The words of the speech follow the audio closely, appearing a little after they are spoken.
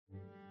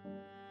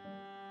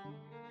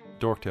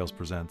Dorktales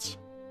presents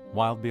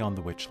Wild Beyond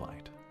the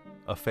Witchlight,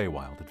 a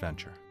Feywild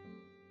adventure.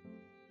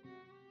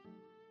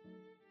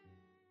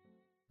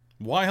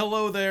 Why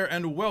hello there,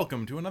 and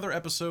welcome to another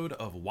episode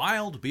of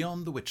Wild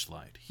Beyond the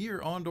Witchlight,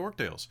 here on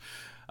Dorktales.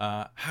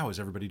 How is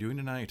everybody doing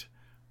tonight?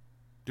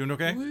 Doing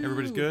okay? Woo.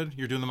 Everybody's good?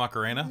 You're doing the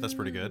Macarena? That's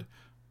pretty good.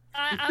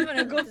 I'm in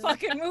a good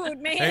fucking mood,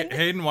 man. Hey,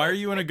 Hayden, why are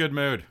you in a good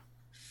mood?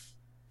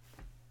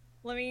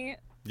 Let me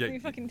Yeah,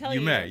 fucking tell you.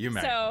 You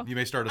may. So, You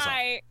may start us off.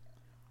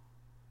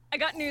 I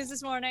got news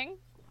this morning.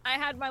 I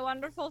had my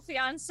wonderful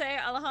fiance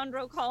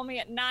Alejandro call me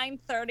at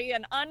 9:30,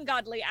 an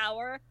ungodly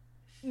hour.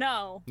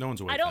 No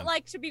one's awake I don't then.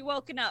 like to be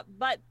woken up,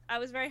 but I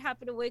was very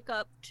happy to wake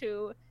up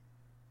to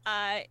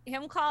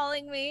him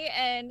calling me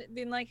and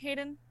being like,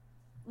 Hayden,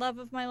 love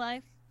of my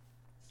life,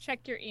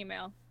 check your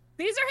email.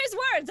 These are his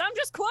words. I'm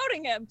just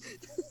quoting him.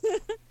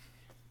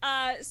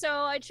 So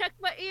I checked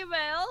my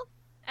email,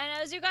 and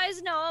as you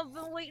guys know, I've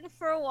been waiting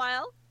for a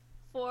while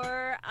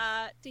for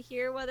to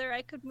hear whether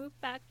I could move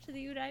back to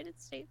the United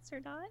States or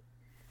not.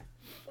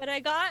 But I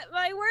got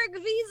my work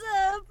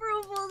visa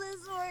approval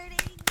this morning.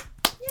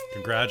 Yay!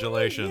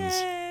 Congratulations.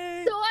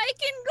 Yay! So I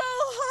can go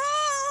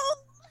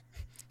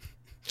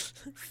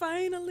home.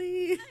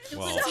 Finally.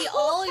 Well, See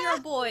all your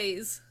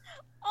boys.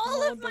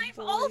 All the boys.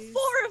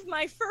 4 of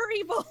my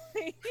furry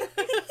boys.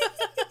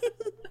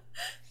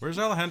 where's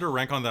Alejandro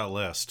rank on that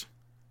list?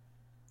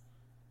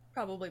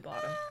 Probably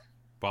bottom.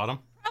 Bottom?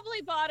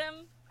 Probably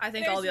bottom. I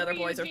think There's all the other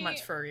boys are Ryuji.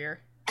 much furrier.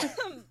 You're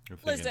thinking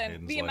Listen,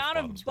 Hayden's the life amount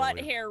of bottom's butt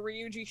probably- hair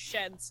Ryuji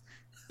sheds.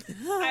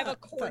 I have a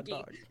Fat corgi.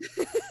 dog.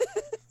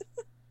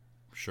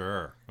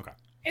 Sure. Okay.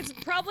 It's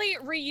probably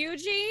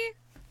Ryuji,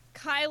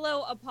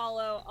 Kylo,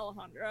 Apollo,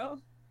 Alejandro.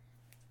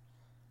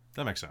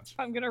 That makes sense.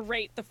 I'm gonna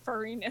rate the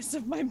furriness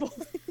of my boy.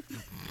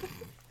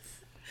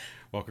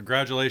 Well,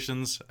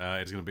 congratulations.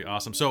 It's going to be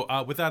awesome. So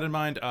with that in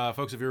mind,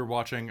 folks, if you're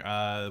watching,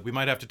 we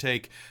might have to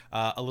take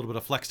a little bit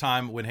of flex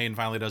time when Hayden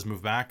finally does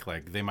move back.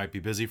 Like, they might be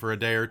busy for a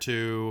day or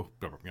two,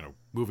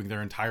 moving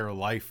their entire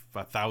life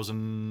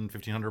 1,000,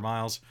 1,500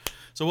 miles.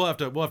 So we'll have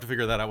to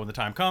figure that out when the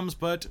time comes.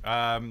 But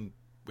in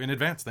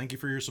advance, thank you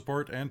for your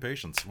support and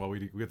patience while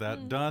we get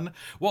that done.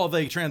 While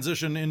they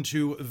transition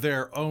into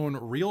their own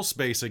real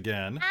space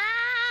again.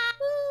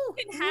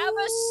 Can have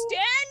a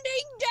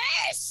standing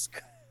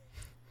desk.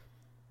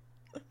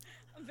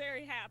 I'm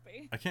very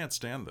happy. I can't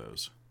stand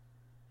those.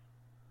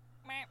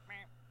 Meh, meh.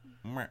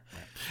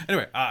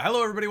 Anyway,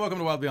 hello everybody, welcome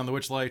to Wild Beyond the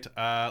Witchlight.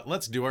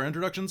 Let's do our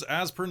introductions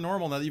as per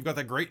normal now that you've got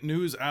that great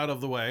news out of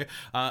the way.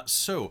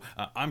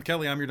 I'm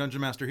Kelly, I'm your Dungeon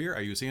Master here.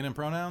 I use he and him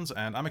pronouns,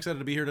 and I'm excited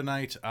to be here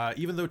tonight,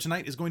 even though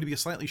tonight is going to be a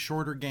slightly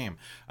shorter game.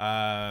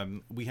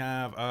 We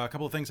have a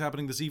couple of things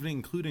happening this evening,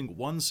 including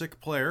one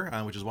sick player,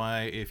 which is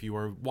why if you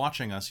are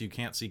watching us, you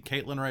can't see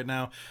Caitlin right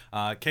now.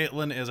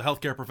 Caitlin is a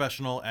healthcare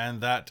professional,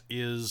 and that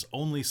is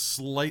only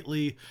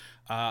slightly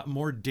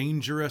more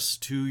dangerous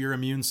to your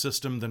immune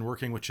system than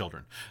working with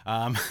children.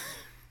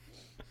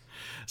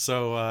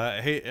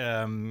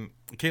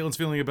 Caitlin's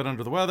feeling a bit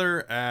under the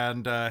weather,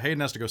 and Hayden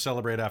has to go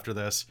celebrate after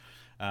this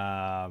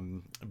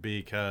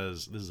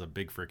because this is a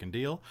big freaking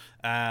deal.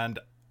 And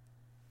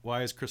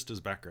why is Krista's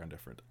background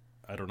different?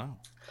 I don't know.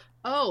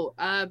 Oh,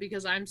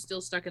 because I'm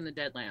still stuck in the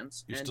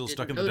Deadlands. You're and still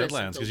stuck in didn't the notice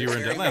Deadlands until because you were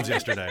in this Deadlands year.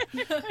 yesterday.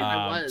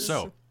 I was.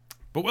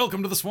 But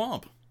welcome to the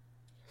swamp.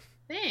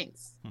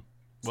 Thanks.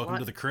 It's Welcome a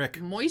to lot the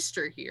crick.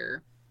 moisture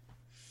here.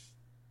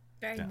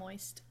 Very Yeah.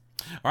 moist.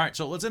 All right,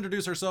 so let's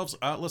introduce ourselves.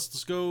 Let's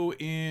just go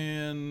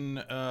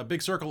in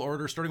big circle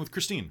order, starting with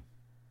Christine.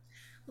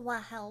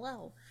 Well,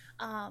 hello.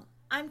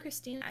 I'm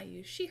Christine. I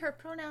use she, her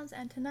pronouns,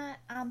 and tonight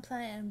I'm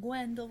playing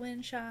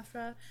Gwendolyn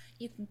Shafra.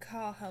 You can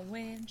call her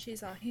Win.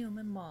 She's our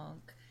human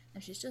monk,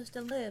 and she's just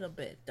a little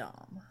bit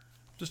dumb,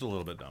 Just a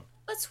little bit dumb.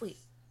 but sweet,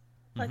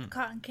 like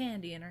cotton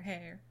candy in her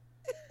hair.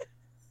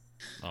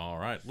 All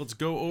right, let's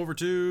go over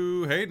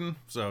to Hayden.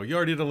 So you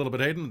already did a little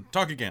bit, Hayden.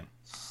 Talk again.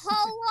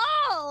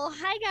 Hello!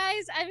 Hi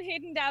guys, I'm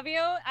Hayden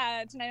Davio.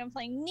 Tonight I'm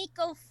playing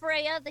Nico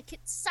Freya, the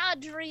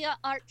Kitsadria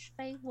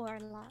Archfey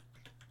Warlock.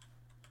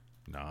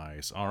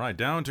 Nice. All right,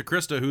 down to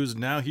Krista, who's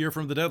now here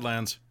from the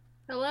Deadlands.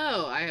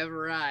 Hello, I have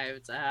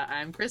arrived.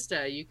 I'm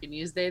Krista. You can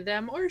use they,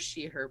 them, or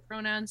she, her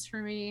pronouns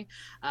for me.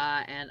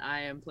 And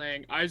I am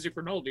playing Isaac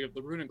Rinaldi of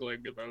the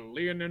Runiglig, the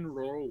Leonin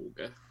Rogue.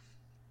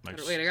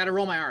 Nice. Wait, I gotta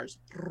roll my R's.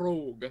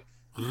 Rogue.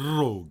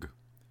 Rogue.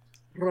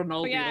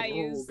 Rinaldi Yeah, I the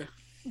use- Rogue.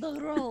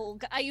 The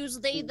rogue. I use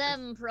they,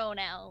 them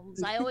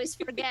pronouns. I always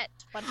forget.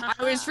 But I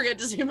always forget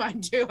to say mine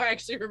too. I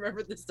actually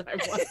remembered this time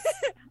once.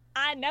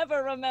 I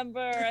never remember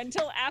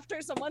until after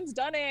someone's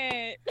done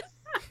it.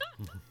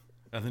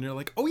 And then you're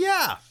like, oh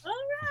yeah.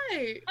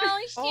 Right. Oh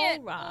shit.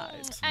 All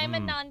right. I'm a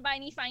Hmm.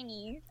 non-binary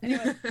finey.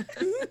 Anyway.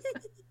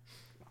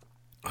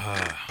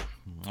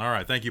 All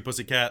right, thank you,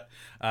 Pussycat.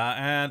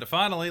 And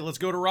finally, let's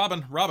go to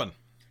Robin. Robin.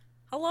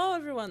 Hello,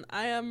 everyone.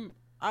 I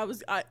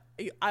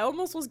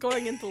almost was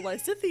going into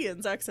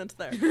Lysithian's accent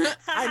there.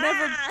 I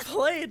never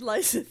played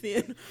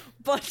Lysithian,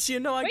 but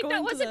I Wait, go that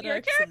into wasn't that your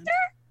accent. character?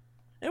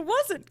 It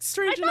wasn't. I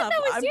Strange thought enough.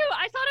 that was I'm- you.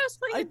 I thought I was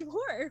playing a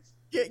dwarf.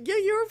 Yeah,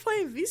 you were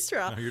playing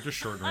Vistra. No, you're just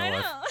short in I real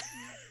life.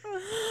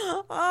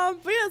 know.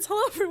 But yes,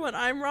 hello everyone.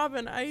 I'm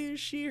Robin. I use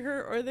she,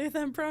 her, or they,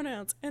 them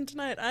pronouns. And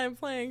tonight I am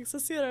playing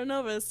Cecilia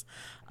Novus,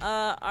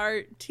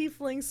 our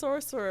tiefling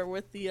sorcerer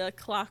with the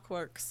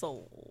clockwork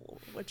soul,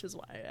 which is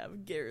why I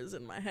have gears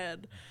in my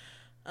head.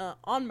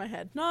 On my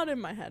head, not in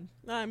my head.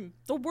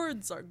 The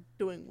words are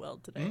doing well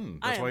today.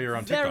 That's why you're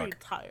on very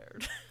TikTok.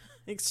 tired.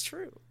 It's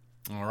true.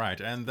 All right,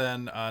 and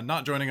then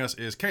not joining us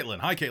is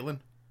Caitlin. Hi, Caitlin.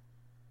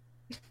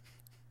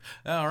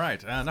 All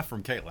right, enough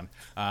from Caitlin.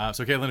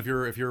 So Caitlin,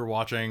 if you're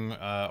watching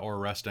or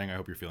resting, I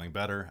hope you're feeling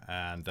better.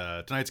 And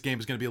tonight's game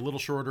is going to be a little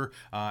shorter,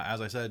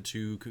 as I said,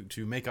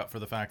 to make up for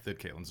the fact that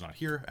Caitlin's not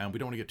here, and we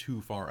don't want to get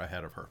too far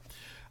ahead of her.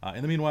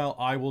 In the meanwhile,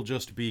 I will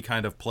just be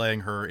kind of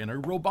playing her in a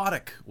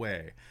robotic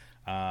way.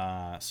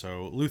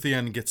 So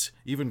Luthien gets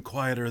even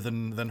quieter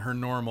than her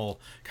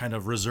normal kind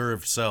of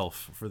reserved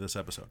self for this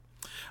episode.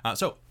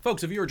 So,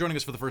 folks, if you are joining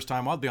us for the first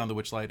time, Wild Beyond the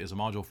Witchlight is a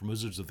module from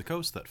Wizards of the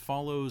Coast that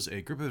follows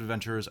a group of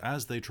adventurers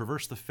as they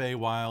traverse the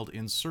Feywild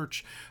in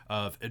search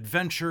of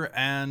adventure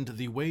and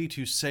the way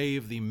to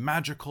save the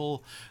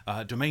magical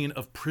domain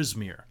of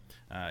Prismeer.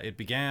 It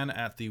began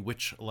at the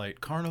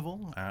Witchlight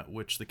Carnival, at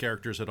which the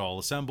characters had all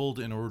assembled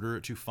in order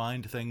to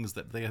find things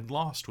that they had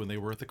lost when they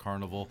were at the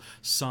carnival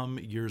some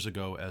years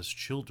ago as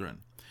children.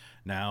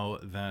 Now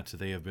that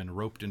they have been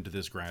roped into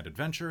this grand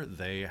adventure,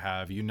 they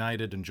have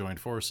united and joined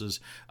forces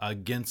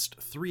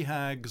against three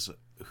hags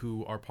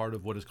who are part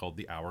of what is called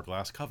the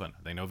Hourglass Coven.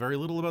 They know very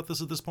little about this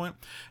at this point,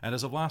 and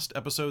as of last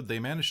episode, they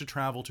managed to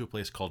travel to a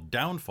place called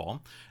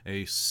Downfall,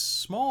 a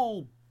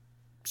small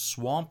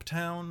swamp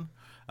town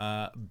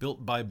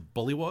built by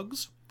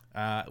bullywugs,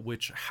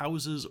 which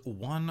houses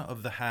one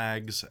of the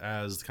hags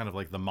as kind of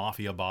like the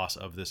mafia boss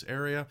of this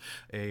area,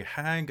 a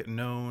hag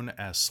known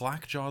as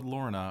Slackjawed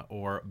Lorna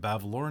or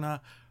Bavlorna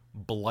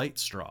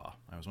Blightstraw.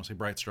 I was going to say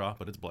Brightstraw,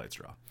 but it's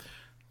Blightstraw.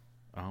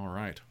 All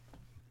right.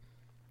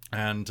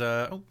 And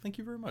thank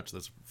you very much.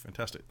 That's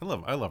fantastic.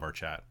 I love our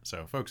chat.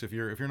 So, folks, if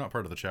you're not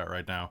part of the chat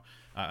right now,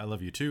 I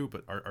love you too.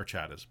 But our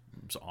chat is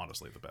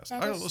honestly the best.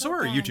 So are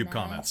our YouTube nice.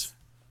 comments.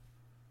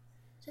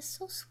 Just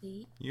so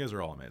sweet. You guys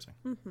are all amazing.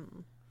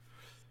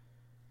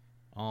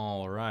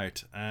 All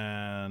right,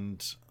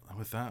 and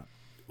without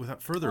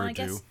further I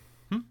ado,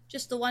 guess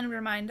just the one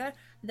reminder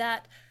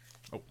that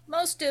Oh.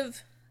 most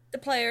of the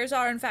players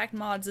are in fact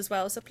mods as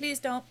well, so please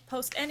don't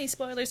post any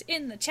spoilers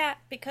in the chat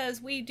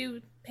because we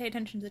do pay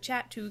attention to the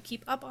chat to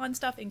keep up on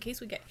stuff in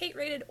case we get hate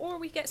rated or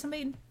we get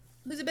somebody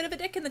who's a bit of a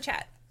dick in the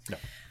chat.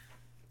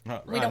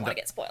 no. We don't want to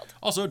get spoiled.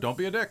 Also, don't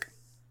be a dick.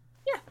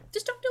 Yeah,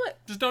 just don't do it.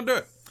 Just don't do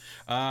it.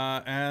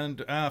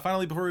 And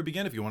finally, before we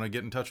begin, if you want to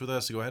get in touch with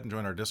us, go ahead and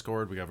join our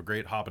Discord. We have a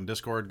great hop in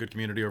Discord, good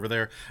community over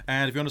there.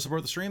 And if you want to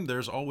support the stream,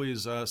 there's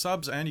always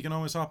subs, and you can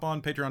always hop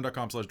on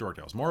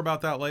patreon.com/dorktales. More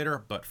about that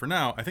later, but for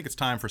now, I think it's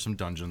time for some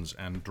Dungeons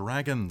and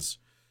Dragons.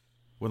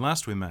 When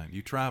last we met,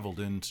 you traveled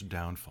into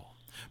Downfall,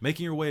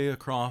 making your way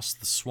across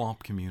the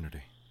swamp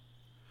community.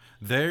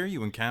 There,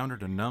 you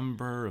encountered a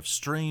number of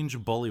strange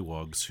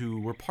bullywugs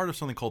who were part of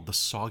something called the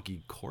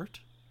Soggy Court.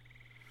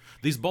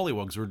 These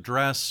bullywugs were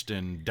dressed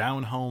in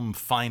down-home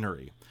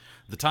finery,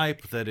 the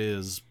type that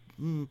is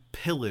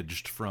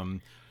pillaged from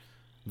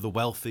the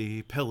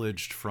wealthy,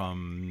 pillaged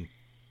from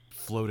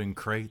floating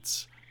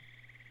crates,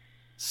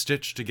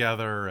 stitched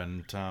together,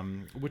 and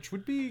which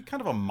would be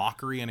kind of a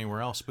mockery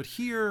anywhere else. But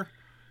here,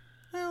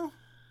 well,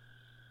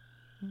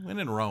 when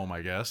in Rome,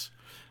 I guess,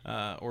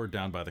 or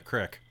down by the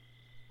creek.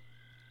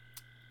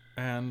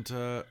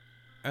 And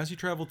as you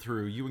traveled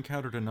through, you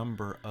encountered a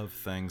number of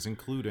things,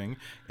 including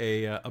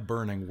a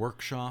burning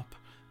workshop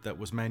that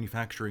was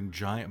manufacturing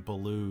giant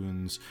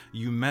balloons.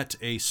 You met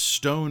a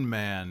stone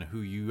man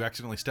who you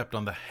accidentally stepped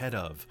on the head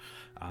of.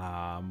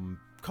 A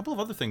couple of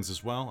other things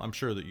as well, I'm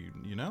sure that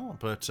you know.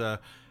 But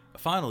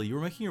finally, you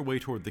were making your way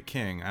toward the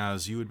king,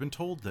 as you had been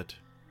told that,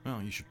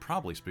 well, you should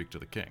probably speak to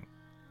the king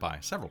by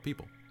several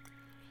people.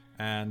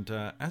 And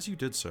as you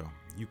did so,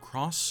 you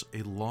cross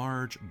a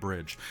large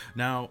bridge.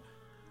 Now,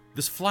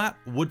 this flat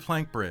wood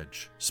plank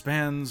bridge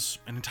spans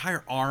an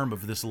entire arm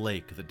of this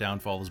lake that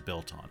Downfall is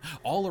built on.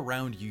 All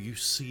around you, you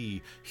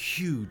see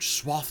huge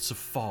swaths of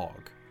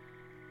fog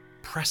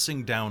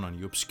pressing down on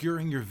you,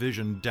 obscuring your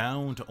vision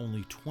down to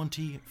only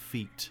 20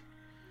 feet.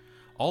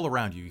 All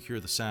around you, you hear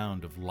the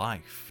sound of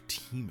life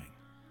teeming.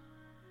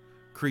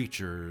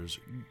 Creatures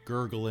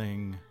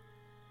gurgling,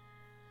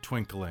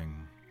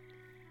 twinkling,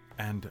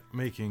 and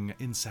making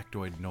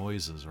insectoid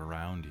noises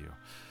around you.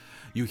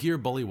 You hear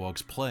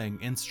bullywugs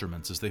playing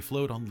instruments as they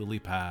float on lily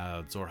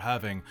paths or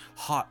having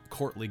hot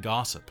courtly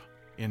gossip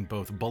in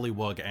both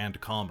bullywug and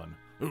common.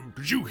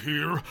 Did you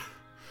hear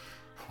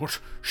what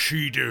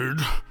she did?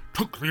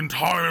 Took the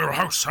entire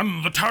house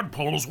and the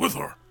tadpoles with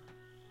her.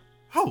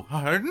 Oh,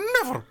 I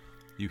never!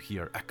 You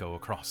hear echo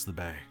across the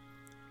bay.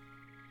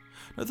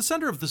 Now, at the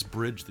center of this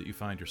bridge that you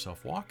find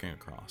yourself walking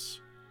across,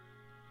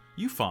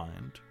 you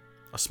find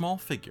a small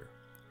figure.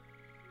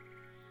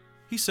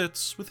 He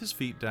sits with his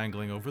feet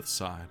dangling over the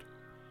side.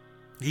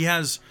 He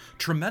has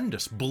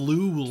tremendous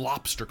blue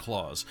lobster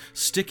claws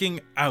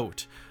sticking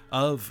out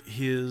of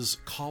his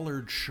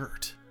collared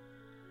shirt.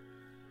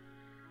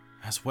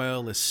 as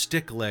well as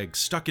stick legs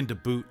stuck into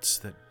boots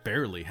that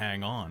barely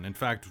hang on. In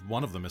fact,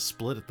 one of them is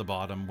split at the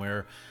bottom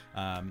where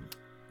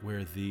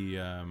the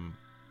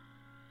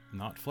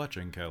not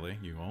fletching, Kelly.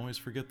 You always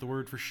forget the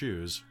word for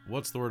shoes.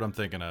 What's the word I'm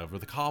thinking of? Where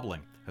the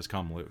cobbling has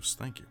come loose.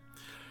 Thank you.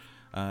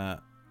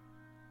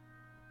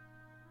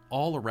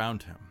 All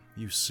around him,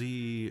 you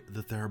see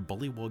that there are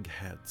bullywug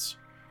heads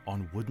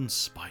on wooden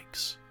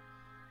spikes.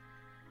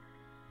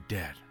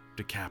 Dead,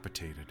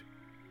 decapitated.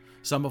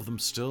 Some of them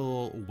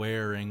still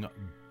wearing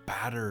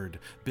battered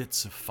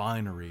bits of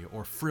finery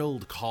or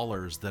frilled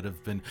collars that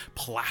have been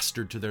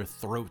plastered to their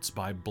throats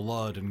by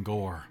blood and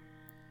gore.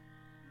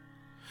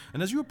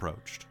 And as you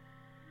approached,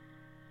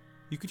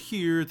 you could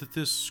hear that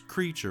this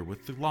creature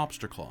with the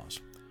lobster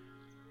claws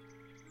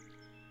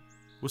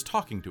was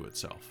talking to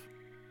itself.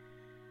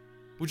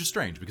 Which is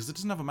strange, because it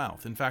doesn't have a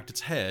mouth. In fact,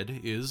 its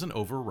head is an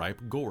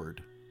overripe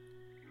gourd.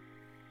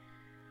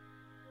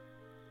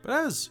 But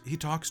as he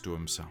talks to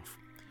himself,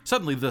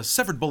 suddenly the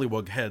severed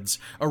bullywug heads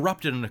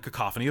erupted in a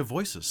cacophony of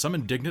voices. Some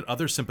indignant,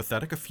 others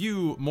sympathetic, a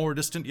few more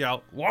distant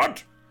yell,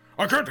 What?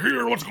 I can't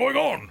hear what's going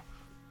on.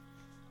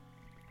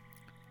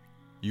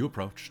 You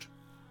approached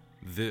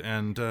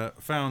and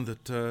found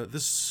that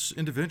this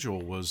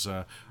individual was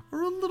a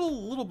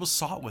little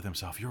besought with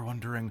himself. You're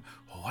wondering,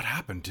 what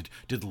happened?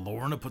 Did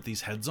Lorna put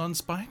these heads on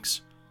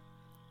spikes?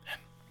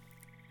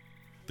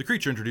 The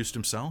creature introduced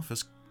himself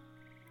as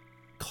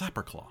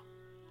Clapperclaw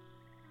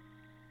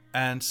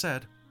and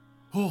said,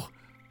 "Oh,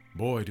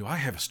 boy, do I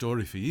have a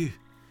story for you."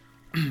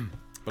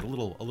 But a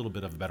little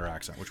bit of a better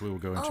accent, which we will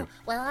go into. Oh,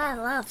 well, I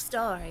love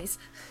stories.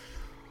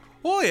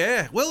 Oh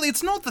yeah, well,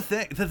 it's not the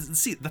thing.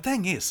 See, the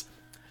thing is,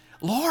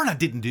 Lorna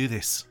didn't do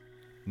this.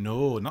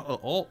 No, not at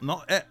all.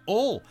 Not at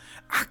all.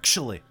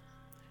 Actually,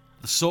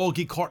 the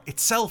Soggy Court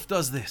itself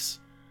does this.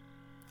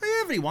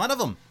 Every one of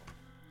them.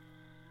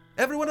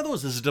 Every one of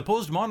those is a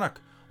deposed monarch.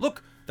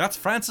 Look, that's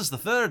Francis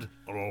III.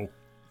 Hello.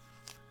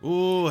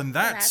 Oh, and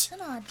Well, that's...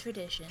 that's an odd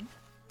tradition.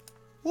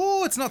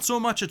 Oh, it's not so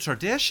much a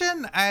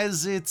tradition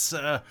as it's...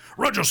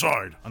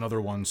 Regicide. Another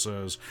one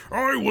says,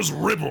 I was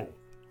Ribble,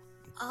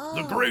 Oh,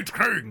 the great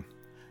king.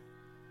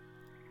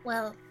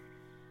 well,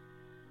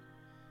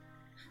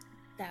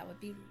 that would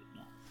be rude.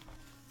 No.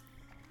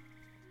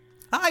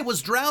 I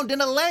was drowned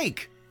in a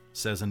lake,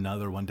 says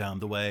another one down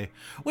the way,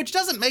 which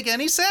doesn't make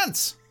any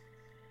sense.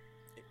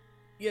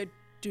 Yeah,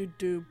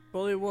 do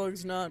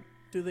bullywugs not?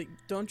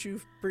 Don't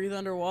you breathe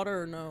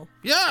underwater or no?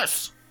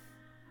 Yes!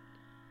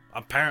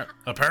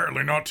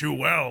 Apparently not too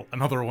well.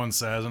 Another one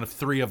says, and if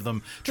three of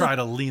them try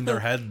to lean their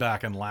head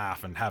back and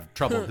laugh and have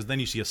trouble, because then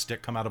you see a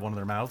stick come out of one of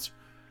their mouths.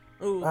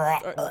 Ooh,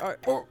 That's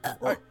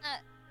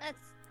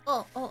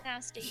Oh,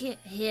 nasty.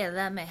 here,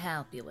 let me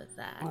help you with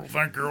that. Oh,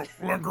 thank you.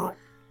 Thank you.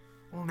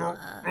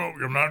 Oh,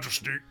 Your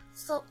Majesty.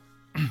 So,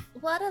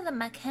 what are the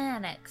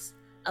mechanics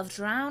of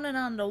drowning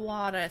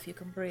underwater if you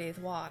can breathe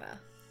water?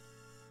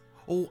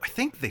 Oh, I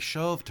think they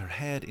shoved her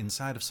head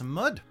inside of some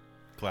mud,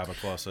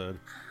 Clapperclaw said.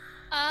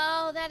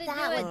 Oh, that'd do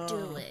That it. would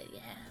do it,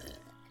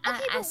 yeah.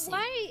 Okay, I but see.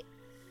 why?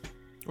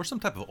 Or some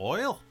type of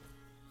oil.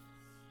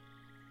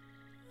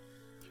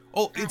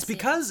 Oh, I it's see.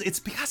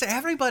 because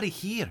everybody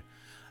here.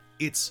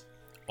 It's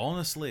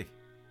honestly,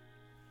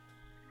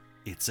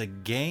 it's a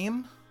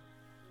game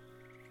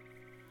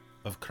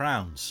of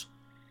crowns.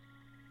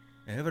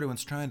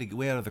 Everyone's trying to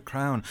wear the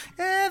crown.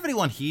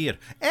 Everyone here,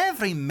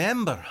 every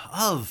member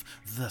of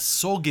the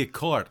Soggy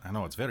Court. I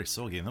know it's very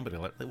soggy. Nobody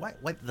why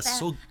the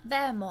sog.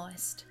 They're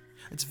moist.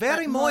 It's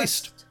very But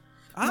moist.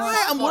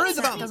 I'm worried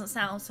That about doesn't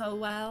sound so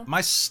well.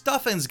 my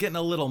stuffing's getting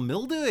a little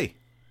mildewy.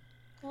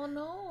 Oh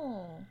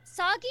no.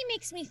 Soggy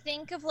makes me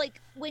think of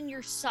like when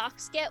your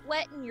socks get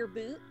wet in your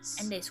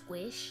boots, And they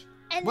squish.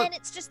 and What- then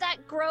it's just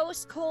that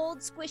gross, cold,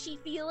 squishy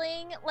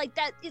feeling. Like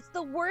that, it's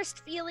the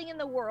worst feeling in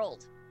the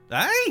world.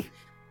 Hey,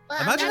 Well,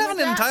 Imagine that's-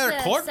 having an entire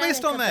that's the court based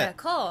aesthetic on of that. their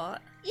court.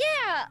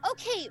 Yeah,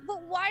 okay,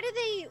 but why do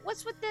they?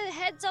 What's with the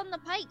heads on the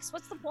pikes?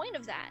 What's the point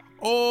of that?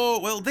 oh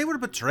well, they were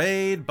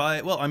betrayed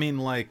by. Well, I mean,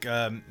 like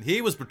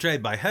he was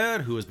betrayed by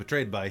her, who was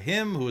betrayed by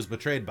him, who was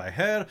betrayed by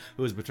her,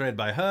 who was betrayed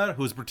by her,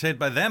 who was betrayed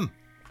by them.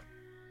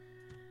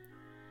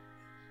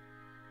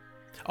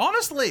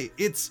 Honestly,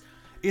 it's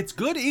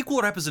good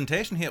equal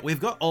representation here. We've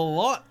got a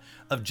lot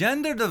of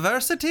gender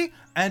diversity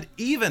and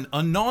even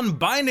a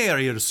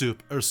non-binary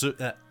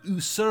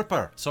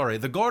usurper. Sorry,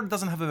 the Gord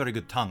doesn't have a very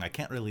good tongue. I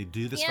can't really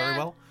do this very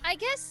well. I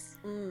guess.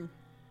 Mm.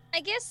 I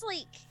guess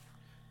like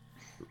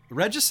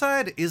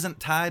Regicide isn't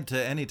tied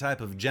to any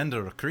type of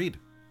gender or creed.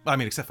 I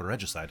mean, except for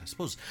regicide. I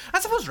suppose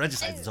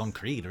regicide's its own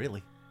creed,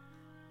 really.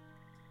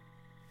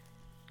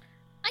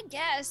 I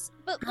guess,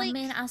 but I like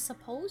mean, I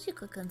suppose you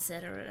could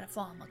consider it a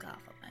form of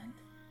government.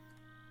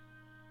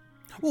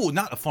 Oh,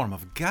 not a form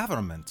of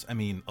government. I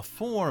mean, a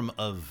form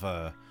of.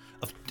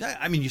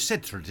 I mean, you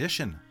said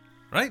tradition,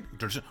 right?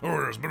 Tradition.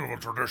 Oh, it's a bit of a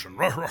tradition.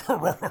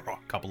 A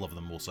couple of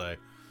them will say.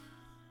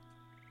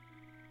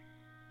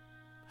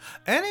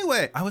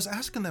 Anyway, I was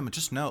asking them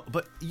just now,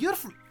 but you're.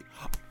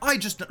 I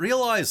just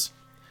realize.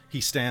 He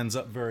stands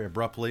up very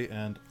abruptly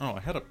and. Oh, I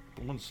had a.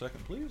 1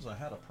 second, please. I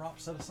had a prop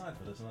set aside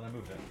for this and then I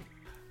moved it.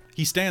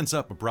 He stands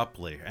up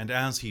abruptly, and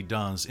as he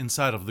does,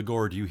 inside of the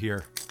gourd you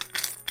hear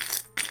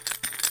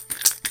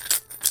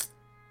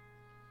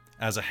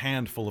as a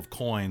handful of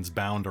coins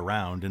bound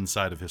around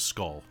inside of his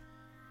skull.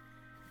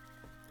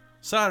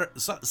 Sorry,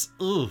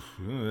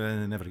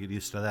 I never get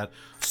used to that.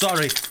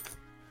 Sorry.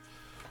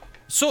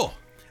 So,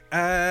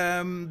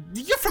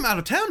 you're from out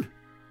of town?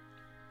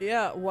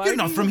 Yeah, why You're do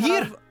not you from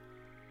here. have-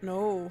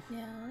 No.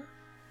 Yeah.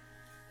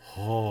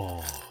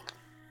 Oh.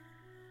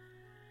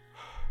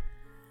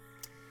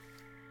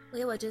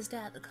 We were just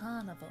at the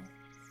carnival.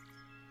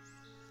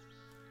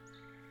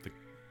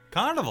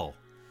 Carnival?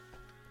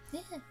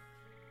 Yeah.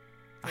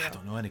 I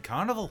don't know any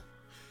carnival.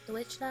 The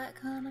Witchlight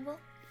Carnival.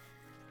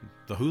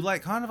 The Who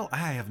Light Carnival? I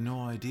have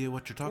no idea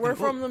what you're talking We're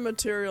about. from the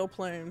material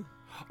plane.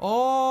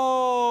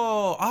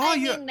 I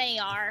you're... mean, they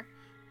are.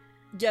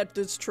 Yet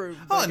it's true.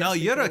 Oh, I no,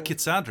 guess you're a people-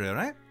 Kitsandria,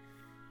 right?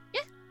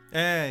 Yeah.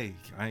 Hey.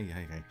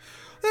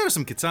 There are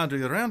some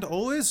Kitsandria around,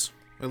 always.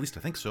 Or at least I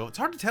think so. It's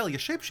hard to tell. You're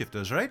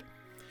shapeshifters, right?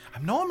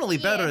 I'm normally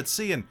better Yeah. at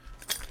seeing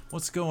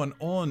what's going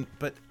on,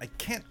 but I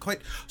can't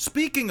quite...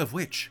 Speaking of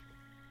which...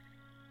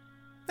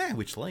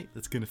 Witchlight,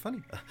 that's kind of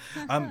funny.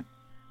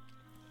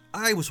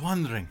 I was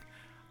wondering,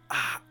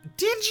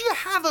 did you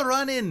have a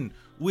run-in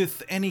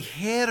with any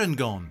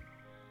Herringon?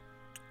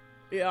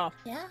 Yeah,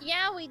 Yeah.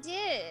 Yeah, we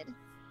did.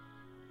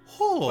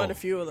 Oh, quite a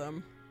few of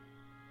them.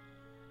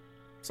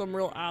 Some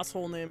real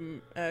asshole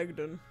named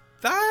Agden.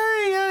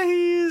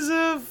 He's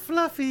a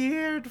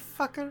fluffy-haired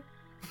fucker.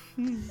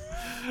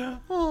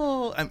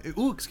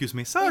 Excuse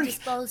me. We Sorry.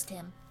 disposed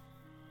him.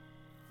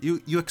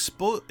 You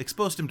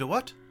exposed him to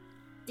what?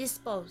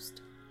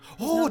 Disposed. He's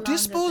no Oh, longer the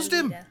disposed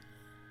him. leader.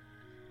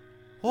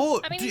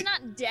 Oh, I mean, he's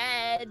not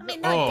dead. I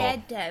mean, but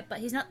not dead, but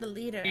he's not the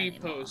leader anymore.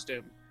 Deposed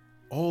him.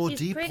 he's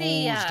deposed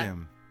pretty,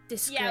 him.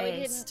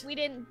 Disgraced. yeah, we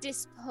didn't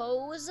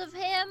dispose of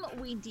him.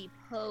 We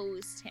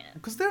deposed him.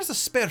 Because there's a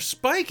spare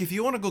spike if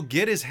you want to go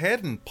get his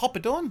head and pop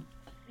it on.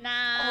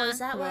 Nah. Oh, is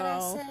that what I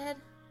Well. said?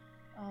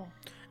 Oh.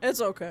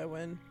 It's okay,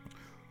 Win.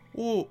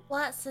 Oh,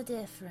 What's the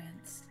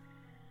difference?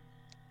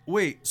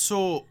 wait.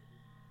 So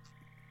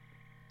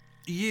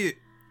you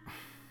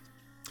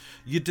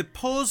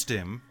deposed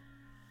him.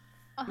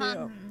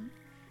 Uh-huh. Yeah.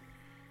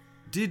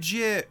 Did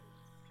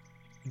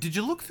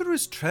you look through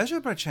his treasure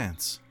by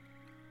chance?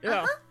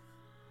 Yeah.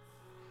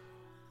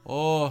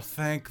 Oh,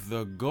 thank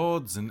the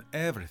gods and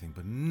everything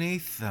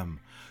beneath them.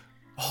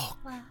 Oh,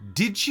 Wow.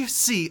 did you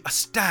see a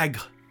stag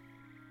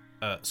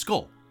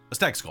skull? A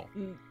stag skull.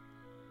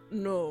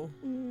 No.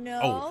 No.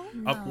 Oh,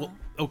 No. well,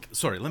 okay,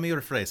 sorry, let me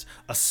rephrase.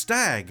 A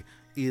stag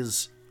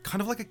is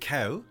kind of like a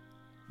cow,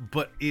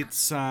 but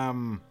it's I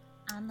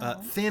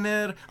know.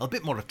 thinner, a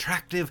bit more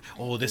attractive.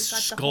 Oh, this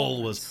He's got the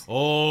skull was,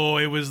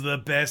 it was the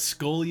best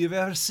skull you've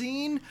ever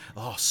seen.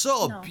 Oh,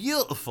 so No.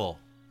 beautiful.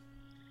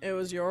 It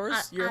was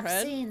yours? Your I've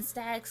head? seen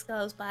stag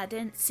skulls, but I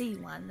didn't see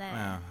one there.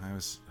 Wow, I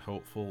was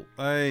hopeful.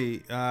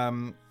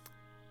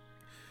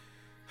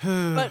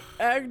 But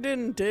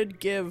Agden did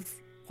give,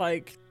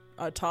 like,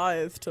 a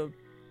tithe to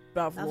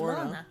Bavlorna.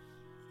 Bavlorna.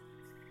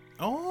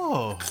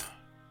 Oh.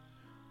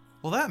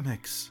 Well, that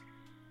makes...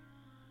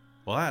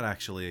 Well, that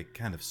actually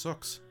kind of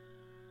sucks.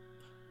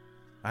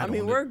 I don't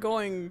mean, wanna- we're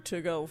going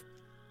to go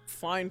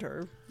find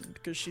her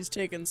because she's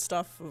taken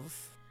stuff of.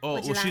 Oh,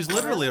 Would you well, she's like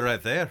to literally help?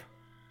 right there.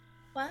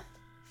 What?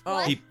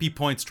 Oh, He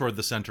points toward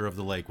the center of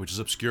the lake, which is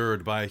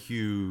obscured by a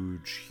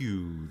huge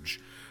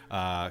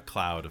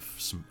cloud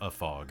of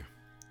fog.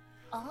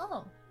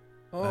 Oh.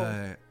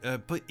 oh.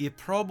 But you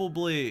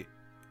probably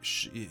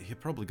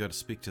got to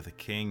speak to the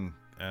king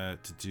to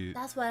do.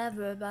 That's what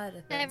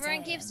everybody thinks.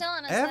 Everyone keeps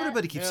telling us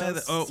Everybody keeps Yeah, saying that.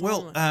 it's Oh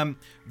well, similar.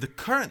 the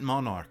current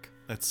monarch.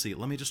 Let's see.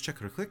 Let me just check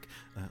real quick.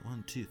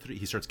 1, 2, 3.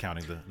 He starts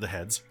counting the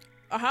heads.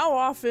 How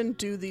often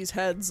do these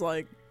heads,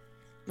 like.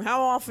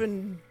 How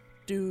often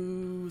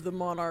do the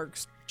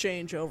monarchs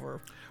change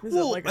over? Is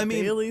Well, it like a I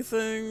mean- daily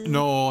thing?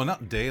 No,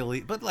 not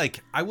daily, but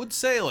like I would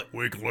say like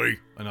Weekly.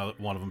 another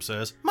one of them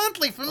says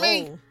monthly for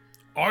me.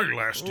 Oh. I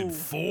lasted Ooh.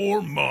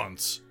 4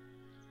 months.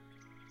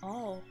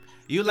 Oh.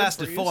 You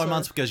lasted for you, 4 sir.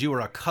 months because you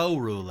were a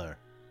co-ruler.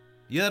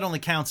 Yeah, that only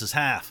counts as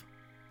half.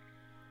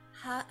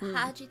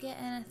 How'd you get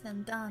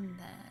anything done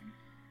then?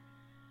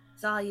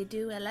 Is all you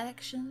do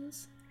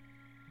elections?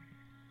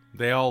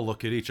 They all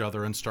look at each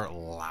other and start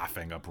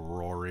laughing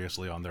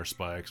uproariously on their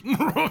spikes.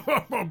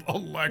 What's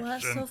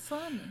Election. so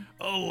funny?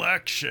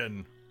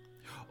 Election.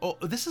 Oh,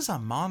 this is a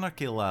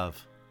monarchy,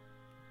 love.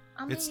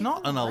 I mean, It's you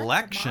not can an elect a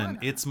election.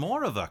 monarch. It's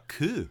more of a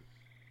coup.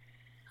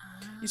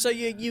 So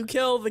you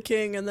kill the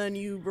king and then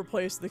you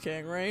replace the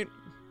king, right?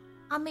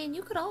 I mean,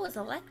 you could always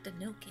elect a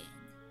new king.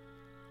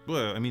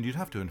 Well, I mean, you'd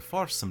have to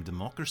enforce some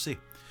democracy.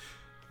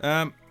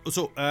 The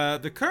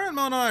current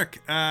monarch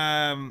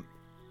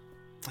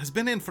has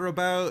been in for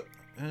about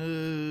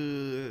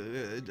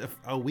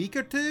a week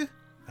or two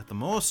at the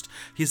most.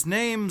 His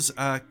name's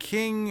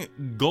King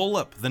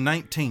Golub the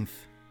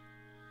 19th.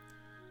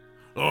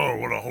 Oh,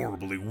 what a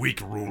horribly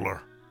weak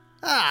ruler.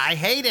 I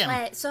hate him.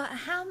 Wait, so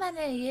how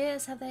many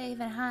years have they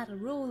even had a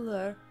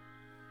ruler?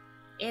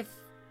 If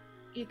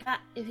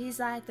he's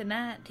like the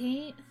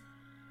 19th,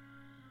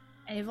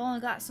 And you've only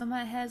got so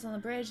many heads on the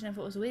bridge, and if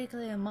it was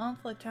weekly and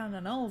monthly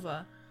turning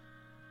over,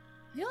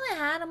 if you only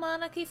had a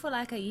monarchy for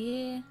like a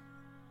year,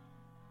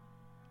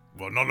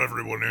 Well, not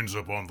everyone ends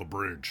up on the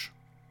bridge.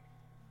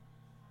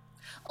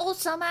 or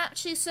some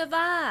actually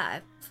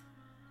survive.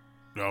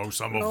 No,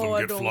 some of No, them I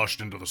get don't. flushed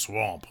into the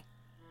swamp.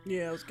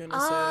 Yeah, I was gonna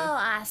Oh,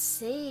 I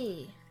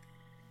see.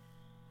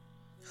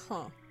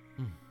 say.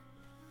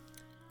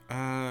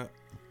 Huh.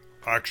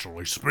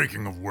 Actually,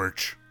 speaking of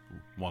which,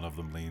 One of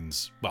them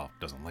leans, well,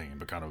 doesn't lean,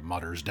 but kind of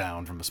mutters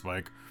down from the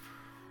spike.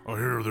 I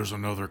hear there's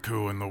another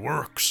coup in the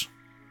works.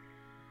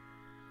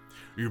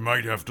 You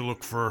might have to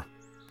look for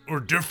a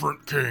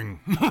different king.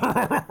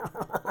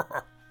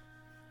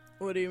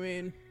 What do you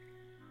mean?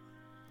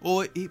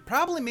 Well, it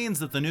probably means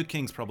that the new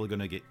king's probably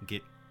gonna get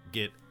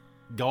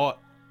got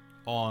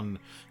on.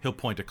 He'll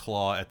point a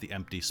claw at the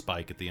empty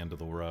spike at the end of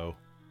the row.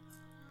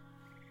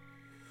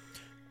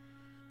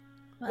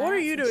 Well, What are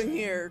that's you a doing shame.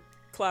 here,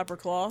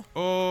 Clapperclaw?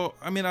 Oh,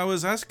 I mean, I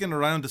was asking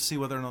around to see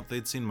whether or not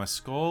they'd seen my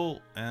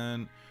skull,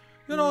 and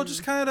you know,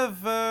 just kind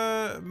of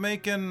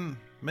making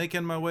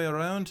my way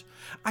around.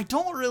 I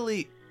don't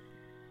really.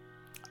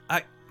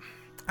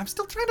 I'm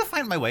still trying to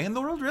find my way in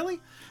the world, really.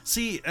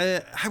 See,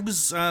 I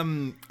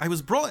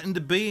was brought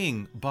into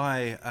being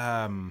by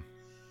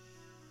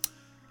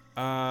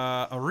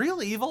a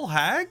real evil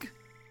hag.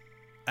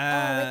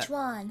 Oh, which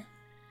one?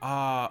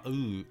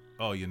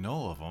 You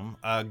know of them.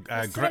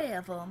 There's 3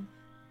 of them.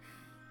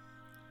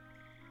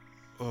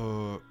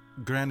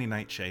 Granny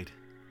Nightshade.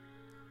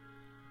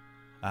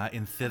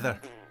 In Thither.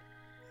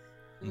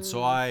 And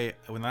so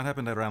when that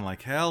happened, I ran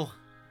like hell.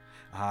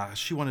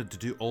 She wanted to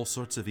do all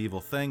sorts of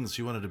evil things.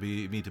 She wanted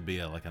me to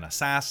be like an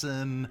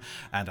assassin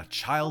and a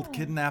child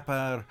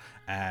kidnapper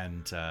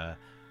and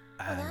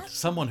that's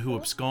someone who cool.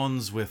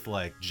 absconds with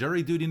like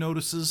jury duty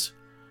notices.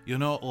 You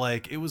know,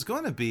 like it was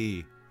going to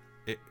be.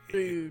 Do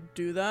you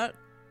do that?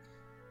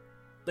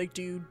 Like,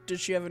 did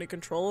she have any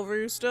control over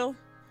you still?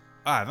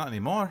 Not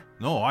anymore.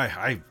 No, if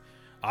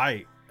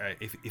I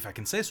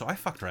can say so, I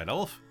fucked right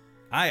off.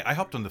 I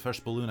hopped on the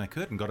first balloon I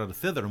could and got out of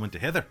Thither and went to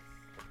Hither.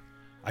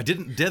 I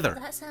didn't dither.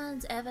 That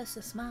sounds ever so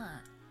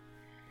smart.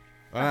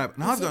 Now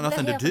I've got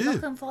nothing to We're do.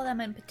 looking for them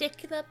in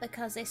particular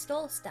because they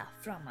stole stuff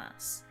from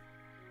us.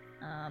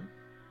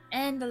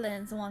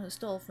 Enderlin's the one who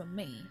stole from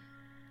me.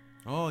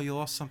 Oh, you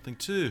lost something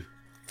too.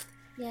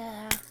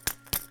 Yeah.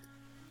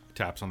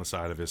 Taps on the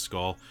side of his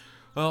skull.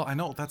 Well, I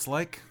know what that's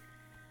like.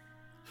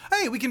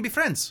 Hey, we can be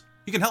friends.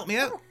 You can help me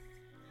out. Oh.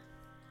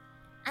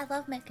 I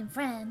love making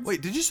friends.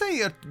 Wait, did you say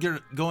you're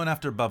going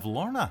after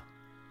Bavlorna?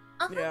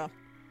 Uh-huh. Yeah.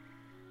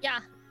 Yeah.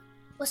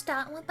 We're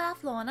starting with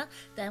Bavlorna,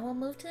 then we'll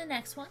move to the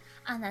next one,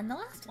 and then the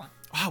last one.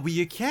 Well,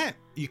 you can't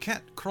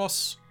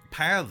cross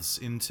paths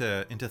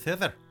into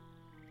Thither.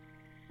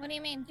 What do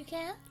you mean? You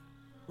can?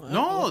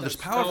 No, there's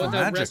powerful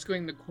without magic.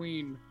 rescuing the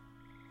queen.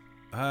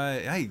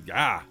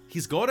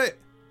 He's got it.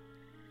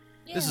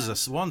 Yeah. This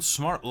is one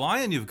smart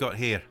lion you've got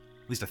here.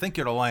 At least I think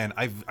you're a lion.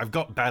 I've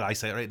got bad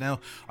eyesight right now.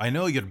 I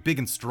know you're big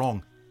and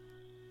strong.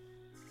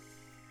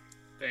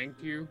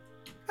 Thank you.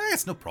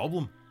 It's no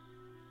problem.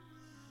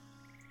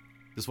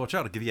 Just watch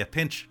out, I'll give you a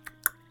pinch.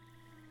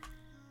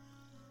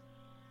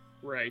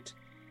 Right.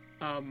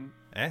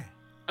 Eh?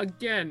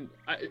 Again,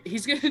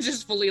 he's gonna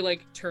just fully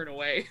like turn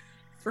away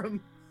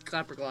from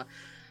Clapperclaw.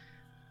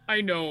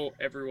 I know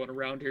everyone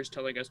around here is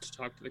telling us to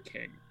talk to the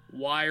king.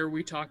 Why are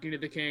we talking to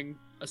the king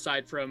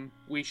aside from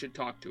we should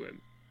talk to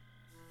him?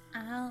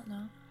 I don't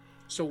know.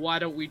 So why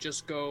don't we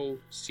just go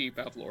see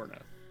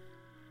Bavlorna?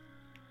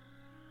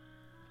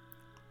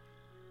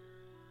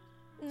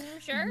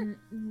 Sure.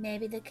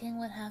 Maybe the king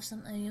would have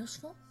something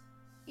useful?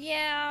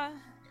 Yeah.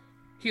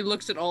 He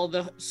looks at all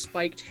the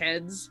spiked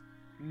heads.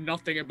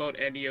 Nothing about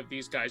any of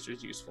these guys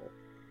is useful.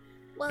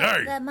 Well,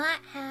 Hey! they might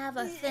have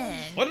a thing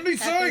What did he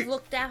that say? they've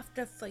looked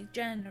after for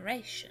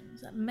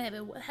generations that maybe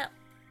would help.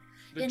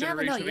 The You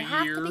never know. generation You of a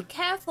have year. to be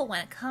careful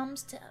when it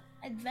comes to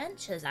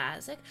adventures,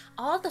 Isaac.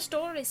 All the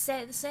stories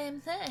say the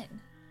same thing.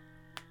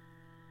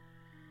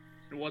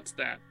 And what's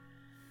that?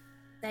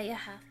 That you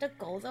have to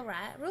go the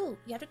right route.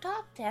 You have to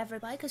talk to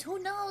everybody, because who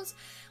knows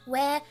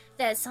where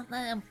there's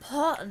something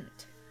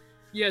important.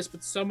 Yes,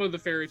 but some of the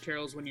fairy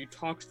tales, when you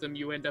talk to them,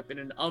 you end up in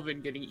an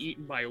oven getting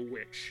eaten by a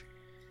witch.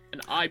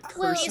 And I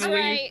Well, he's personally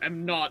right.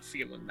 am not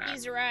feeling that.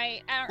 He's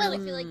right. I don't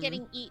really feel like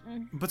getting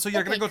eaten. But so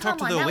you're gonna Okay, go talk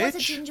to come the on, that was a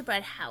witch?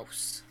 gingerbread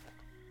house.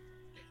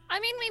 I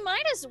mean, we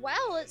might as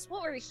well. It's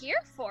what we're here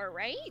for,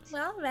 right?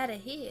 We're already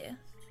here.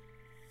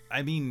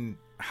 I mean,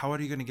 how are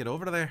you gonna get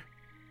over there?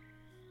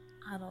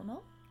 I don't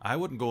know. I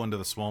wouldn't go into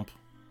the swamp.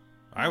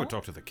 I would No?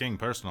 talk to the king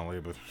personally,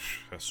 but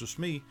that's just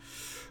me.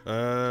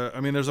 I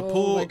mean, there's a Oh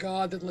pool. my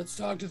god, then let's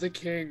talk to the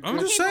king. I'm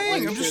just Okay, but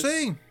saying. what I'm just is-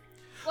 saying.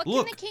 What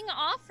Look. can the king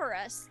offer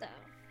us, though?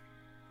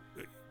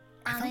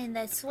 I mean,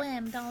 they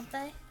swim, don't they?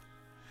 I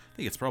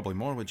think it's probably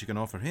more what you can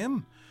offer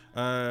him.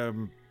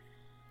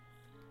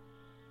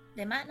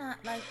 They might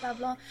not like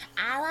Pablo.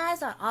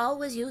 Allies are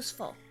always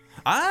useful.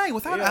 Aye,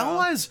 without Yeah.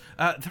 allies,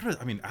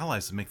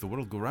 allies make the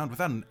world go round.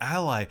 Without an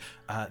ally,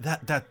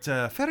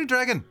 that fairy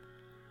dragon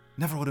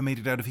never would have made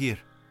it out of here.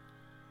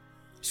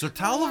 Sir Oh,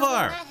 yeah, we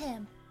Talvar. met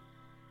him.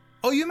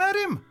 Oh, you met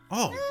him?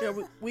 Oh.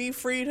 Yeah, we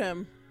freed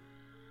him.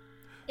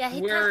 Yeah,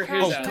 he Where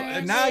crashed is Oh,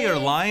 that? now you're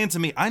lying to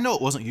me. I know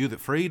it wasn't you that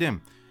freed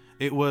him.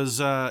 It was,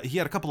 he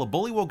had a couple of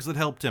bullywugs that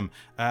helped him.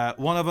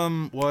 One of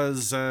them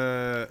was,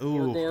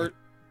 Morgort.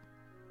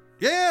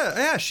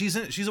 Yeah,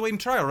 she's awaiting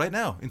trial right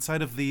now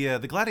inside of the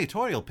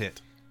gladiatorial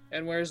pit.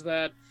 And where's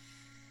that?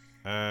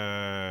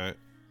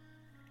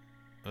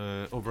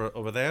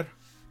 Over there.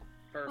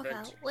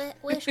 Perfect. Okay,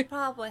 we should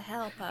probably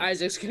help her.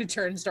 Isaac's gonna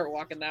turn and start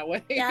walking that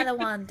way. The other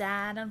one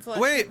died,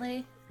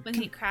 unfortunately, when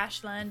he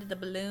crash landed the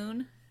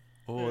balloon.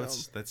 Oh, Yeah.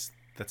 that's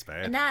And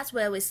bad. that's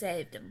where we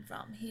saved him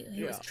from. He was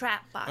Yeah.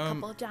 trapped by a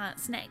couple of giant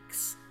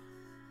snakes.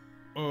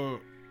 Okay,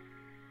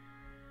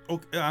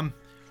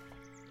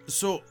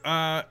 so,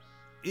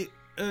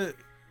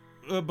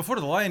 before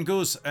the lion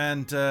goes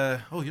and,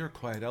 oh, you're a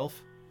quiet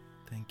elf.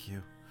 Thank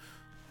you.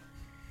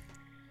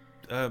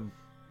 Can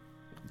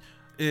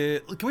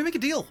we make a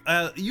deal?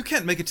 You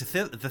can't make it to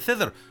the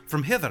thither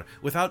from hither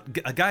without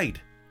a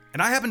guide.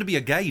 And I happen to be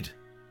a guide.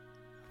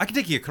 I can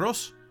take you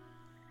across.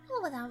 Oh,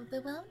 well, that would be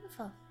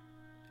wonderful.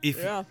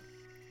 Yeah.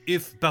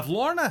 If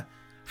Bavlorna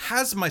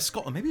has my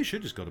skull, maybe you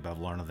should just go to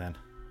Bavlorna then.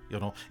 You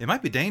know, it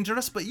might be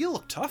dangerous, but you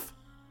look tough.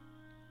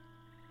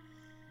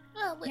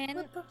 Well,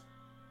 Can-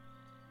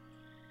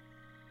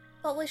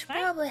 but we should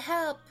Right. probably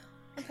help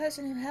the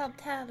person who helped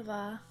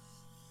Tadavar.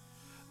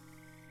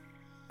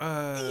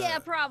 Yeah,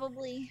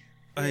 probably.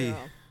 Yeah.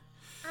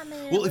 I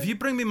mean, Well, if you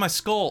bring me my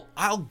skull,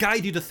 I'll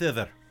guide you to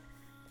thither.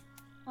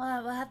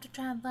 Well, we'll have to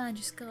try and find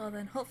your skull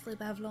then. Hopefully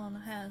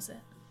Bavlorna has it.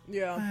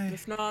 Yeah. Aye.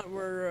 If not,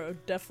 we're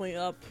definitely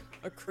up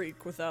a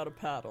creek without a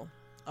paddle.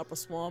 Up a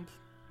swamp.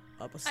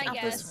 Up a swamp. Up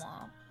the guess.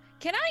 swamp.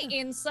 Can I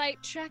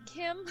insight check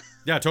him?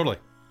 Yeah, totally.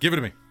 Give it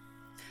to me.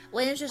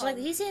 Well, it's just like,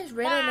 he seems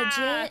really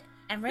Ah. legit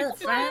and really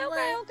friendly.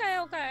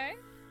 Okay.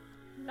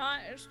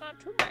 It's not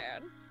too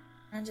bad.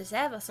 And just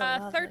ever so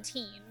lovely.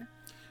 13.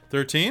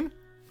 13?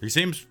 He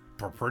seems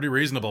pretty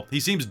reasonable. He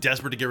seems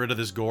desperate to get rid of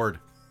this gourd.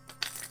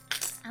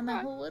 I mean,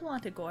 who would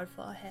want a gourd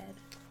for a head?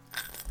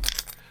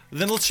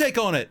 Then let's shake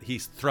on it. He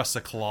thrusts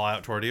a claw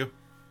out toward you.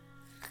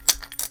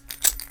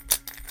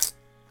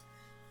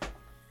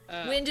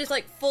 Win just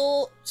like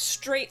full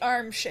straight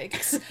arm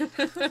shakes.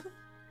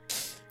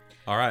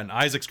 All right, and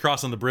Isaac's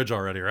crossing the bridge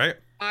already, right?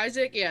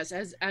 Isaac, yes,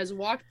 as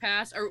walked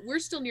past, or we're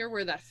still near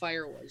where that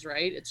fire was,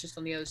 right? It's just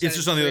on the other side. It's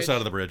just on the other side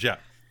of the bridge, yeah.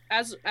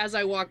 As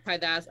I walk by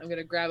that, I'm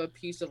gonna grab a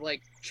piece of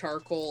like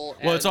charcoal.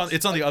 Well, it's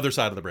and, on the other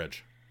side of the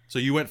bridge. So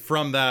you went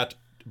from that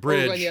We're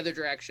bridge. going the other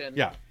direction.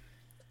 Yeah.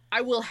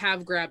 I will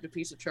have grabbed a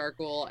piece of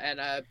charcoal and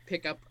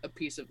pick up a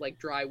piece of like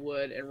dry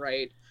wood and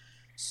write,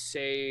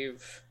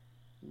 save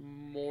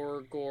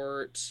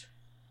Morgort,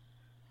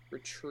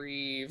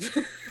 retrieve.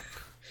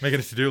 Making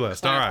a to-do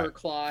list. All Clapper right.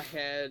 claw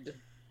head.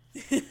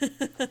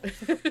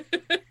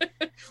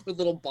 With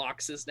little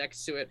boxes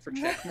next to it for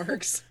check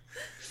marks.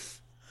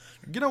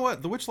 You know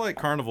what? The Witchlight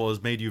Carnival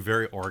has made you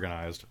very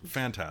organized.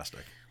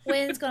 Fantastic.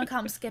 Win's gonna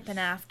come skipping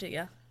after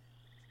you.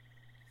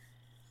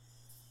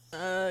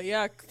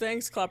 Yeah,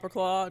 thanks,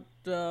 Clapperclaw.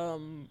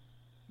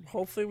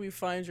 Hopefully we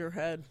find your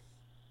head.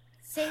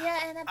 See ya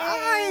in a bit.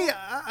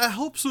 I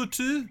hope so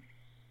too.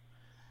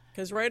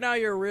 Because right now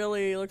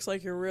looks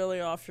like you're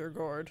really off your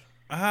gourd.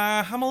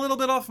 I'm a little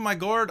bit off my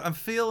gourd. I'm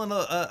feeling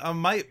a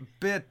mite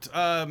bit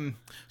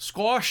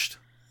squashed.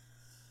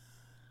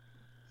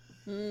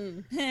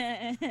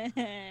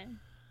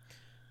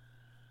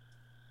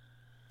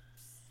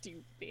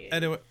 Stupid.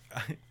 Anyway,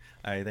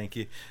 I thank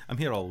you. I'm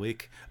here all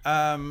week.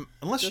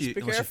 Unless Just you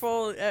be unless you-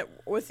 careful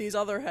with these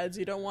other heads.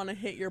 You don't want to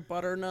hit your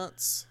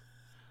butternuts.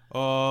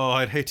 Oh,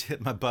 I'd hate to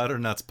hit my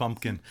butternuts,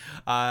 pumpkin.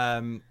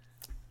 Well,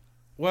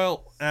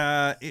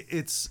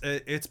 it's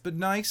been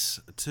nice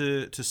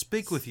to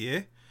speak with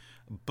you,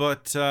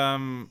 but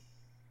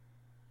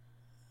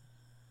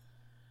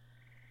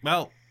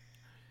well,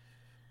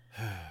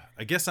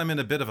 I guess I'm in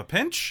a bit of a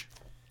pinch.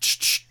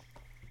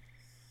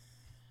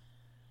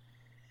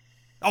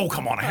 Oh,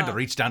 come on! I had to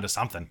reach down to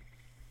something.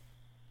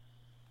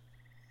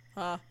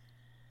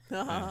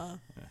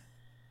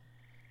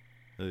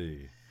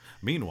 Hey.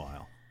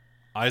 Meanwhile,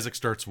 Isaac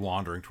starts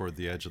wandering toward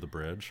the edge of the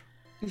bridge.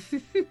 And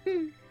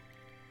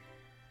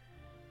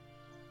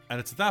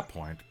it's at that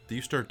point that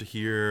you start to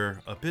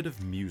hear a bit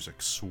of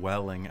music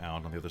swelling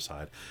out on the other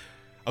side.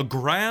 A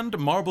grand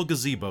marble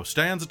gazebo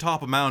stands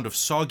atop a mound of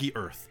soggy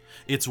earth,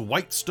 its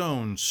white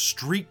stone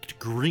streaked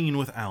green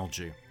with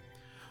algae.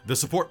 The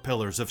support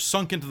pillars have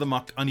sunk into the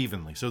muck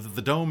unevenly, so that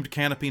the domed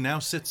canopy now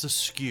sits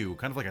askew,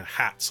 kind of like a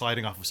hat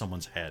sliding off of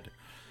someone's head.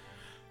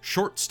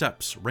 Short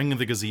steps ring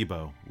the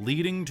gazebo,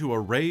 leading to a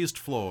raised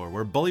floor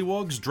where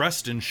bullywugs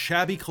dressed in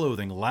shabby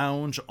clothing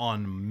lounge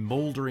on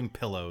moldering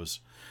pillows.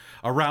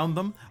 Around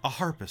them, a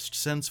harpist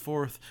sends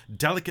forth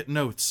delicate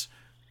notes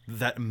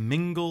that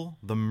mingle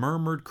the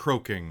murmured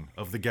croaking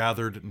of the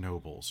gathered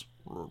nobles.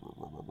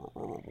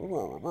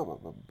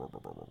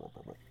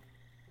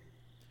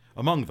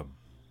 Among them,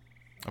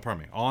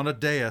 pardon me, on a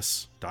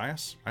dais, I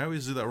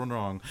always do that one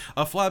wrong,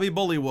 a flabby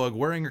bullywug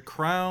wearing a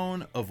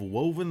crown of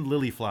woven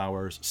lily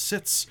flowers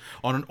sits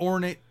on an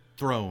ornate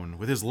throne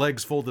with his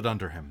legs folded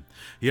under him.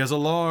 He has a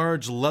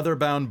large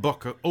leather-bound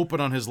book open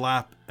on his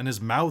lap and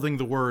is mouthing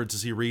the words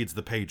as he reads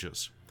the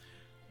pages.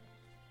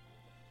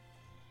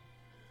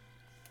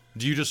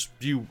 Do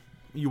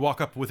you walk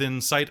up within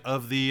sight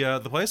of the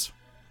place?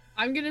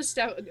 I'm gonna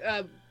step.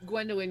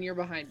 Gwendolyn, you're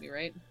behind me,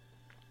 right?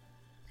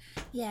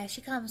 Yeah,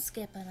 she comes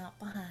skipping up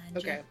behind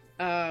Okay.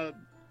 you.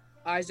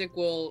 Isaac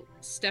will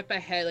step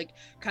ahead, like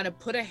kind of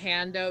put a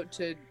hand out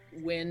to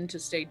Wynn to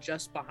stay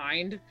just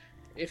behind.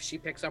 If she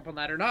picks up on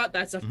that or not,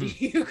 that's up to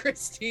you,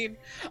 Christine.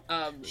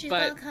 She's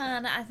but gonna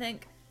kind of, I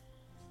think,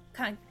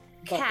 kind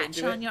of Bump catch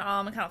into on it. your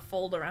arm and kind of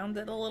fold around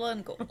it a little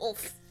and go,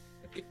 oof.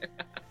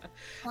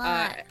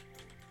 What?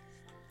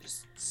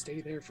 just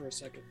stay there for a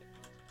second.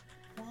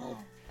 What?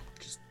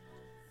 Just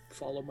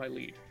follow my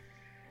lead.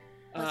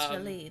 What's your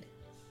lead?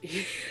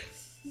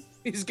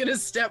 He's gonna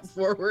step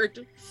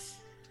forward,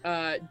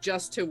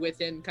 just to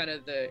within kind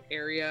of the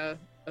area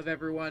of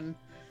everyone.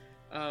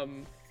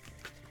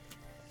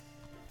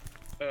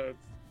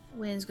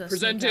 Wynn's gonna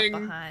Presenting, sneak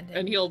up behind him.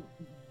 and he'll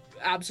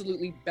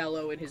absolutely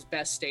bellow in his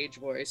best stage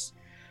voice.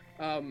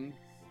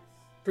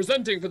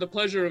 Presenting for the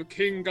pleasure of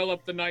King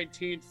Gullop the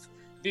 19th,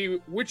 the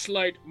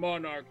Witchlight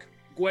Monarch,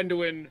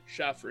 Gwendolyn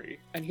Shaffrey.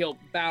 And he'll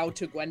bow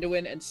to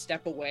Gwendolyn and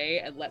step away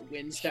and let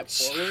Wynn step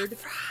forward.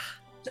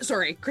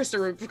 Sorry,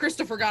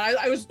 Krista forgot.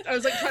 I was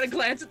like trying to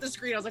glance at the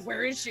screen. I was like,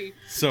 where is she?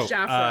 So,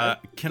 Shafra.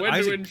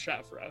 Gwendolyn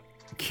Shaffra.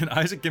 Can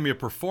Isaac give me a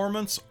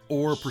performance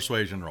or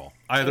persuasion roll?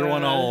 Either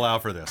one I'll allow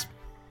for this.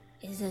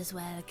 Is this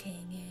where the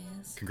king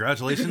is?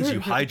 Congratulations, you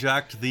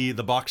hijacked the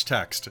box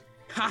text.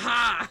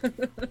 Haha!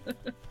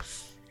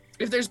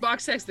 If there's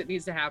box text that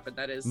needs to happen,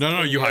 that is.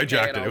 No, you totally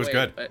hijacked and it. It was I'll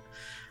good. But,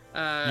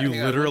 You hang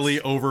on, literally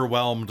let's-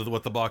 overwhelmed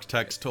what the box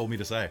text told me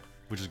to say,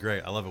 which is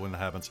great. I love it when that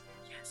happens.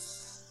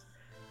 Yes.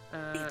 the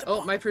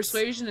My box.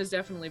 persuasion is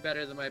definitely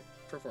better than my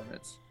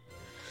performance.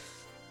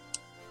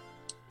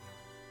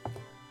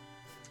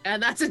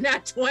 And that's a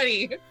nat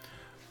 20.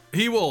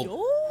 He will,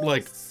 Yours?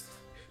 like,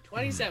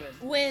 27.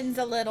 Wynn's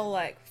a little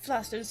like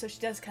flustered, so she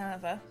does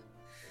kind of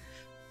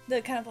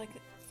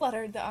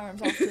fluttered the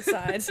arms off to the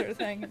side sort of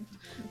thing, and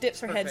dips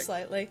her head Perfect.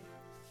 slightly.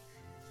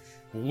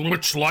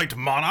 Witchlight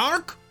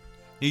Monarch?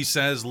 he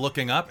says,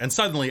 looking up, and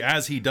suddenly,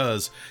 as he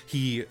does,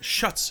 he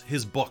shuts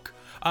his book.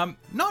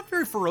 Not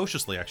very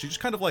ferociously, actually,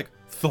 just kind of like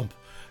thump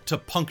to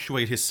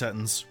punctuate his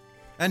sentence.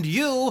 And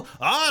you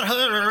are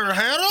her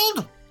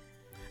herald?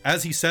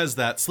 As he says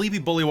that, sleepy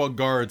bullywug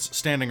guards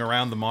standing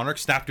around the monarch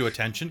snap to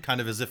attention, kind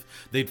of as if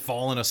they'd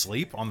fallen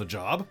asleep on the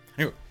job.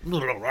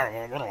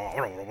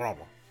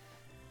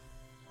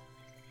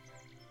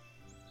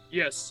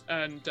 Yes,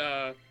 and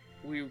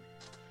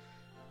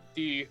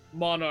the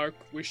monarch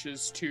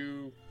wishes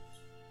to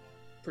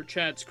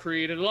perchance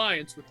create an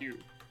alliance with you.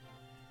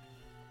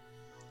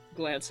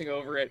 Glancing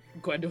over at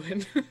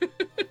Gwendolyn.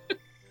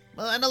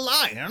 An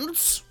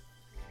alliance?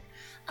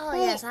 Oh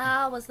yes,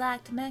 I always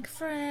like to make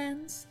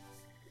friends.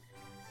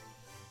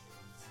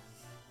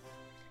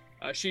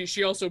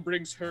 She also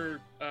brings her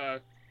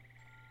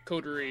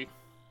coterie,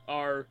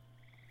 our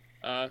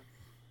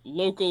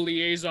local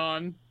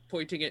liaison,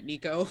 pointing at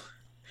Nico,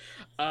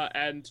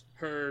 and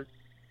her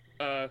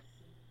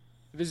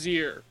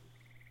vizier,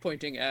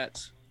 pointing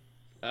at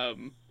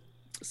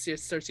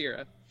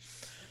Sartira.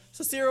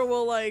 So Sarah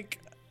will like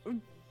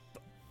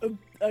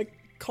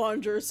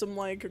conjure some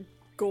like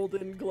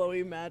golden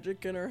glowy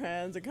magic in her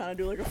hands and kind of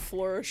do like a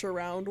flourish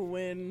around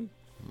Wynn.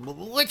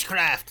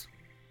 Witchcraft.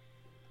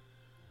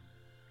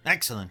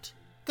 Excellent.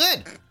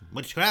 Good.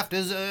 Witchcraft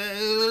is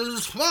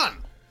fun.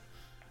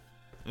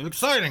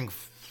 Exciting.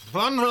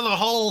 Fun for the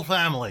whole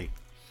family.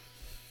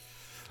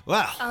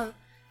 Well, Oh,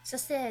 so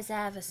there's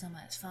ever so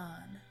much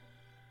fun.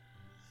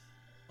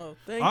 Oh,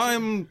 thank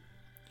you.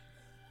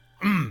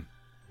 I'm...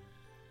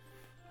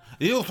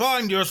 You'll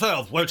find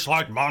yourself,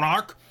 Witchlight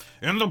Monarch,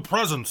 in the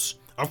presence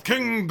of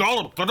King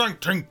Gullop the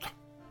 19th.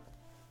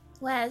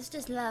 Well, it's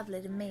just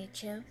lovely to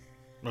meet you.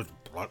 Make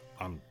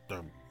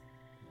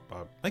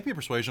me a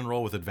persuasion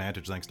roll with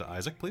advantage thanks to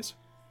Isaac, please.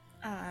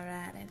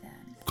 Alrighty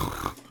then.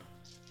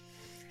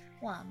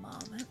 One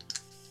moment.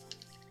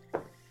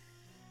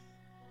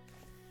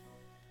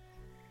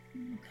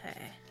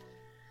 Okay.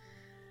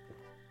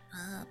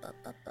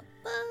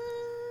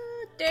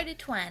 Dirty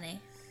 20.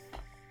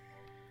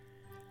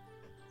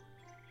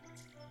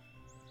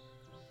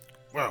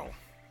 Well,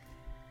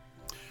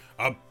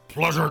 a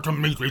pleasure to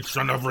meet each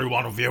and every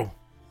one of you.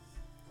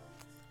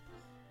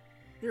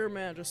 Your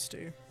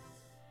Majesty.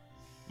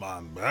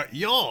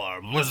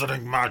 Your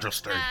visiting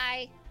majesty.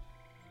 Hi.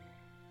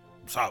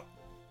 So,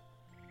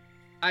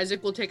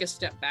 Isaac will take a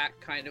step back,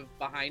 kind of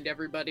behind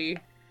everybody,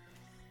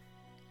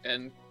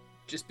 and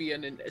just be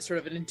sort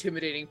of an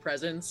intimidating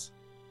presence.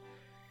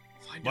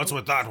 what's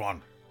with that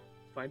one?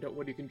 Find out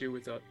what he can do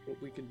with what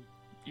we can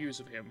use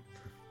of him.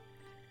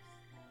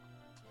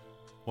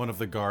 One of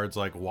the guards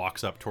like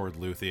walks up toward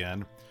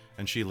Luthien,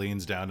 and she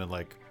leans down and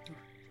like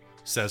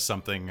says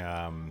something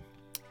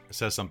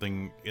says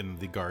something in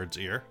the guard's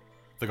ear.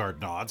 The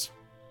guard nods.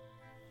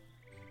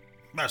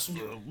 Yes,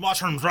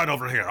 washroom's right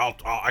over here.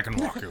 I can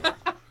walk you.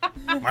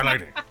 My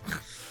lady.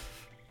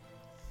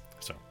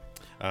 So,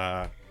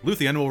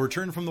 Luthien will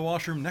return from the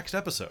washroom next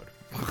episode.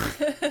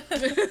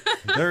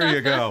 There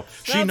you go.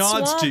 She That's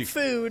nods swamp to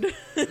food.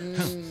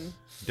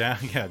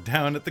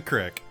 down at the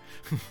crick.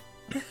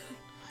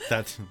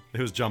 It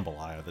was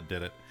jambalaya that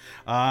did it.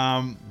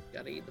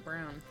 Gotta eat the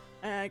brown.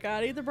 I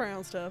gotta eat the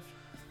brown stuff.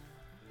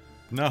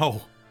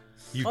 No,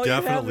 you Oh,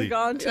 definitely. you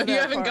haven't gone to You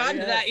that haven't part gotten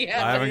to yet. that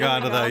yet. I haven't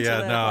gotten to that gone to yet.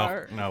 that No,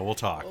 part. no, we'll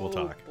talk. We'll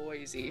talk.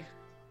 Boise.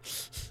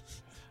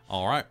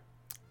 All right.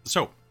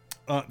 So,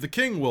 the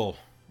king will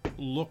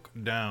look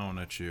down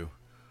at you.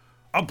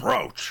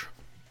 Approach.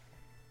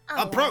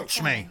 Oh,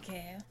 Approach me. thank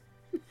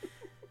you.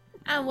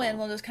 And Win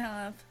will just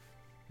kind of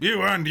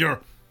You and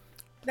your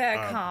very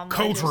calmly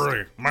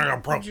coterie may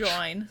approach. just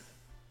join.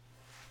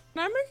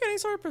 Can I make any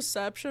sort of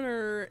perception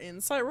or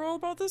insight roll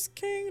about this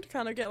king to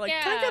kind of get can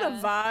I get a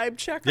Yeah. vibe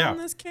check Yeah. on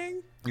this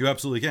king? You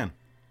absolutely can.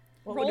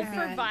 What Roll would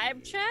for it be?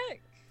 vibe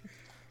check.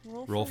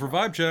 Roll for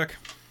vibe check.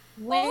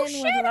 Win Oh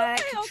shit! would like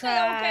Okay, to okay,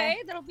 try okay.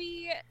 That'll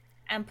be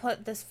and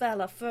put this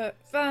fella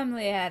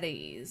firmly at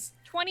ease.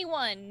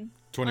 21. on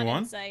 21?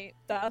 insight.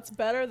 That's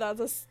better. That's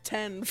a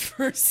 10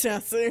 for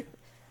Sassy.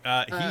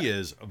 He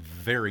is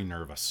very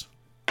nervous.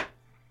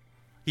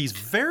 He's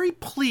very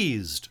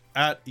pleased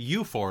at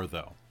you four,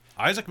 though.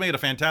 Isaac made a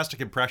fantastic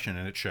impression,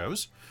 and it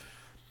shows.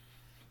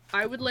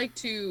 I would like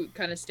to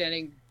kind of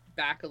standing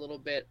back a little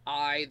bit,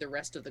 eye the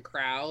rest of the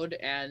crowd,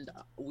 and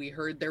we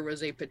heard there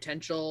was a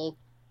potential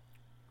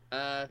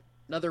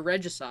another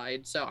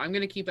regicide, so I'm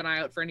gonna keep an eye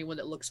out for anyone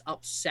that looks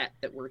upset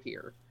that we're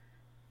here.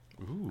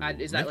 Ooh,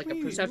 Is that like a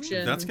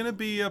perception? That's gonna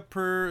be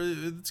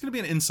it's gonna be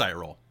an insight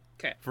roll.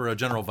 'Kay. For a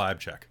general vibe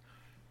check.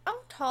 How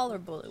tall are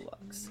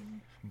bullywugs?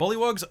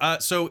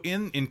 Bullywugs. So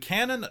in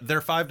canon, they're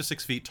 5 to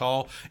 6 feet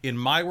tall. In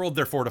my world,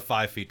 they're 4 to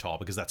 5 feet tall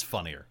because that's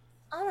funnier.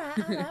 All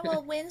right.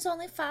 Well, Win's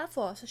only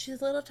 5'4", so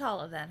she's a little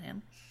taller than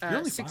him. You're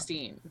only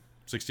 16.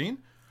 16.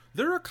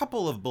 There are a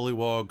couple of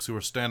bullywugs who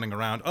are standing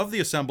around. Of the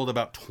assembled,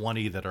 about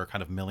 20 that are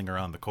kind of milling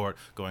around the court,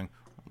 going.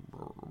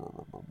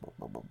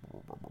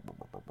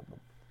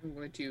 I'm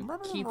going to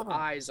keep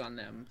eyes on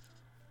them.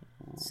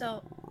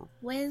 So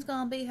Win's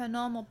gonna be her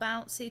normal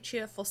bouncy,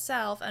 cheerful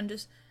self and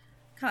just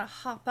kind of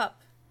hop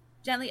up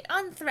gently,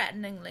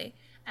 unthreateningly,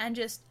 and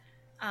just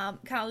kind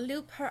of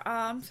loop her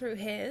arm through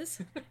his.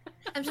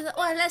 And she's like,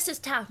 well, let's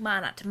just talk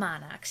monarch to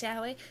monarch,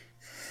 shall we?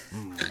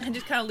 And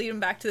just kind of lead him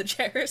back to the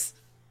chairs.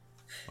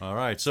 All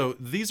right, so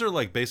these are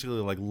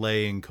basically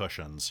laying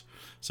cushions.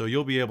 So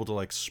you'll be able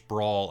to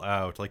sprawl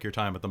out like your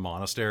time at the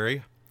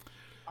monastery.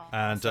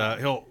 And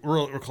he'll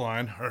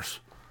recline. Yes.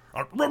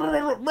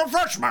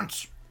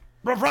 Refreshments.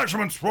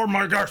 Refreshments for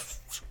my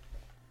guests.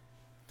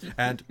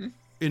 And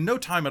in no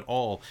time at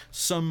all,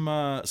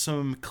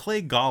 some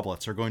clay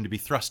goblets are going to be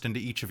thrust into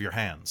each of your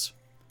hands.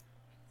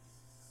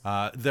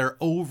 They're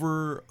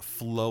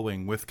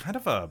overflowing with kind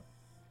of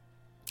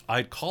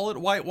I'd call it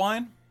white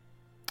wine.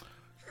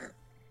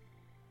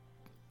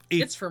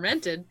 It's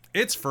fermented.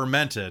 It's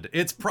fermented.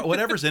 It's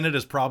whatever's in it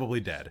is probably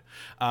dead.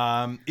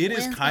 It is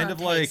Win's kind gonna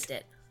of like taste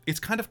it. it's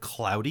kind of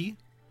cloudy.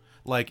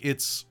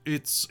 It's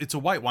a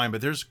white wine, but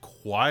there's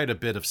quite a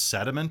bit of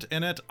sediment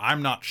in it.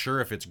 I'm not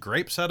sure if it's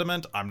grape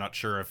sediment. I'm not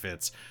sure if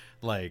it's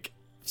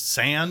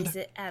sand. Is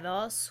it at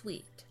all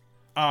sweet?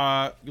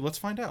 Let's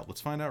find out.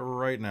 Let's find out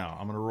right now.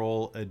 I'm gonna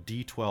roll a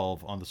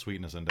d12 on the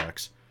sweetness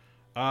index.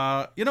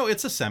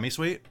 It's a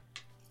semi-sweet.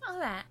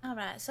 All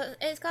right. So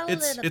it's got a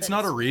little bit. It's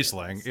not of a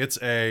Riesling. sweetness.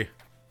 It's a.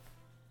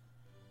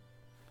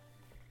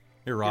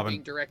 Here, You're Robin.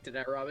 being directed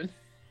at Robin.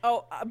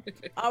 Oh,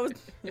 I was.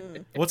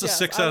 What's a yes,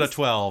 6 I out of was-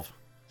 12?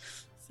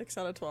 6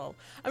 out of 12.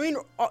 I mean,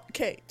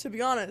 okay, to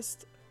be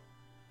honest,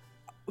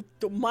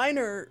 the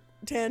minor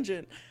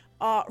tangent.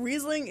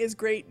 Riesling is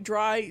great,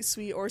 dry,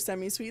 sweet, or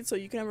semi-sweet, so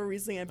you can have a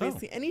Riesling at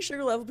basically any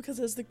sugar level because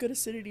it has the good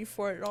acidity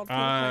for it. It all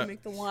depends on how you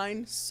make the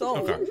wine. So,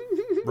 Okay.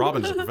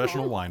 Robin's a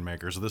professional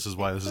winemaker, so this is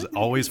why this is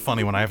always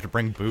funny when I have to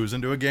bring booze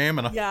into a game,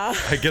 and yeah.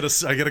 I get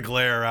a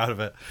glare out of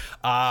it.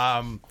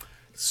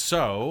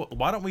 So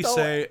why don't we So,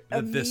 say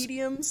a that this?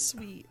 medium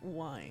sweet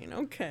wine.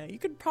 Okay, you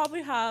could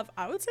probably have,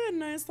 I would say, a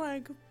nice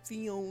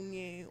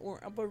Viognier or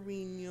a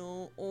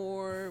Barino,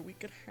 or we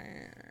could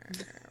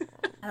have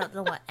I don't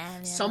know what any of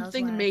those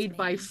Something words made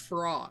by mean.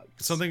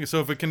 frogs. Something. So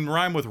if it can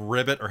rhyme with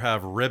ribbit or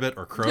have ribbit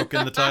or croak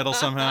in the title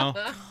somehow,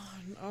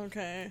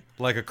 okay.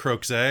 like a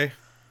croquet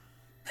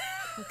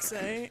Let's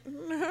say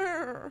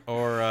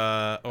or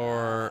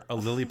a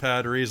lily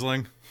pad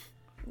Riesling.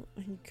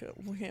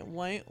 okay,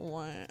 white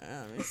wine.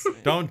 Let me see.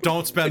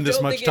 Don't spend this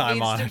don't much think it time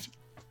needs on to- it.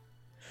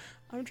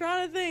 I'm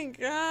trying to think.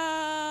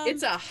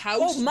 It's a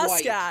house Oh,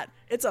 muscat. white.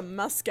 It's a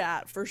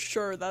muscat for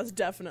sure. That's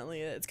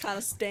definitely it. It's kind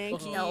of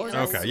stanky. No, and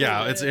that's Okay,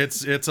 yeah, sweet.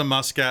 it's a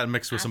muscat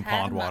mixed with I've some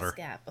had pond water.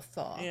 Muscat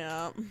before.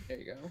 Yeah. There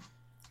you go.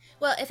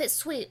 Well, if it's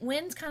sweet,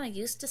 Wynn's kind of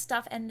used to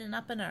stuff ending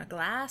up in her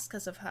glass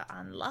because of her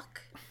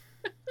unluck.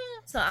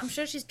 So I'm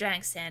sure she's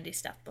drank sandy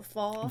stuff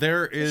before.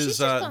 There She's is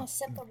just gonna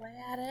sip away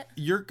at it.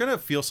 you're gonna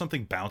feel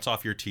something bounce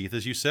off your teeth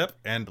as you sip,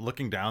 and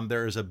looking down,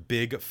 there is a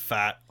big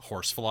fat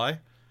horsefly.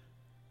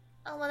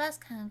 Oh well, that's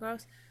kind of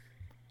gross.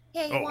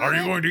 Here, you Oh, want are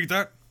you it? going to eat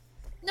that?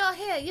 No,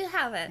 here, you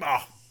have it.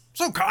 Oh,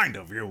 so kind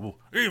of you,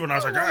 even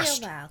as a Oh, well,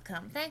 guest. you're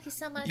welcome. Thank you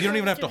so much. You don't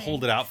even have to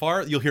hold it out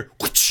far. You'll hear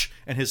whoosh,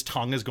 and his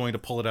tongue is going to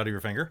pull it out of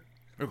your finger.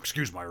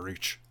 Excuse my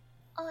reach.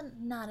 Oh,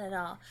 not at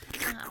all.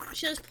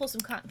 She'll just pull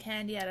some cotton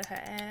candy out of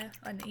her air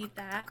and eat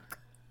that.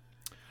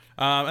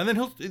 And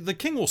then the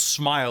king will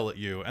smile at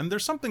you. And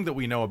there's something that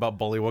we know about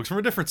bullywugs from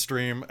a different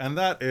stream, and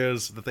that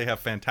is that they have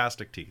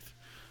fantastic teeth.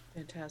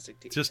 Fantastic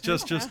teeth. Just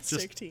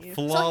Fantastic teeth. So he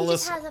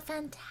flawless. just has a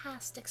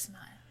fantastic smile.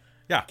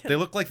 Yeah, they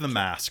look like the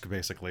mask,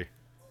 basically.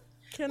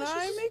 Can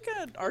I make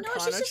an No, she's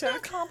Arcana just gonna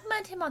check?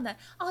 compliment him on that.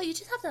 Oh, you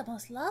just have the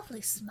most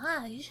lovely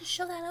smile. You should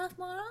show that off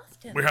more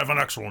often. We have an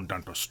excellent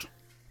dentist.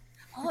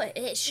 Oh,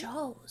 it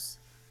shows.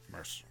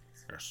 Yes,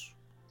 yes.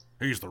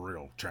 He's the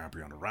real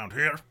champion around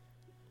here.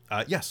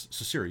 Yes,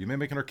 Cecilia, you may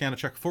make an Arcana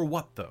check for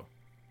what, though?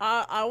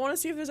 I want to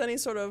see if there's any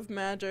sort of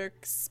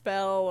magic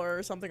spell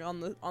or something on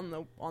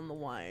the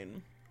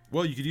wine.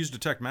 Well, you could use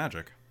Detect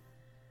Magic.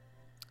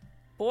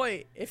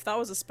 Boy, if that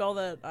was a spell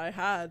that I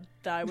had,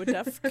 I would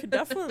could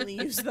definitely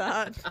use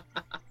that.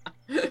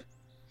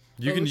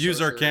 You can use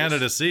sorcerers. Arcana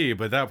to see,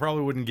 but that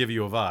probably wouldn't give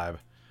you a vibe.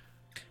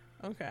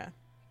 Okay.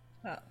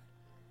 Oh.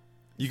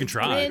 You can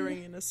try.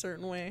 Glittering in a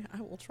certain way,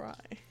 I will try.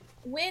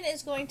 Wynn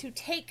is going to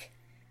take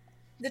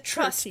the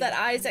trust 13. that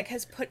Isaac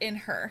has put in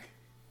her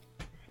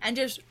and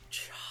just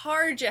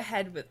charge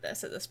ahead with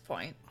this at this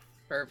point.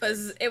 Perfect.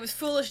 Because it was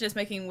foolishness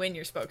making Wynn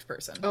your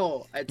spokesperson.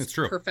 Oh, it's It's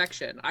true.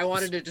 perfection. I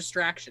wanted a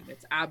distraction.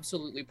 It's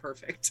absolutely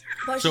perfect.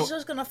 But So- she's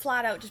just gonna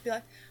flat out just be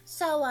like,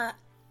 so,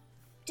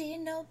 do you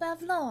know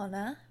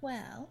Bavlorna?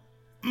 Well,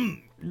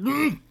 you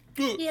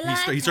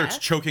like He starts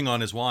her? choking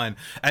on his wine.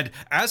 And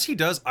as he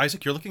does,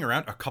 Isaac, you're looking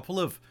around, a couple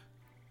of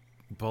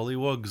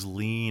bullywugs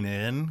lean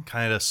in,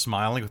 kind of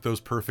smiling with those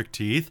perfect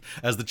teeth,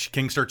 as the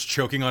king starts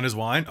choking on his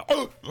wine.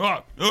 Is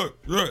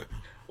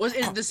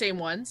it the same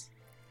ones?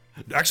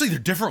 Actually, they're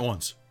different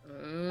ones.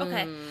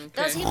 Okay.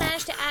 Does he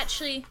manage to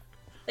actually,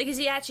 like, is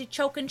he actually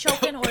choking,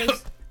 or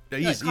is...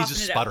 He's coughing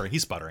just it out. sputtering.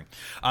 He's sputtering.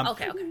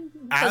 Okay.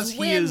 As Because he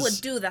Wynn is,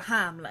 would do the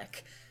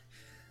Hamlet.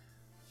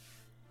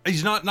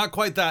 he's not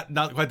quite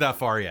that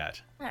far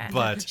yet. Alright.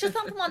 But Just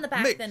thump him on the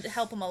back Make- then to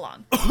help him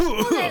along.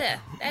 Oh,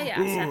 there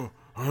you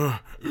are.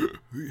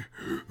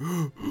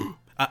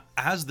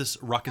 as this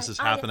ruckus is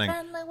Are happening, you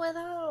friendly with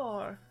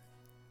her,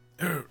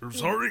 or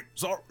Sorry.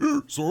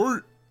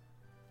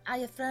 are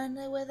you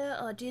friendly with her,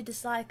 or do you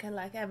dislike her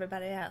like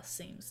everybody else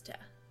seems to?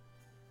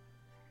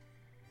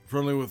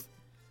 Friendly with.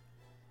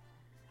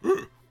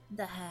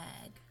 The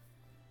hag.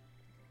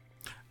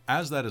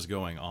 as that is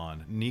going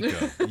on,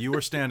 Nico, you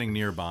are standing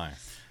nearby,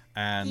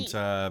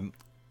 and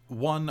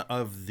one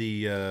of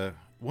the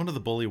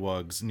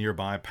bullywugs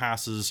nearby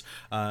passes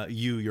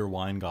your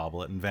wine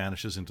goblet and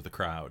vanishes into the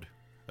crowd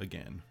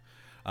again.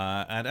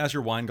 And as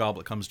your wine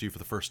goblet comes to you for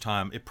the first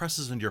time, it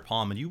presses into your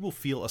palm, and you will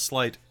feel a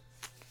slight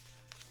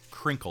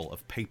crinkle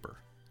of paper.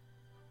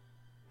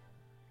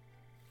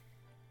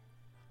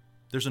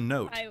 There's a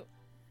note.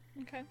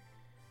 Okay.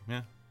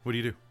 Yeah. What do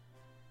you do?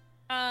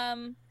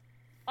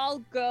 I'll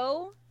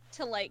go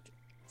to like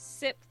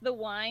sip the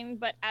wine,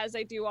 but as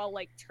I do, I'll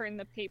like turn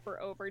the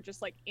paper over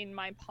just like in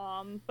my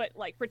palm, but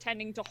like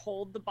pretending to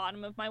hold the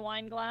bottom of my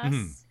wine glass.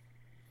 Mhm. Does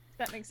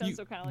that make sense? You,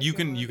 So kind of like you doing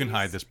can one you of can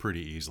hide these. this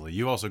pretty easily.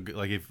 You also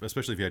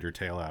especially if you had your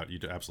tail out, you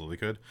absolutely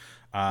could.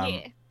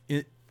 Yeah.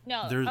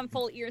 No, there's- I'm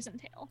full ears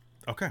and tail.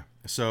 Okay,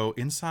 so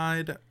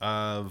inside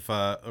of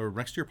or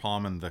next to your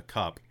palm in the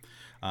cup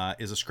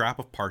is a scrap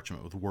of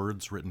parchment with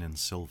words written in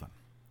Sylvan.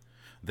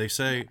 They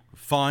say,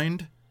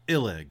 "Find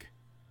Illig,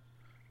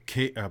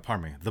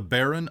 the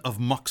Baron of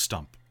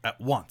Muckstump, at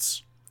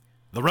once.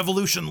 The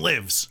revolution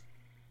lives."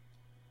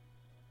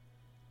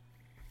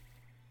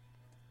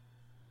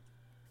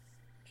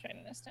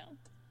 Writing this down.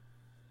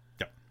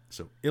 Yeah.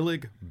 So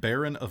Illig,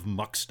 Baron of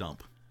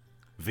Muckstump,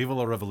 Viva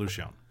la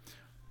Revolution.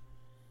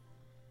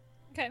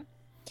 Okay.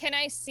 Can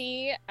I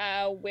see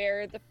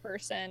where the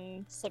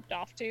person slipped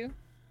off to?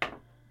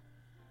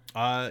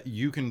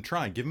 You can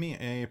try. Give me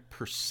a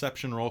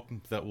perception roll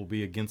that will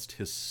be against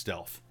his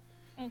stealth,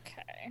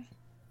 Okay.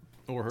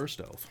 or her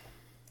stealth,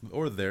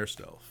 or their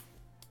stealth.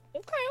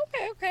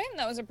 Okay. And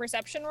that was a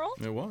perception roll.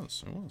 It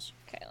was.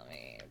 Okay, let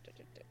me.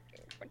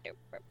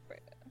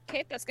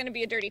 Okay, that's gonna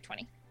be a dirty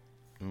 20.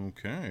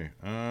 Okay.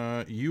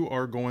 You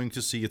are going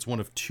to see it's one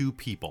of two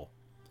people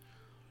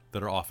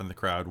that are off in the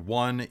crowd.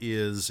 One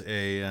is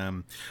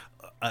a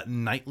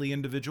knightly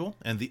individual,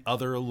 and the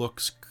other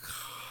looks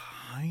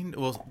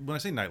well, when I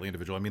say knightly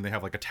individual, I mean they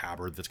have like a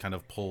tabard that's kind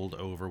of pulled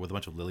over with a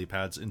bunch of lily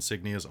pads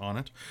insignias on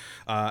it.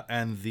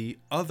 And the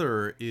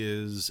other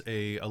is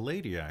a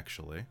lady,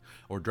 actually,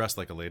 or dressed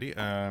like a lady,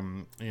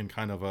 in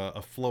kind of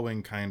a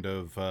flowing kind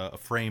of a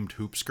framed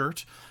hoop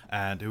skirt,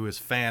 and who is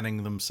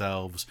fanning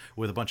themselves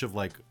with a bunch of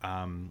like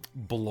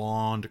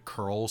blonde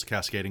curls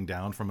cascading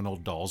down from an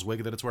old doll's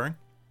wig that it's wearing.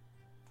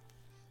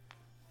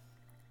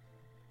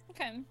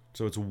 Okay.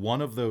 So it's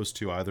one of those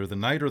two, either the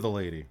knight or the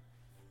lady.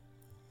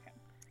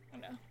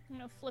 I'm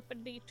gonna flip a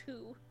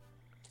D2.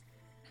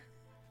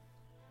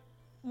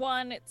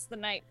 1, it's the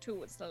knight.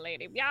 2, it's the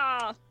lady.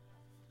 Yeah.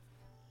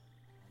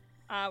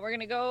 We're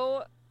gonna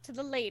go to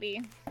the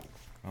lady.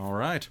 All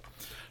right.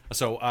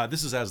 So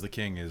this is as the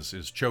king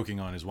is choking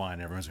on his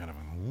wine. Everyone's kind of,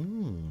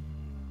 ooh.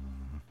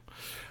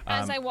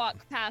 As I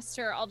walk past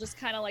her, I'll just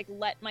kind of like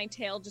let my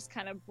tail just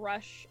kind of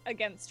brush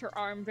against her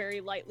arm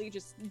very lightly,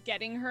 just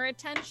getting her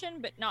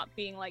attention, but not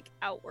being like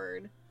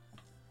outward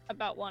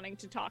about wanting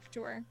to talk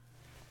to her.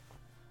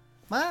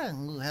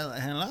 Well,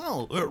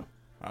 hello.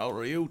 How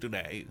are you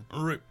today?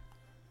 I'm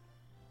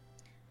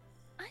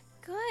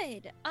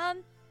good.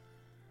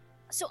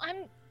 So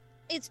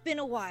it's been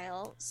a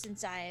while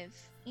since I've,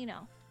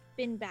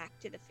 been back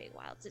to the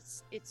Feywilds.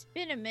 It's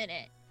been a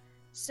minute.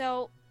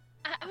 So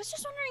I was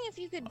just wondering if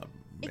you could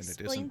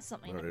explain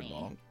something to me.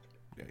 Long.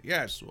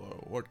 Yes,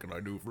 what can I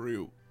do for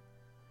you?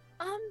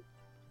 I'm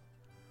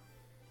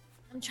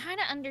trying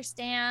to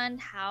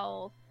understand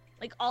how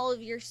like all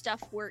of your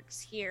stuff works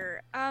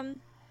here. Who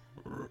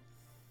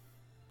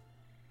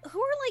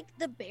are like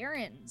the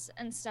barons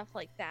and stuff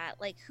like that?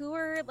 Like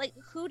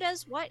who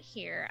does what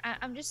here?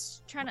 I'm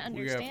just trying to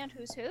understand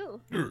who's who.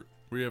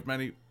 We have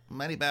many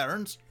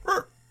barons.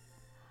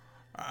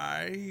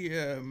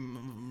 I,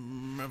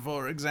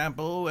 for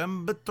example,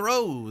 am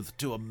betrothed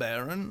to a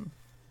baron.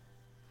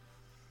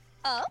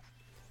 Oh?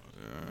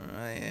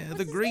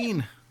 The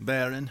Green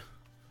Baron.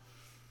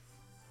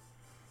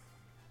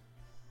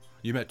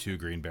 You met 2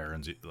 green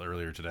barons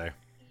earlier today.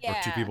 Yeah.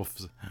 Or 2 people.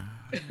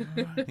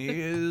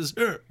 He is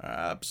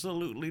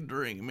absolutely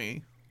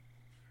dreamy.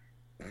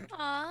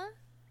 Aw.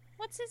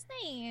 What's his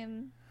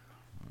name?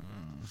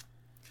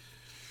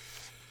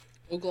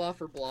 Ogloff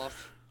or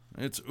Bloff?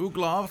 It's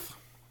Ugloff.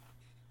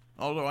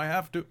 Although I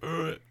have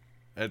to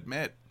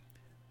admit,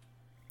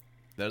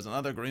 there's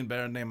another Green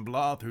Baron named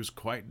Bloth who's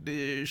quite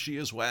dishy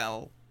as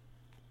well.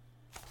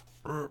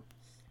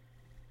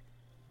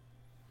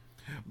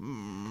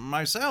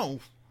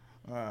 Myself,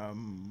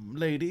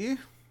 lady,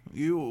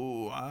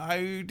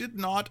 I did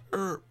not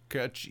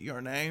catch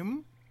your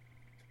name.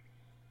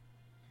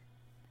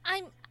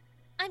 I'm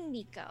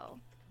Nico.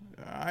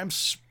 I'm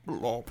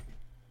Splop,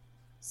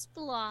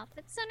 Splop.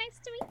 It's so nice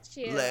to meet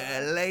you.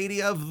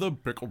 lady of the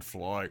pickled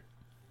fly.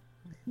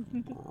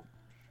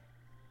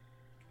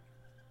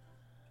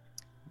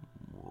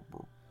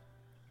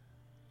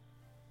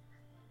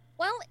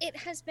 Well, it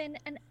has been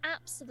an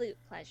absolute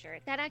pleasure.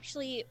 That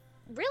actually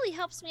really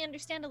helps me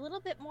understand a little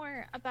bit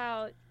more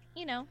about,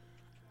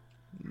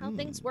 how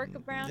things work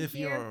around If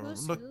here. you're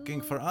Who's looking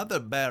who. for other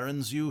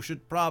barons, you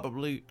should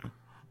probably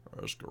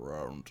ask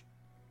around.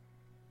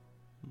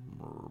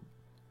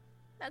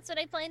 That's what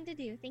I plan to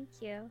do. Thank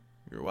you.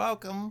 You're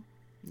welcome.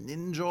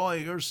 Enjoy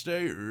your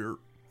stay here.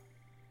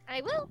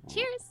 I will.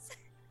 Cheers.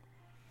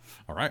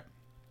 All right.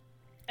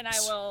 And I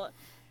will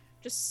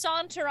just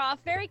saunter off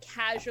very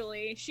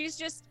casually. She's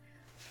just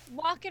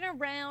walking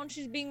around.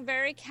 She's being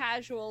very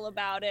casual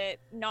about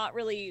it. Not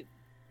really,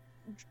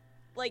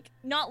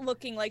 not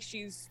looking like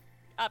she's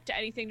up to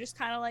anything. Just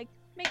kind of like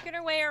making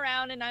her way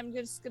around. And I'm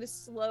just going to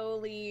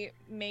slowly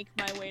make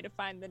my way to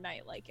find the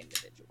knight-like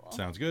individual.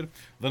 Sounds good.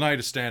 The knight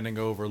is standing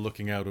over,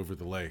 looking out over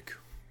the lake.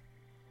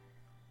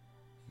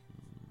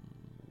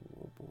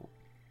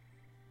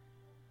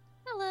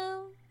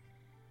 Hello.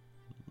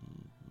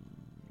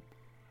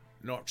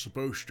 Not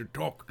supposed to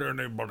talk to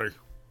anybody.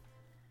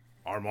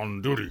 I'm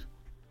on duty.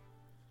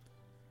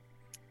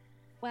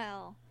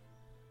 Well,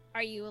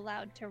 are you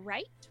allowed to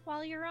write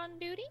while you're on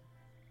duty?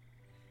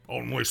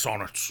 Only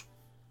sonnets.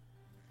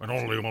 And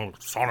only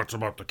sonnets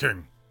about the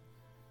king.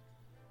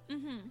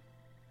 Mm-hmm.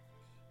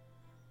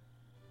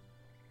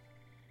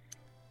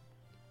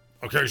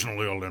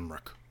 Occasionally a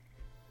limerick.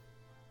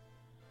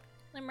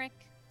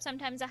 Limerick.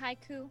 Sometimes a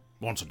haiku.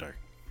 Once a day.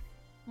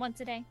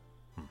 Once a day.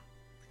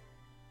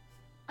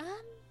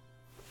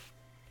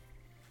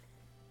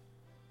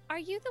 Are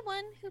you the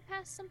one who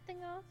passed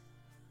something off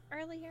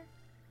earlier?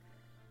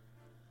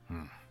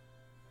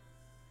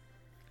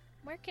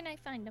 Where can I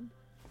find him?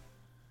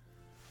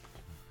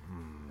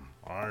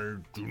 I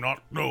do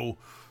not know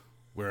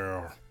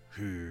where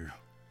he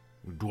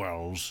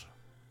dwells.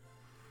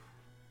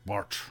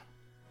 But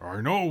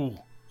I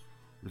know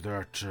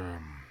that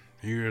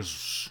he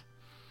is...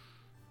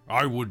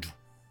 I would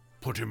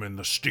put him in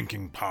the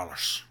stinking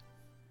palace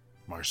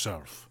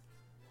myself.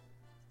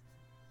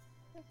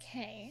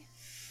 Okay.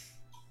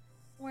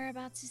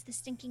 Whereabouts is the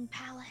stinking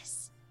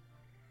palace?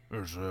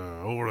 There's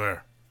over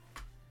there.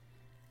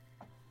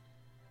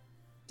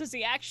 Does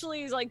he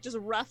actually, just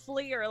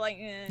roughly, or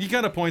He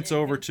kind of points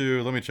over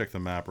to, let me check the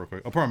map real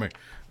quick. Oh, pardon me.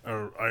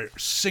 A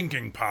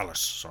sinking palace.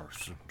 Sorry,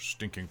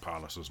 stinking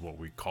palace is what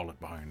we call it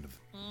behind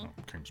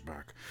the king's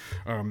back.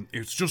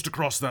 It's just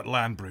across that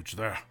land bridge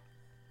there.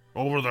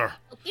 Over there.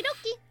 Okie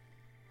dokie.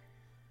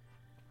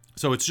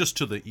 So it's just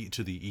to the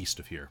east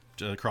of here,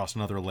 across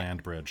another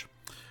land bridge.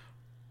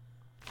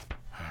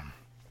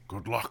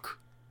 Good luck.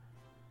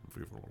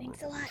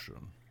 Thanks a lot.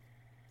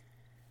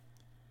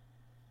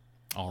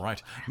 All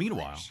right.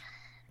 Meanwhile,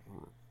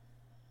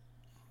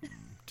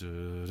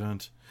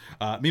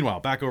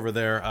 back over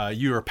there,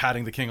 you are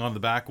patting the king on the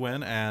back,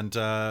 Win, and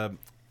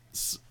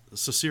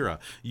Sasira,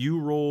 you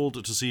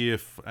rolled to see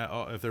if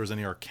there was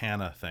any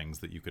arcana things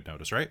that you could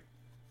notice, right?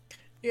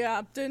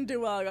 Yeah, didn't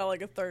do well. I got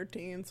like a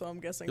 13, so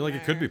I'm guessing. I feel like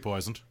it could be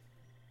poisoned.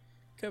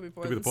 Could be be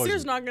poison. the poison.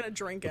 Seer's not gonna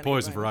drink The anything.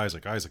 poison for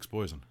Isaac. Isaac's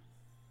poison.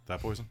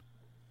 That poison?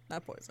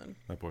 Not poison.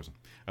 That poison.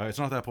 It's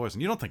not that poison.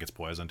 You don't think it's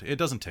poisoned. It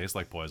doesn't taste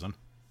like poison.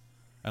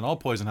 And all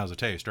poison has a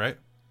taste, right?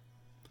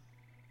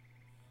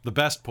 The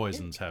best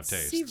poisons have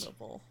tastes.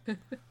 Conceivable.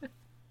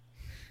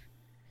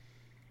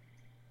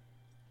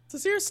 So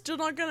Seer's still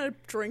not gonna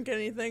drink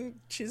anything.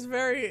 She's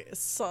very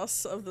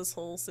sus of this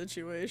whole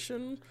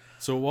situation.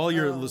 So while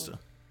you're listening...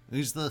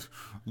 Is the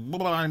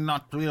I'm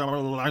not to your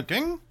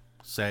liking?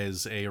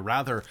 Says a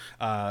rather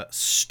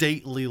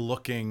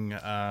stately-looking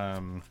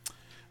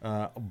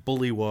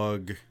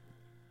bullywug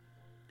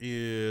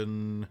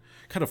in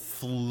kind of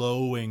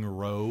flowing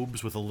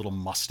robes with a little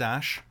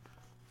mustache.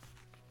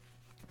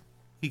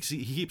 He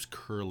keeps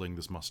curling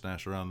this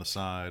mustache around the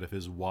side of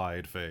his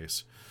wide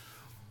face.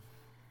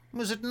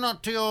 Is it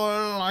not to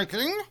your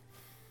liking?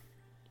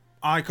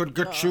 I could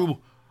get you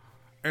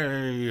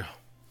a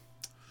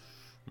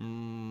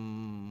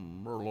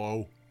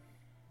Merlot.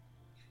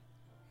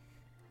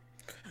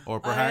 Or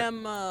perhaps...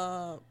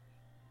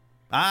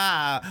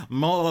 I am,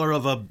 more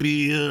of a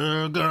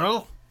beer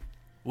girl.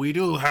 We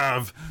do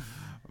have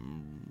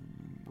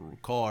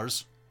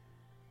cars.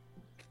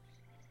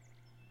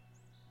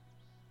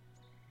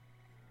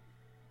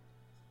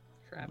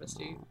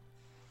 Travesty.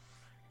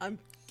 I'm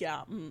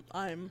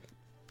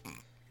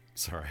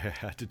Sorry, I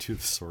had to do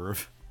the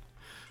swerve.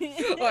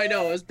 Oh, I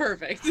know, it was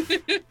perfect.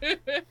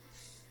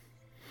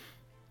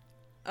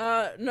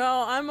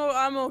 no,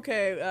 I'm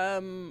okay.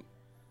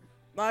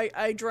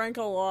 I drank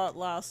a lot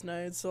last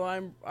night, so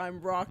I'm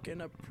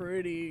rocking a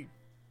pretty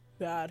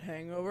bad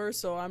hangover,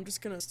 so I'm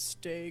just gonna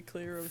stay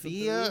clear of the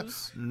fear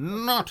booze.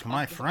 not,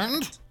 my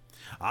friend.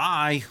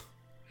 I...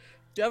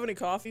 Do you have any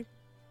coffee?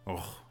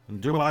 Oh,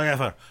 do I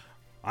ever?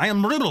 I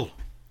am Ribble.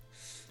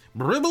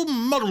 Ribble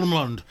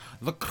Muddlemund,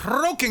 the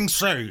croaking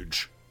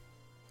sage.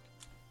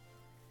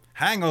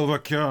 Hangover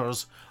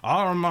cures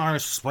are my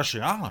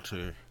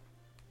speciality.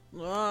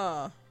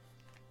 Ah.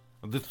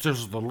 This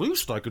is the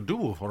least I could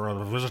do for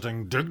a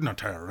visiting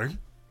dignitary.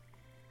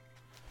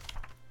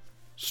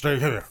 Stay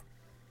here.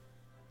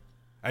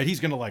 And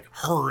he's gonna, like,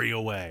 hurry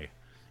away.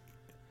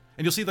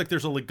 And you'll see, like,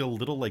 there's a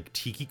little, like,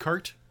 tiki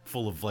cart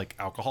full of, like,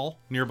 alcohol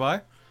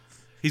nearby.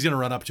 He's gonna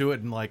run up to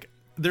it and, like...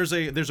 There's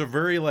a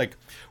very, like,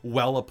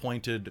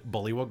 well-appointed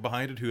bullywug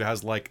behind it who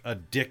has, like, a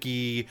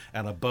dickie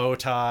and a bow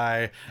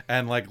tie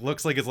and, like,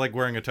 looks like it's, like,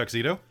 wearing a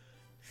tuxedo.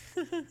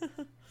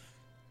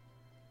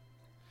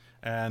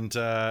 And,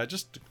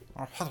 just...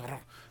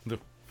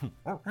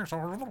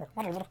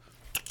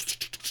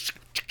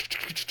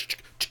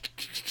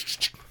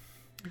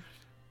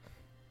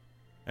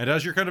 And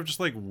as you're kind of just,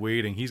 like,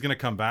 waiting, he's gonna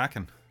come back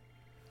and...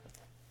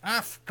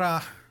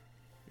 After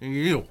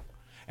you.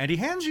 And he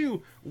hands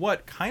you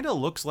what kind of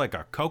looks like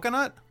a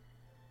coconut.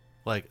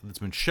 Like, it's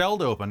been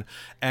shelled open,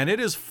 and it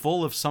is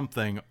full of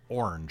something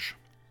orange.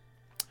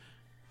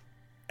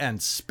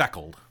 And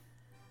speckled.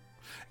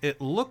 It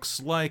looks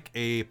like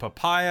a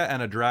papaya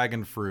and a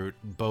dragon fruit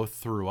both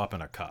threw up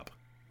in a cup.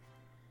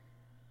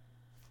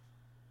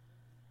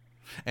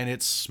 And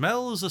it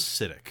smells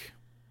acidic.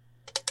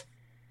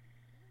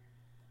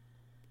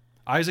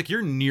 Isaac,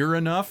 you're near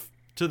enough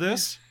to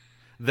this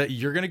that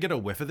you're going to get a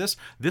whiff of this.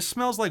 This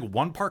smells like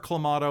 1 part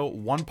Clamato,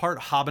 1 part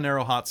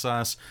habanero hot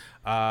sauce,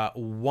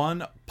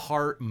 1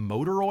 part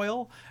motor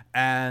oil,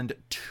 and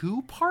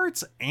 2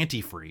 parts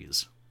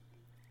antifreeze.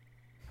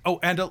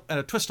 Oh, and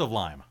a twist of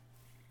lime.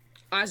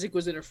 Isaac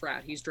was in a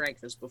frat. He's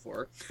drank this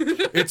before.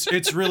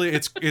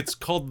 It's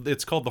called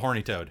the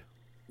Horny Toad.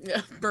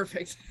 Yeah,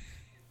 perfect.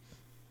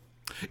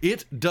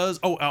 It does.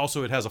 Oh,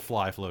 also it has a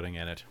fly floating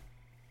in it.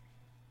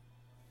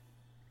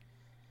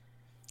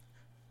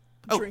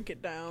 Oh. Drink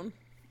it down.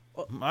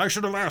 I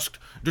should have asked,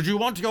 did you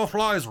want your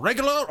flies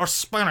regular or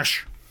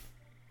Spanish?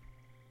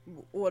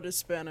 What is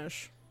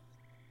Spanish?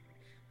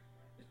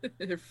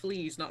 They're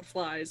fleas, not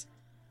flies.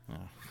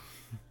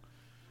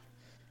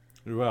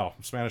 Well,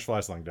 Spanish fly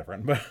is something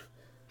different, but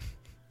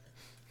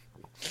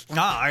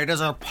It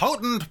is a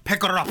potent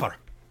picker-upper.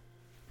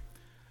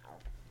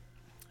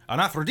 An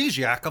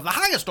aphrodisiac of the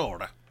highest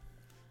order.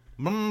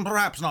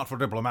 Perhaps not for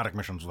diplomatic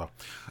missions, though.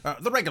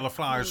 The regular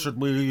flies should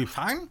be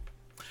fine.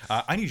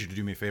 I need you to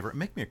do me a favor.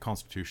 Make me a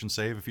Constitution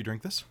save if you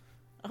drink this.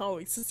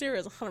 Oh, Cecilia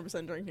is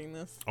 100% drinking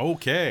this.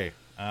 Okay.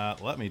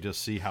 Let me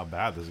just see how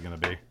bad this is going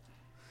to be.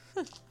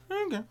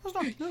 Okay, that's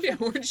not. Yeah,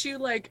 weren't you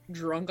like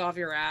drunk off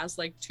your ass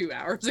like 2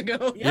 hours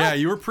ago? Yeah,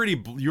 you were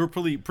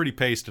pretty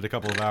pasted a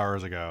couple of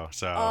hours ago.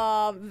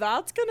 So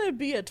That's gonna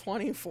be a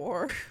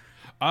 24.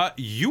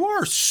 you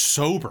are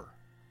sober.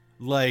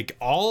 Like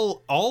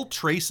all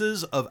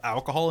traces of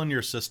alcohol in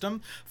your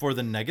system for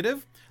the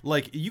negative.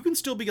 Like you can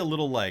still be a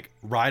little like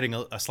riding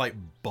a slight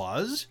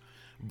buzz,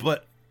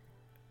 but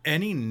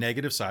any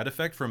negative side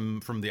effect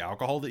from the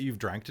alcohol that you've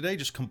drank today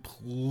just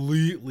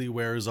completely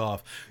wears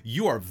off.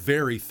 You are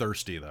very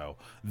thirsty though.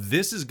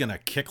 This is gonna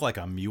kick like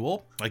a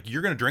mule. Like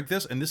you're gonna drink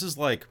this, and this is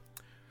like,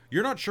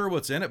 you're not sure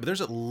what's in it, but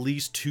there's at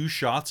least 2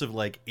 shots of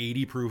like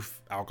 80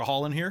 proof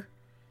alcohol in here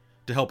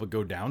to help it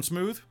go down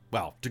smooth.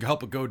 Well, to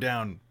help it go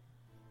down.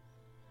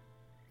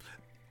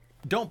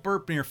 Don't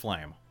burp near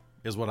flame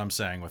is what I'm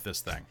saying with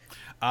this thing.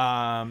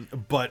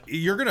 But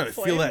you're gonna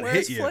feel that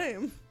hit you.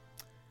 Flame?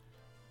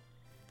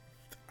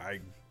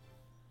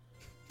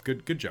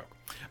 Good joke.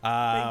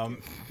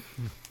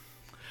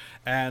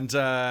 And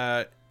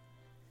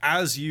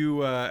as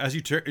you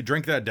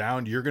drink that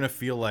down, you're gonna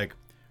feel like,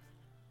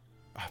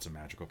 oh, it's a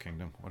magical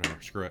kingdom. Whatever,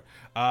 screw it.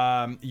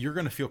 You're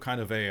gonna feel kind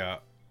of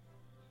a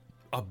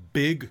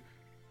big,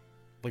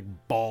 like,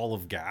 ball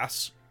of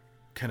gas,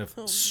 kind of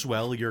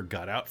swell your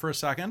gut out for a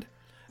second,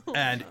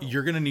 and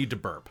you're gonna need to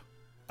burp.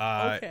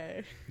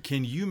 Okay.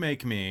 Can you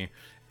make me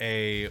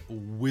a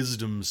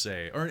wisdom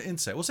save or an int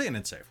save? We'll say an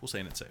int save.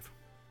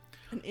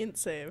 An int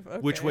save. Okay.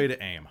 Which way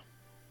to aim?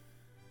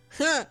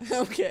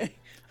 Okay.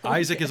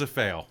 Isaac is a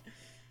fail.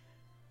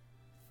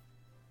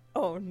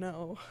 Oh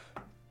no.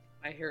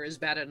 My hair is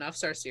bad enough,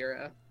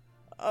 Sarcera.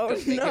 Oh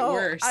Don't make it no,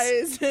 worse.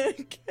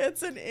 Isaac.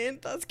 It's an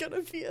int. That's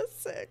gonna be a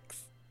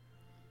 6.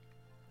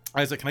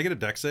 Isaac, can I get a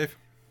dex save?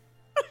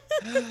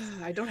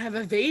 I don't have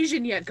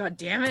evasion yet, god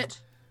damn it.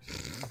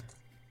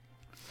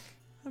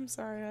 I'm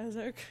sorry,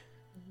 Isaac.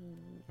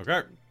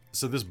 Okay.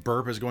 So this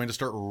burp is going to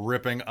start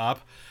ripping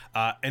up,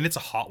 and it's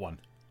a hot one.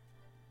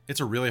 It's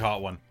a really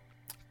hot one.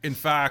 In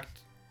fact,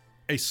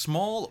 a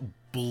small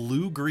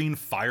blue-green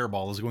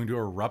fireball is going to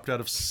erupt out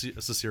of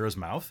Sasira's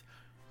mouth.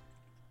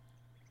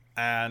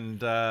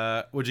 And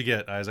what'd you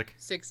get, Isaac?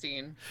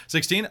 16.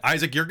 16?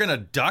 Isaac, you're going to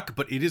duck,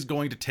 but it is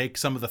going to take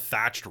some of the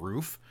thatched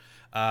roof,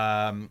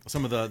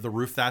 some of the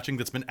roof thatching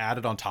that's been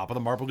added on top of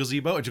the marble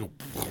gazebo, and you go...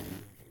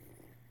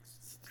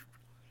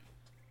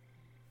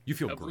 You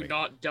feel Have we great.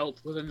 not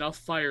dealt with enough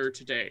fire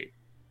today?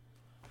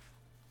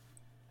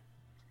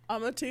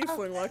 I'm a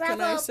tiefling. What bravo,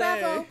 can I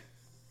say? bravo.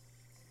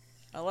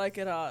 I like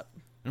it hot.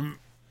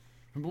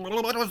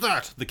 What was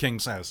that? The king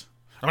says.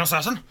 An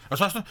assassin?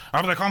 Assassin?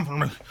 Have they come for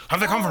me?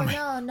 Have they come for me?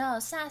 No,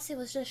 Sassy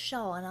was just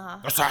showing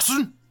off.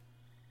 Assassin?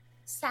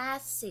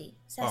 Sassy.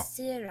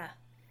 Sasira.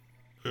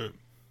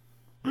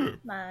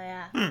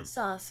 My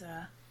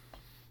sorcerer.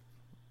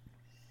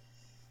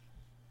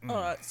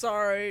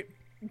 Sorry.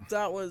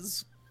 That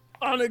was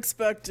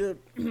unexpected.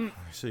 I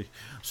see.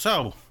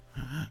 So,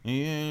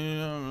 your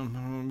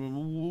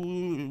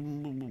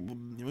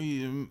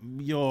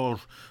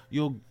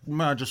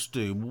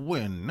Majesty,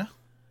 Queen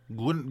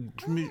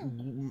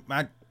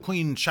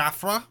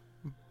Shafra?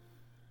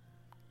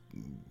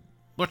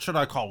 What should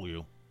I call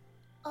you?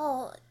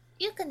 Oh,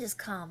 you can just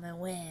call me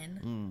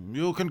Win.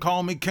 You can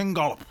call me King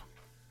Gollop.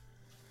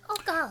 Oh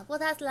God, well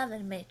that's lovely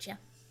to meet you.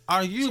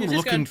 Are you She's just gonna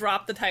looking?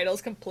 drop the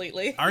titles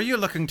completely. Are you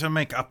looking to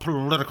make a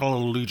political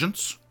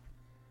allegiance?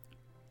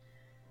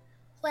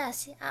 Well,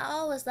 see, I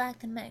always like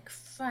to make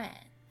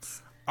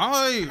friends.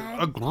 I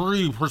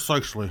agree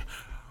precisely.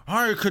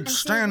 I could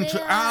stand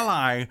to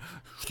ally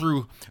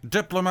through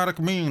diplomatic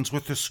means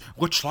with this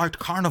Witchlight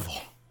Carnival.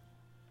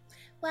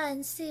 Well,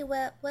 and see,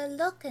 we're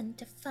looking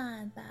to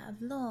find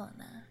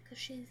Bavlorna, because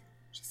she's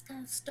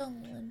kind of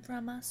stolen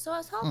from us. So I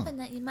was hoping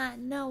that you might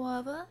know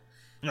of her.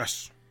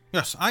 Yes,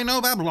 I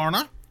know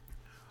Bavlorna.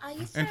 Are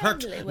you In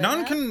fact, friendly with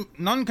none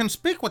her? can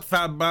speak with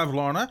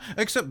Bavlorna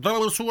except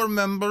those who are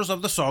members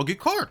of the Soggy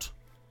Court.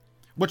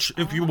 Which,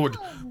 if you would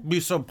be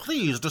so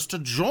pleased as to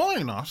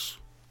join us,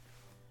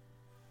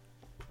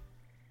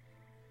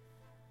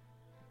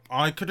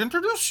 I could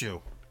introduce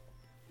you.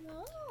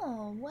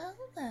 Oh, well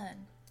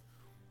then.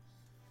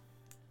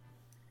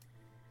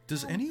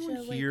 Does I'm anyone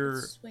sure we here...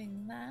 could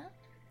swing that.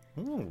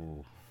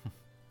 Ooh.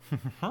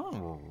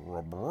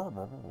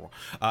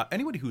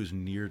 Anybody who is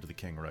near to the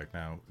king right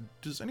now,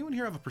 does anyone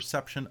here have a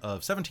perception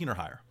of 17 or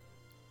higher?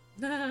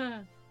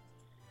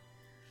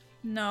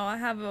 No, I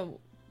have a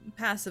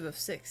passive of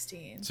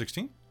 16.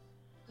 16?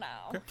 No.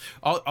 Okay.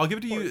 I'll give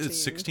it to you 14.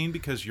 as 16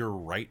 because you're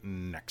right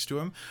next to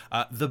him.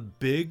 The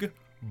big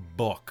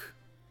book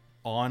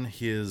on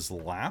his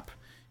lap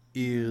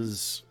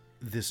is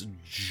this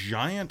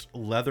giant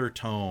leather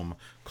tome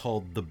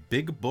called The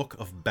Big Book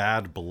of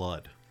Bad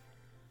Blood.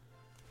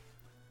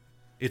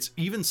 It's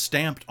even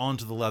stamped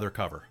onto the leather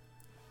cover.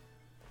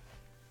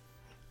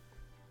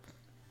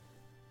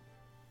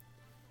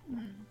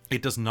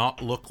 It does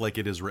not look like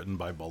it is written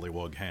by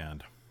Bullywug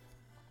hand.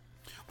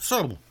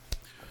 So,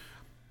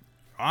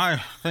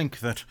 I think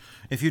that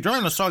if you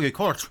join the Soggy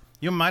Court,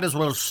 you might as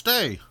well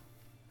stay.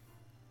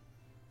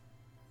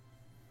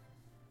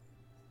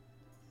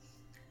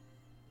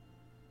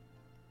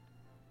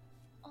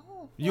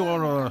 Oh, You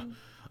well, are a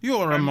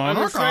I'm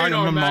monarch. afraid I am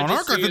our a monarch.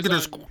 Majesty I think it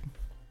is is.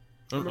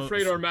 I'm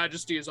afraid our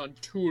Majesty is on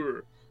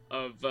tour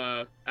of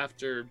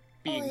after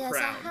being oh yes,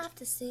 crowned. I have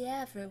to see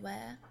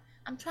everywhere.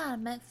 I'm trying to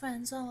make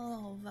friends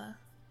all over.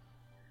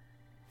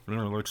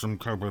 like some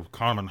kind of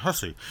common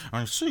hussy.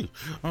 I see.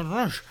 All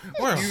right.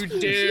 Well, You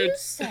did.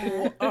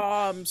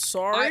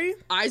 Sorry?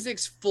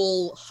 Isaac's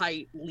full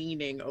height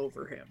leaning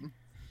over him.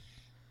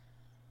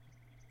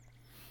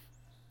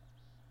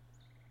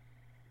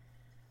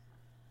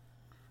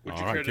 Would you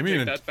All right, care to give me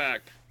take an- that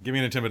back? Give me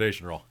an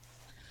intimidation roll.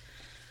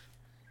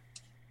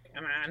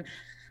 Come on.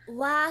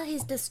 While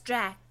he's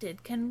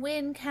distracted, can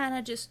Win kind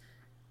of just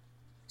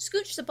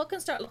scooch the book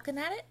and start looking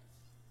at it?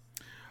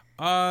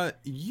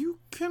 You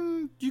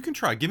can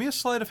try. Give me a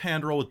sleight of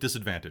hand roll with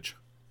disadvantage.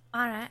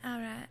 All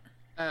right.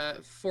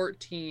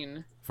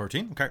 14.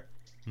 14. Okay.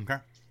 Okay.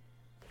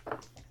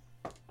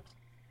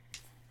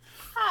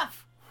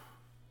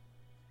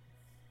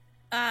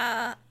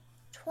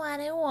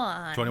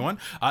 21. 21.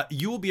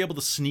 You will be able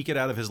to sneak it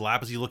out of his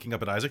lap as he's looking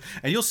up at Isaac,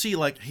 and you'll see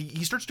like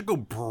he starts to go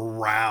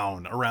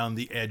brown around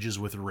the edges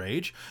with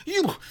rage.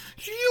 you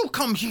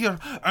come here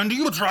and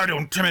you try to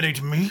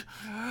intimidate me?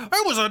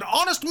 It was an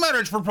honest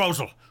marriage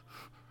proposal.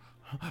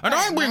 And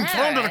I'm being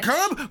thrown to the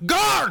curb?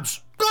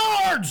 Guards!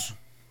 Guards!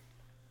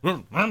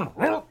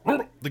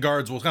 The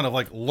guards will kind of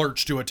like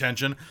lurch to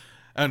attention,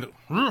 and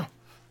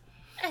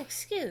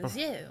Excuse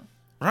you.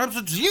 Perhaps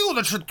it's you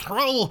that should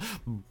throw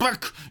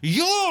back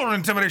your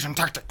intimidation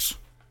tactics.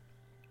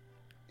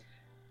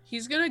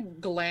 He's gonna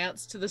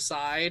glance to the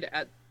side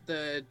at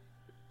the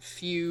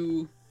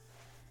few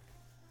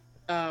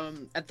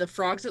at the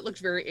frogs that looked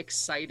very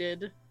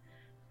excited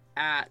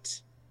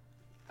at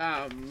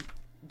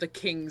the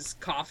king's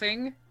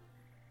coughing,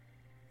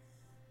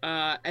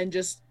 and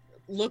just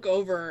look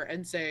over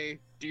and say,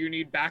 "Do you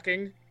need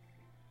backing?"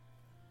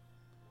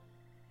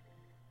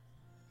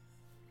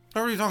 Who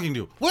are you talking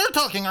to? We're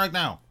talking right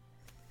now.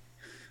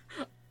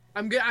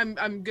 I'm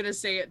gonna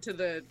say it to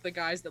the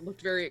guys that looked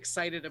very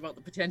excited about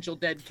the potential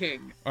dead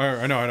king.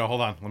 I know.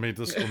 Hold on. I'm gonna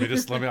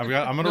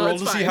No, roll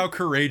it's to see fine. how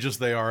courageous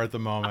they are at the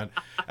moment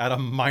at a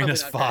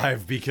minus Probably not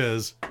 5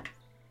 because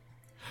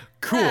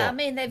cool. Well, I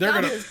mean, they've They're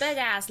got gonna- this big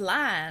ass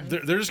line.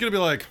 They're just gonna be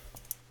like.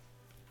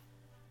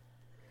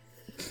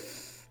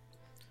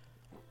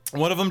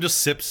 One of them just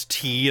sips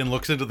tea and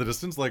looks into the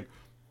distance like,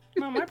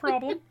 not my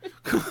problem.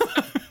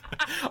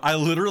 I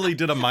literally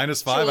did a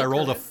minus 5. I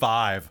rolled a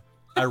 5.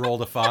 I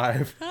rolled a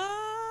 5.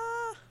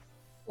 Ah,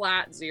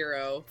 Flat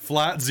 0.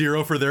 Flat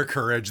 0 for their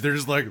courage. They're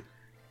just like,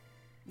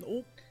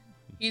 nope.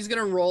 He's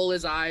gonna roll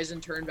his eyes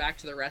and turn back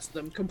to the rest of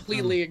them,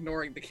 completely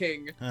ignoring the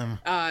king,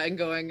 and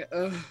going,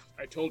 "Ugh,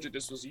 I told you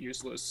this was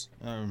useless."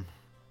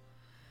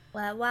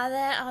 Well, while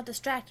they're all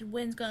distracted,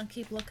 Win's gonna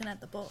keep looking at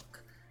the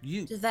book.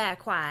 You. Just very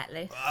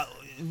quietly.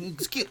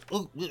 Excuse.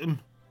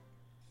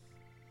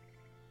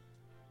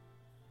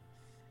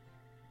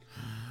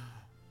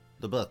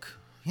 The book.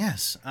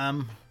 Yes.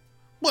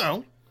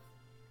 Well.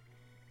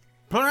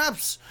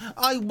 Perhaps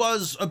I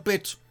was a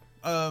bit.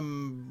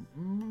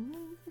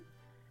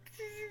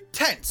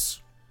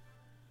 Tense.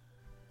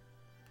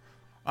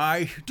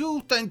 I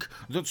do think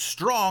that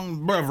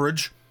strong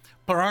beverage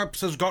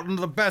perhaps has gotten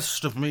the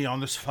best of me on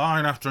this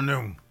fine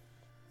afternoon.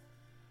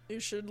 You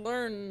should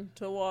learn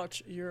to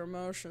watch your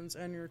emotions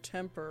and your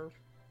temper.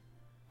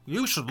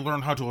 You should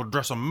learn how to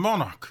address a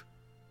monarch.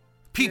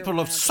 People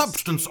Your of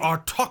substance Majesty. are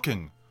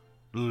talking,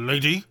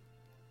 lady.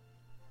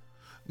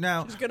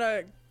 Now, She's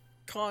gonna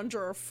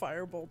conjure a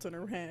firebolt in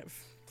her hand.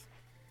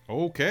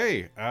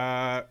 okay.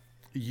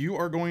 You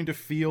are going to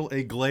feel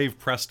a glaive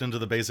pressed into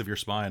the base of your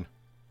spine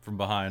from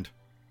behind.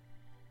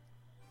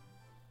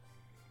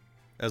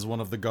 As one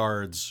of the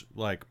guards,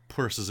 like,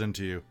 pushes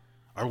into you.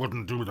 I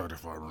wouldn't do that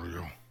if I were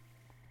you.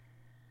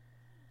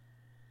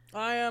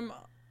 I am.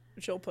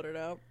 She'll put it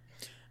out.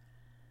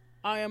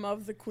 I am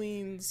of the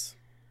queen's.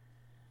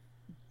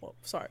 Well,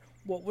 sorry.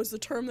 What was the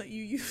term that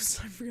you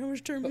used? I forgot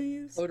which term you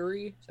used.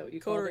 Coterie? Is that what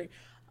you called Coterie. it?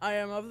 I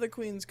am of the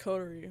queen's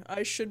coterie.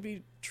 I should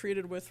be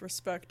treated with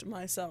respect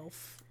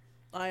myself.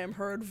 I am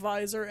her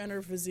advisor and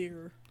her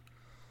vizier.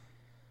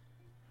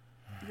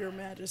 Your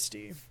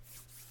Majesty.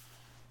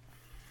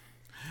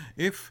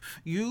 If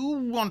you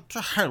want to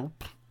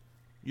help,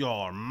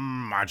 Your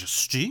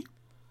Majesty,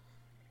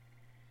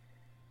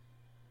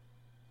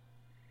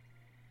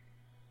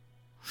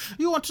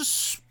 you want to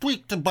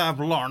speak to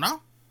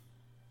Bavlorna?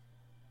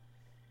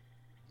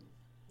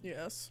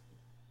 Yes.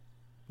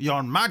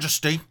 Your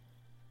Majesty,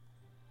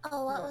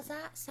 Oh, what was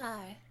that?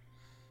 Sorry.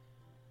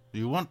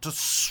 you want to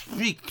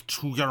speak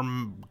to your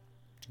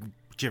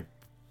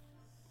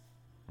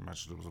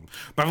Majesty.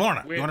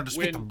 Bavlorna, you wanted to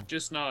speak Win, to...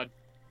 just nod.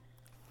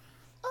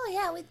 Oh,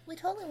 yeah, we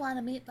totally want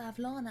to meet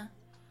Bavlorna.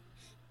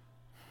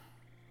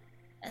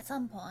 At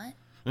some point.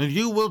 And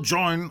you will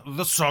join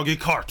the soggy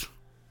cart.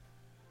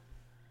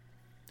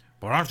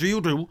 But after you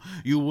do,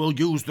 you will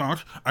use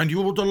that, and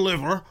you will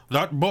deliver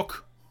that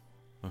book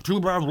to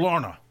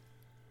Bavlorna.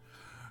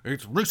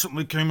 It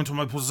recently came into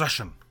my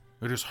possession.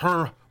 It is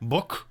her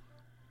book,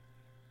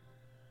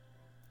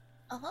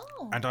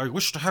 Oh. and I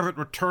wish to have it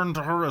returned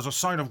to her as a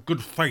sign of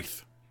good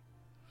faith.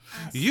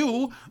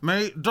 You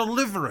may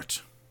deliver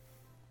it.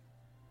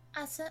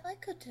 I certainly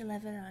could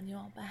deliver on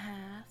your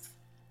behalf.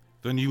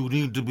 Then you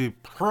need to be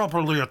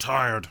properly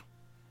attired.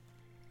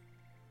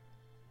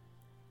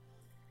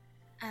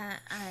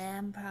 I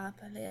am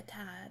properly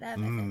attired.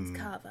 Everything's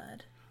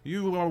covered.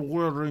 You are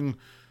wearing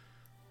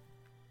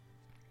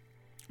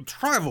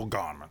travel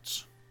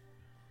garments.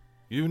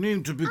 You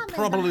need to be I'm in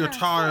properly the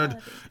attired high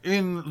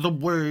in the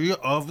way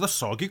of the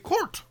Soggy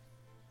Court.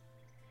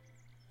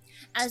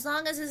 As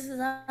long as this is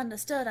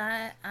understood,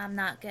 I'm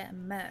not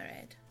getting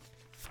married.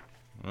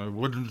 I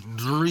wouldn't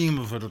dream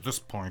of it at this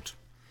point.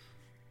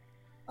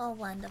 Oh,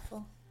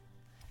 wonderful.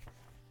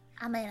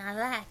 I mean, I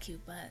like you,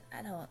 but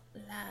I don't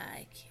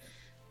like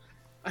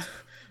you.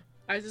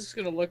 I was just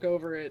gonna look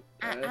over at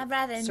I'd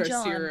rather enjoy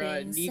Sarcera being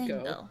and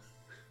Nico.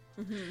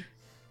 single.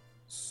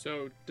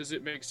 So, does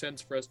it make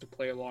sense for us to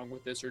play along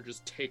with this, or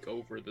just take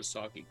over the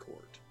Soggy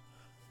Court?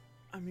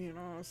 I mean,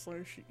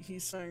 honestly,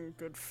 he's saying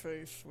good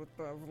faith with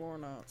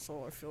Bavlorna,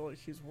 so I feel like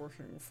he's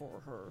working for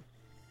her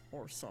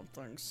or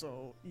something,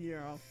 so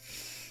yeah.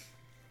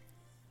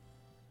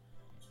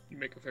 You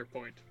make a fair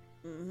point.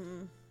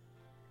 Mm-hmm.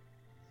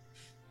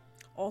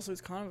 Also,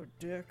 he's kind of a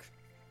dick.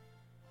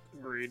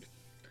 Agreed.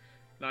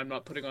 Now, I'm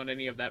not putting on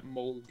any of that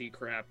moldy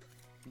crap.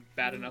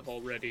 Bad enough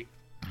already.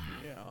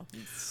 Yeah, he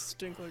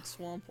stink like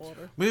swamp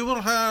water. We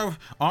will have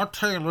our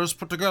tailors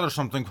put together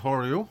something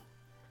for you.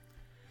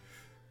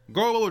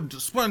 Go and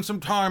spend some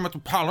time at the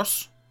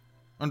palace,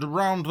 and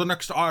around the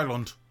next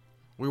island.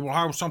 We will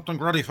have something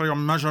ready for your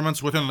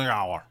measurements within the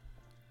hour.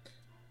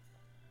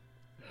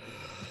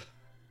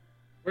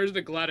 Where's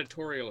the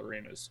gladiatorial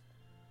arenas?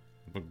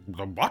 The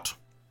what?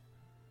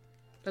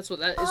 That's what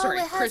that is. Oh, Sorry,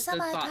 we had Krista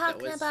somebody thought that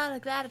talking was. about a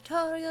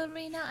gladiatorial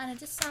arena, and it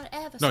just sounded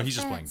ever No, so he's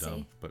just playing fancy.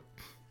 dumb. But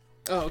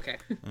Oh, okay.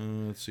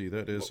 let's see.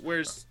 That is.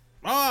 Where's?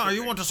 Ah,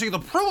 you want to see the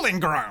proving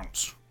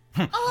grounds?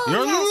 Oh,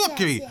 You're yes,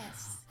 lucky.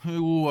 yes.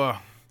 You,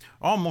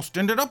 almost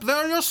ended up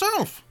there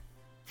yourself.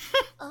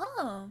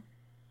 Oh.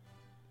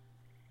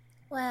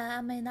 Well,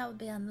 I mean, that would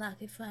be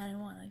unlucky for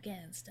anyone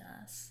against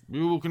us.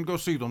 You can go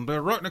see them.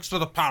 They're right next to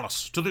the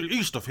palace, to the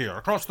east of here,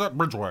 across that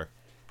bridgeway.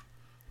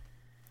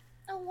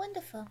 Oh,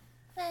 wonderful.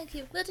 Thank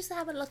you. We'll just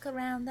have a look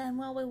around then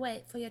while we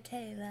wait for your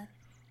tailor.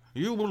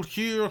 You will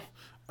hear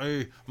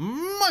a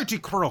mighty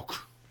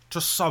croak to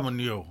summon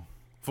you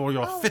for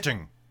your Oh.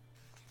 fitting.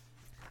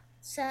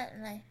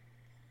 Certainly.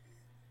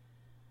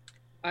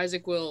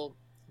 Isaac will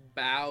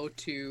bow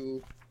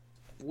to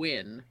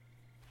Win.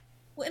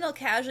 Wynn will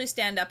casually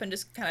stand up and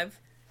just kind of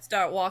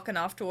start walking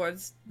off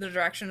towards the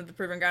direction of the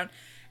proving ground.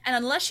 And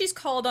unless she's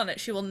called on it,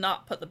 she will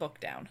not put the book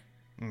down.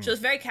 She'll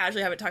just very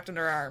casually have it tucked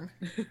under her arm.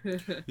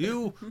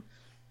 You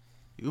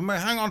may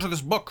hang on to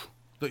this book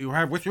that you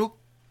have with you.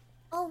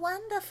 Oh,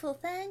 wonderful.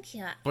 Thank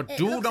you. But It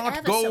do looks not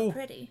ever go- so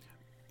pretty.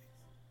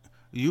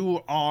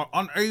 You are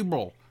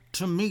unable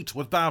to meet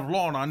with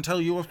Bavlorna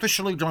until you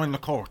officially join the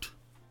court.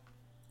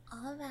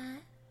 All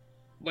right.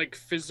 Like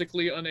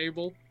physically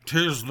unable.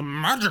 'Tis the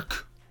magic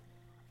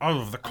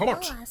of the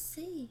court. Oh, I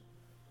see.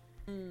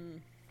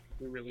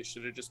 We really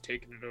should have just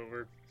taken it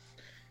over.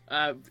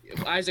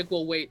 Isaac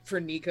will wait for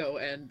Nico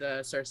and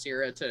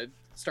Sarcera to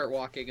start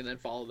walking and then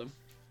follow them.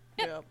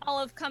 Yep. I'll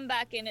have come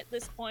back in at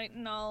this point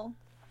and I'll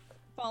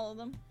follow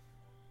them.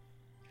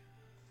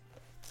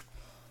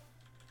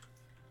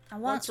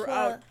 And Once once we're we're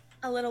out-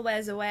 a little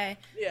ways away,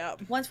 Yeah.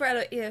 once we're out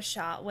of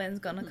earshot, Wynn's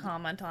gonna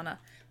comment on it.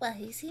 Well,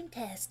 he seemed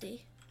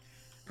tasty.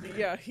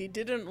 Yeah, he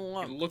didn't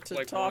want looked to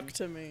like talk one.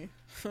 to me.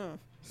 Huh.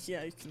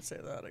 Yeah, you can say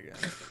that again.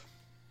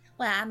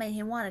 Well, I mean,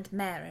 he wanted to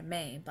marry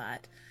me,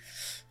 but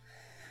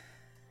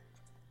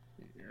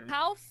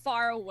How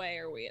far away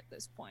are we at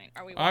this point?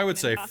 Are we? I would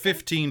walking say and talking?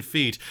 15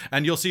 feet,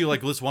 and you'll see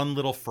like this one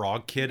little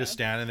frog kid is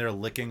standing there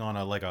licking on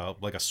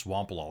a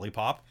swamp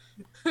lollipop.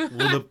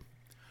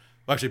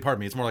 Actually, pardon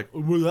me. It's more like.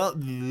 And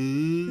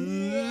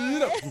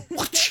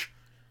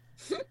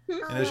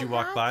as you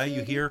walk hi, by, you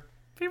cutie. hear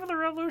 "Viva the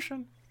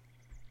Revolution."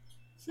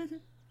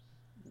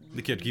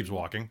 The kid keeps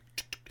walking.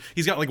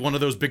 He's got like one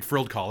of those big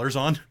frilled collars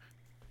on.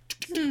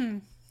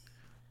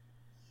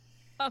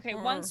 Okay,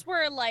 once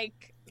we're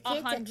like kids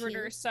are 100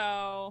 or cute.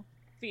 so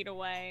feet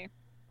away,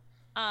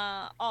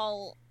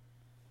 I'll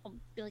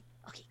be like,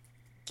 okay,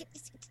 get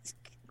this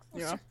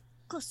closer, Yeah.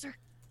 closer,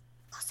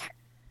 closer.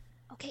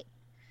 Okay,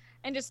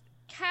 and just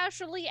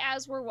casually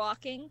as we're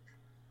walking.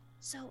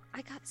 So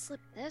I got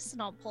slipped this,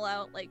 and I'll pull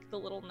out like the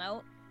little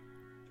note,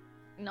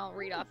 and I'll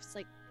read off. It's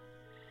like,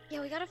 yeah,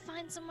 we gotta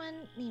find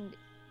someone named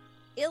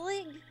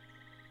Illig.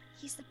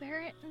 He's the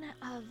Baron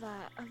of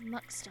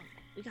Muckstone.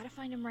 We gotta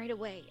find him right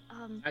away.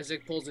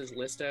 Isaac pulls his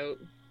list out.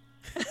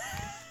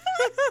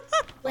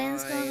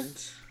 Wynn's gonna.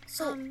 Find-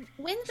 So,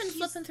 Wynn's been he's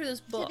flipping through this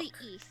book. to the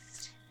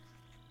east,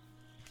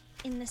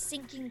 in the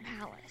Sinking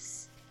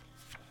Palace.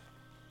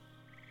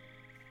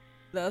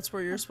 That's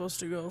where you're supposed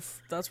to go.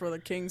 That's where the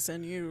king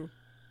sent you.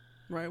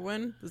 Right,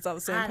 Win? Is that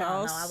the same I don't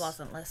palace? know. I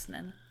wasn't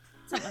listening.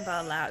 Something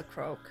about a loud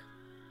croak.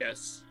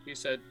 Yes, he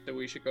said that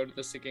we should go to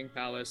the Sinking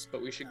Palace,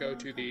 but we should go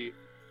to the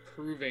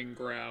Proving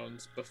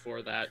Grounds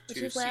before that Which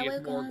to is see where we're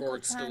if going to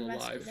Morgort's try still and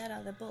rescue alive. that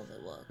other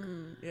bulwark.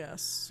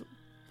 Yes.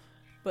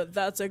 But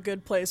that's a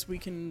good place we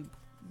can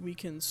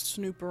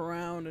snoop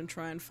around and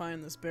try and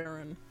find this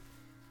Baron.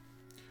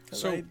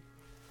 'Cause So-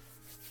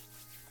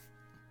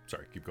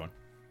 Sorry, keep going.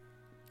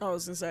 I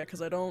was gonna say,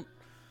 because I don't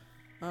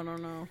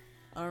know.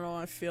 I don't know how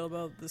I feel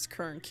about this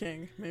current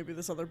king. Maybe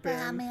this other Well,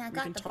 baron I mean, I we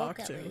got can the talk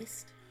book to. at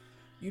least.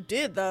 You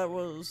did?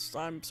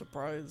 I'm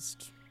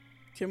surprised.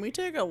 Can we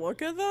take a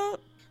look at that?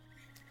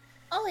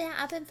 Oh yeah,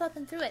 I've been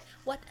flipping through it.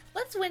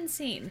 What's Win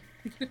seen?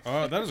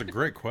 That is a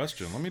great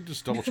question. Let me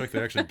just double check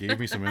they actually gave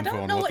me some I info don't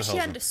on know what what the she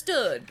hell's in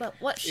understood, but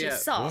what she Yeah.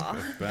 saw.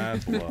 Book of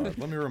Bad Blood.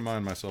 Let me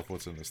remind myself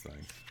what's in this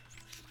thing.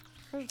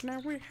 'Cause now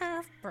we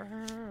have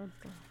bad.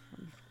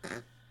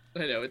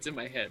 I know it's in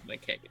my head and I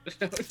can't get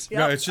it out. No,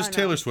 Yep, it's just I know.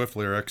 Taylor Swift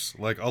lyrics,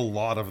 like a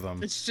lot of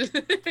them. It's just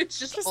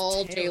Just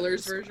all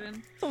Taylor's Taylor's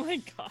version. Oh my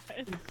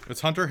god.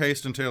 It's Hunter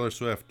Hayes and Taylor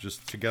Swift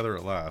just together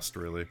at last,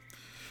 really.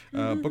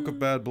 Book of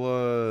Bad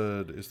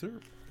Blood. Is there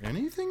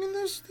anything in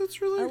this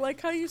that's really? I like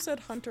how you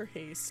said Hunter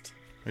Haste.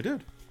 I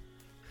did.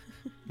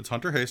 It's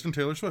Hunter Hayes and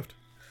Taylor Swift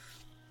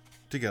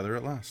together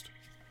at last.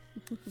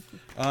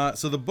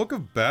 So the Book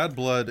of Bad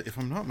Blood, if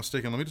I'm not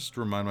mistaken, let me just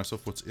remind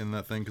myself what's in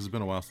that thing because it's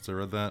been a while since I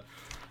read that.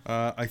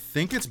 I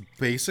think it's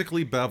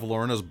basically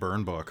Bavlorna's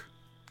burn book.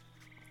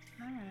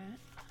 Alright.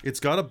 It's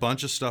got a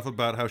bunch of stuff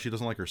about how she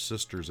doesn't like her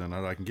sisters in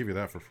it. I can give you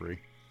that for free.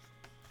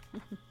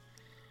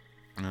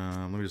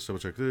 Let me just double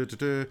check.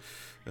 Boop,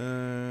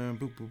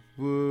 boop,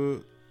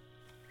 boop.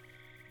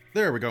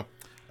 There we go.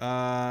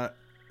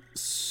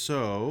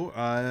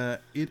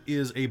 It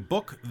is a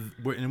book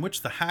in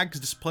which the hag's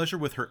displeasure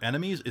with her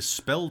enemies is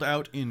spelled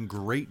out in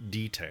great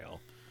detail.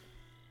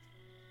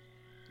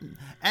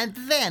 And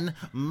then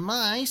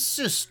my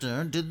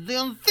sister did the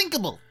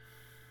unthinkable.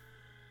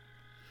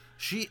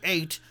 She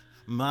ate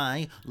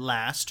my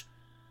last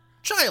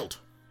child.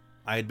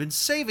 I had been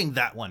saving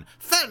that one,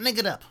 fattening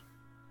it up.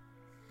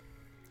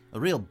 A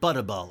real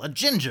butterball, a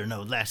ginger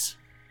no less.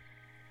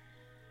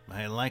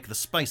 I like the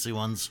spicy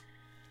ones.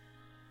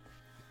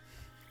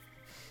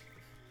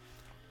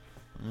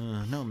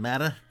 No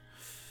matter.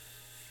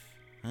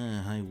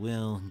 I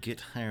will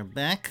get her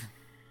back.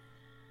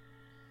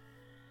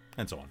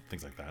 And so on.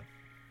 Things like that.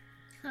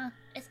 Huh.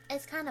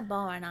 It's kind of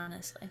boring,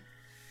 honestly.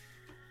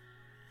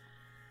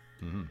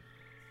 Mm-hmm.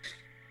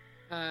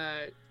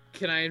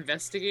 Can I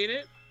investigate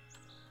it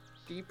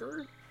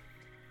deeper?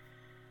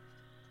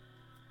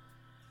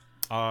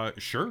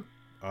 Sure.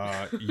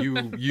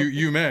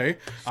 You may.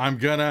 I'm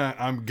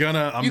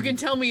gonna. You can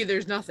tell me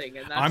there's nothing,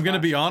 and that's I'm gonna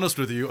fine. be honest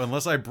with you.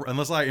 Unless I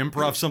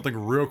improv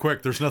something real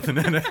quick, there's nothing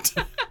in it.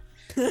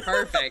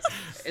 Perfect.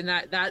 And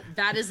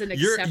that is an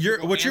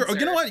acceptable answer.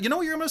 You know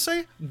what you're gonna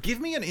say? Give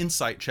me an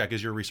insight check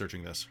as you're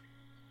researching this.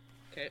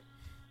 Okay.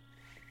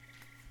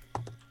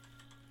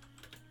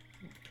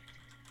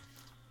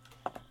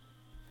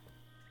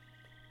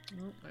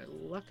 Oh, my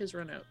luck has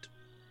run out.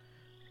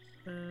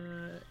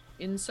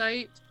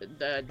 Insight,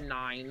 the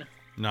 9.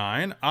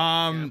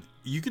 9.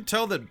 You could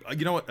tell that,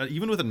 you know what,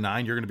 even with a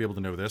 9, you're going to be able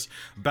to know this.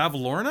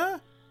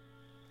 Bavlorna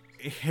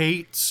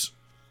hates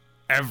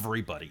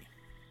everybody.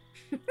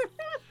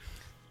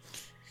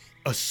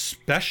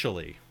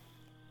 Especially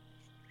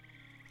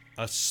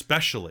her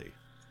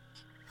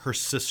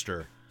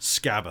sister,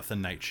 Scabatha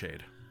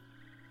Nightshade.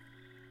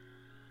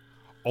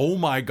 Oh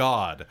my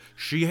god.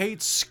 She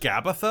hates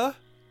Scabatha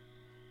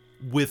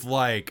with,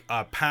 like,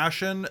 a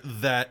passion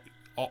that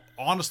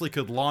honestly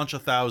could launch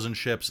 1,000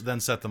 ships, then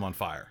set them on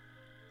fire.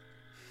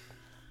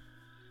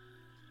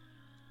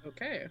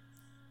 Okay.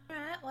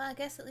 Alright, well, I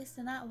guess at least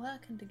they're not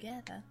working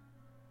together.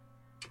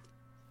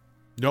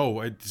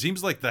 No, it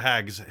seems like the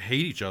hags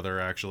hate each other,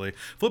 actually.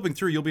 Flipping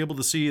through, you'll be able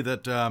to see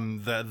that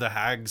the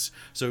hags,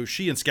 so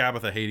she and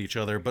Scabatha hate each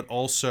other, but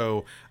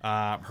also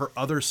her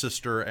other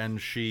sister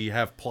and she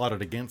have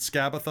plotted against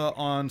Scabatha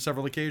on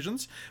several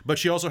occasions. But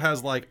she also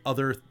has, like,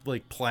 other,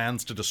 like,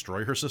 plans to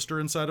destroy her sister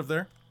inside of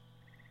there.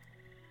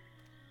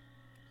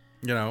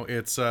 You know,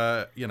 it's,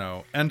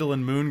 Endel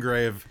and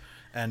Moongrave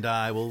and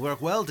I will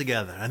work well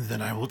together, and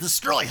then I will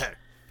destroy her.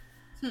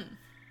 You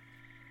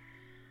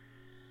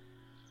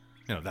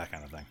know, that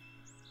kind of thing.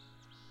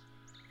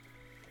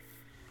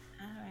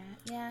 Alright,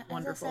 yeah,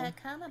 Wonderful. as I said,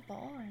 kind of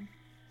boring.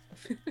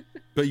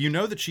 But you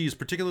know that she's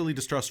particularly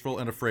distrustful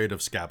and afraid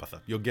of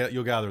Scabatha. You'll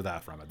gather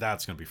that from it.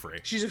 That's going to be free.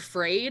 She's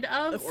afraid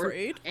of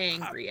Afraid? or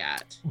angry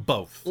at?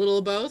 Both. Little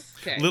of both?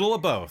 Okay. Little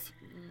of both.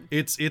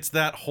 It's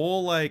that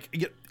whole,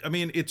 like, I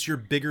mean, it's your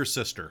bigger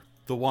sister,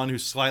 the one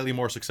who's slightly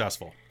more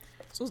successful.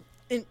 So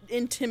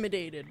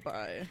intimidated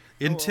by. a little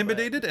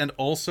Intimidated and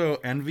also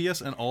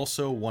envious and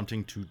also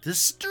wanting to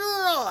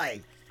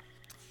Destroy!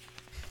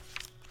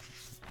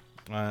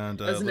 and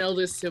As an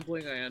eldest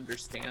sibling, I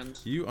understand.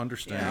 you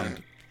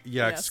understand.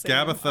 Yeah, same.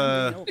 I'm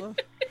Scabatha. Vanilla.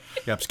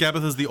 Yeah,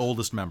 Scabatha's the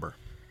oldest member,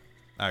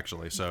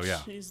 actually. So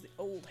yeah, She's the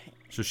old hand.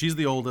 so she's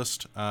the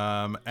oldest.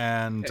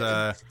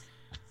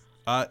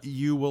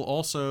 You will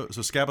also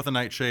Scabatha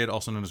Nightshade,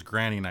 also known as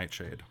Granny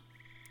Nightshade.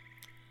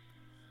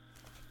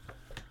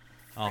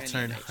 I'll Granny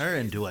turn Nightshade. her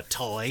into a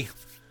toy.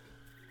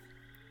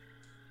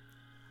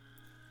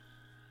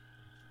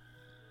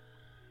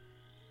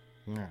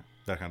 Yeah,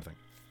 that kind of thing.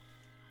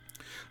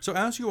 So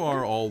as you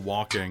are all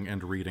walking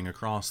and reading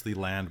across the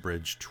land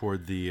bridge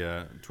toward the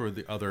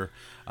other,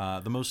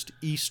 the most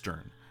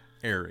eastern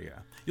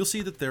area, you'll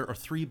see that there are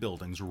 3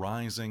 buildings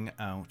rising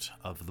out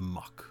of the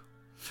muck.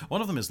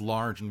 One of them is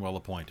large and well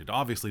appointed,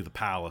 obviously the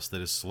palace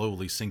that is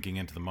slowly sinking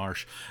into the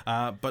marsh,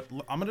 but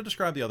I'm going to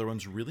describe the other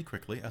ones really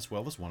quickly, as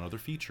well as one other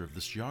feature of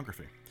this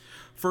geography.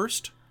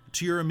 First,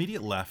 to your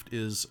immediate left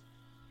is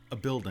a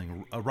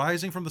building.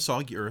 Rising from the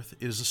soggy earth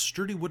is a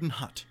sturdy wooden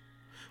hut,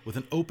 with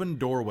an open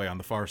doorway on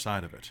the far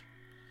side of it.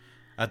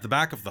 At the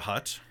back of the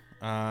hut,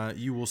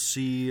 you will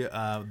see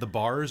the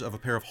bars of a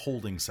pair of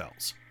holding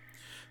cells.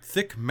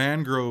 Thick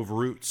mangrove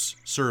roots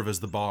serve as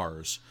the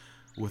bars,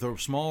 with a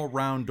small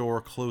round door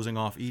closing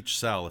off each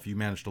cell if you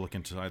manage to look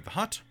inside the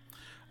hut.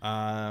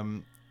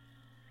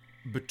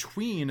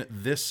 Between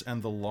this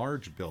and the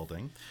large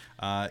building,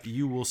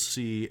 you will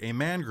see a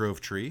mangrove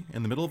tree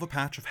in the middle of a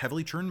patch of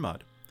heavily churned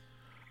mud,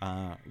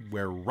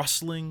 where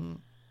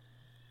rusting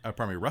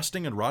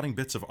and rotting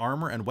bits of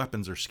armor and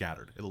weapons are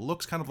scattered. It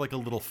looks kind of like a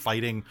little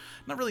fighting,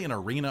 not really an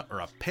arena or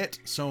a pit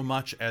so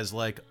much as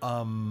like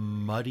a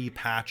muddy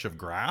patch of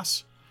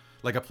grass.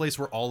 Like a place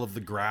where all of the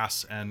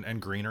grass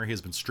and greenery has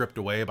been stripped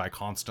away by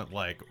constant,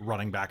 like,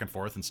 running back and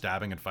forth and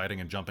stabbing and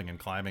fighting and jumping and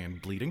climbing and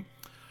bleeding.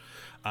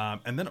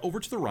 And then over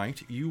to the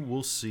right, you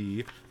will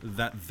see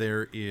that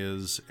there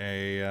is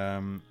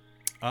the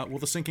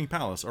Sinking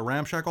Palace, a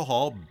ramshackle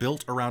hall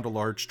built around a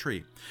large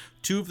tree.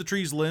 2 of the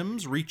tree's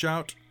limbs reach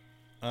out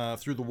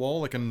through the wall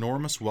like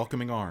enormous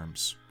welcoming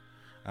arms.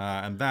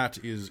 And that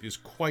is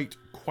quite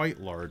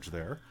large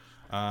there.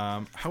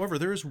 However,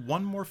 there is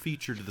one more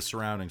feature to the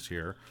surroundings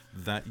here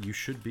that you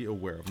should be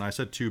aware of. And I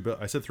said 3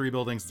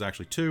 buildings. It's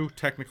actually 2,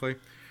 technically.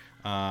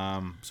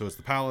 So it's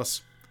the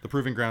palace. The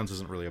Proving Grounds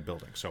isn't really a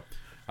building. So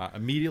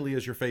immediately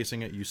as you're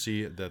facing it, you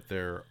see that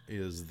there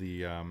is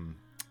the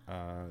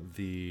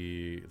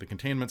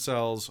containment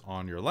cells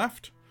on your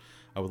left,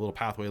 with a little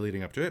pathway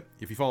leading up to it.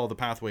 If you follow the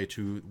pathway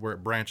to where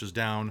it branches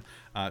down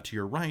to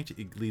your right,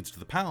 it leads to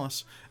the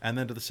palace, and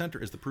then to the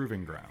center is the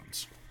Proving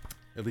Grounds.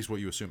 At least what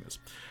you assume is.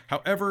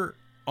 However,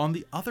 on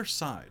the other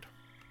side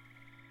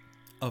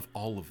of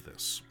all of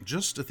this,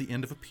 just at the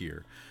end of a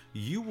pier,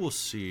 you will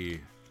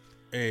see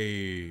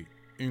a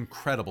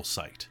incredible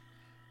sight.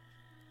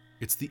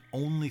 It's the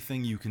only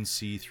thing you can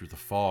see through the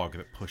fog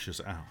that pushes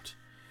out.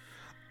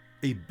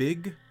 A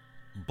big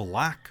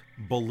black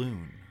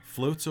balloon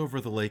floats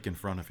over the lake in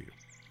front of you,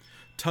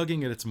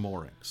 tugging at its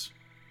moorings.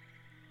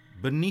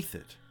 Beneath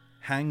it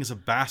hangs a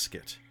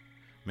basket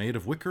made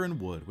of wicker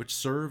and wood, which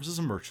serves as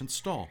a merchant's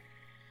stall.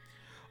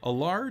 A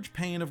large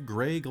pane of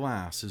gray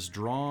glass is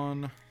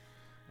drawn,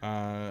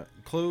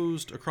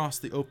 closed across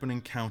the opening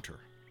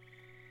counter.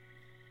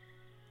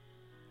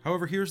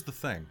 However, here's the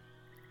thing.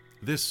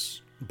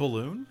 This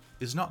balloon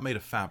is not made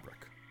of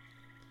fabric,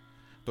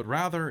 but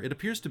rather it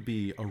appears to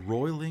be a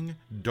roiling,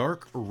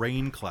 dark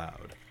rain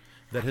cloud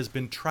that has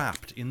been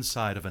trapped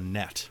inside of a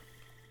net.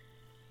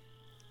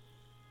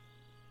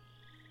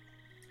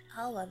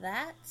 Oh, well,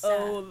 that's...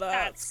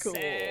 That's cool.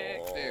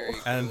 Very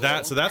And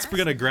cool. so that's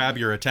going to grab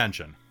your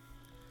attention.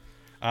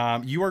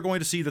 You are going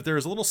to see that there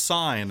is a little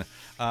sign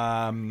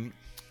hammered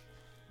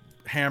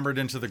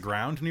into the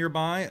ground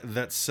nearby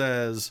that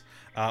says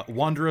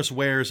Wondrous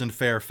Wares and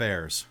Fair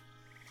Fares.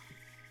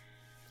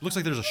 Looks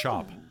like there's a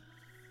shop.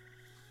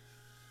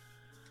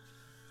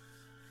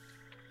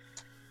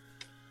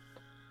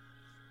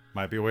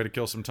 Might be a way to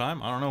kill some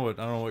time. I don't know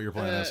what your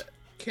plan is.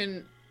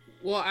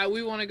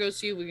 We want to go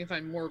see if we can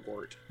find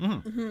Morgort.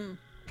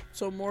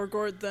 So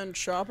Morgort then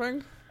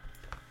shopping?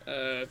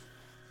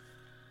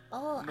 Oh,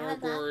 I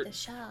like Morgort, the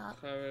shop.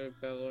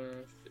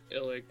 Bellarth,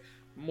 Illig.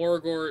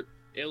 Morgort,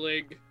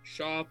 Illig,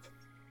 shop.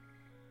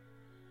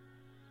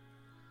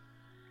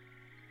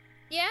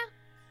 Yeah,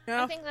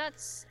 Yeah. I think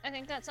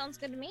that sounds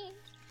good to me.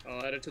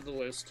 I'll add it to the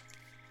list.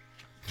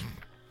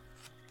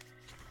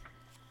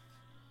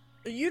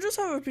 You just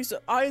have a piece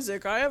of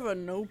Isaac. I have a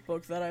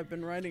notebook that I've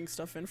been writing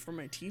stuff in for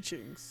my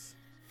teachings.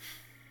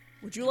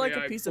 Would you like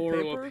May a piece I of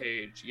borrow paper? a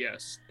page?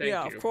 Yes, thank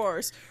yeah, you. of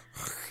course.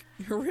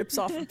 He rips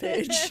off a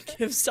page,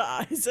 gives to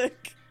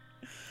Isaac.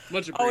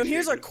 Much appreciated. Oh, and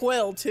here's a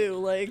quill too.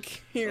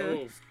 Like here,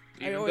 Oh,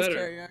 I even always better.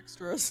 carry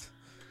extras.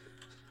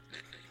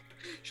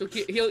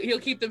 He'll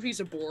keep the piece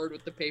of board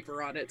with the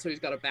paper on it, so he's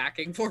got a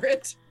backing for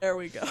it. There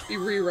we go. He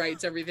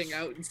rewrites everything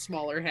out in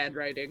smaller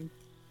handwriting.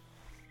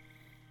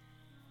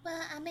 Well,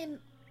 I mean,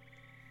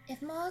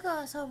 if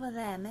Morgoth's over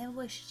there, maybe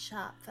we should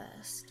shop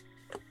first.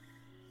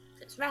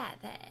 It's right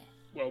there.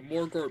 Well,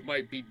 Morgort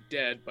might be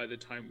dead by the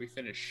time we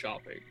finish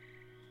shopping.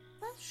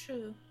 That's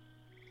true.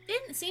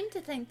 Didn't seem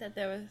to think that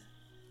there was...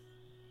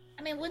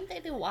 I mean, wouldn't they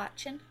be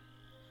watching?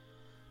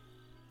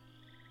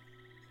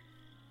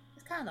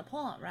 It's kind of the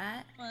point,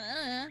 right?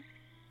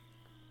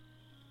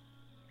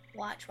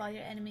 Watch while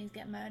your enemies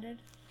get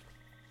murdered.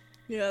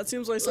 Yeah, it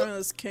seems like something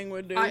this king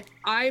would do.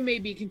 I may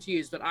be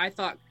confused, but I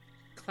thought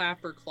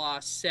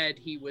Clapperclaw said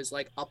he was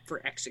like up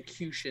for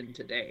execution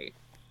today.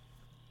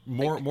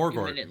 Morgort.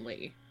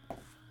 Imminently.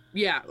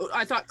 Yeah,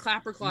 I thought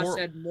Clapperclaw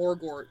said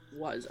Morgort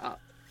was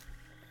up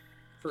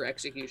for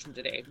execution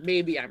today.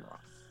 Maybe I'm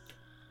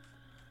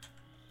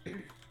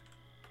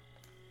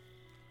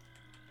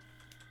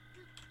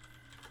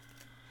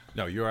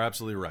No, you are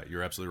absolutely right.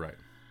 You're absolutely right.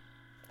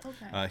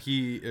 Okay.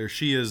 He or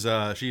she is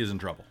in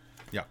trouble.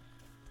 Yeah.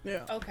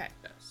 Yeah. Okay.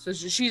 So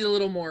she's a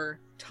little more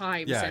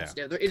time Yeah, yeah.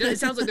 sensitive. It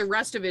sounds like the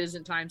rest of it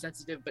isn't time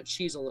sensitive, but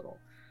she's a little.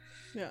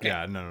 Yeah.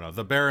 Yeah, no.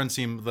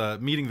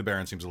 Meeting the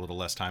Baron seems a little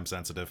less time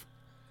sensitive.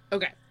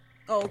 Okay.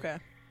 Oh, okay.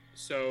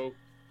 So,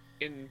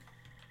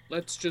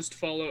 let's just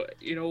follow.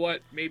 You know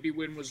what? Maybe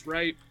Wynn was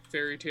right.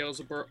 Fairy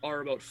tales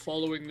are about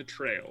following the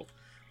trail,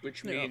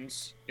 which Yeah.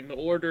 means in the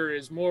order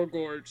is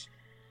Morgort,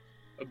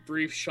 a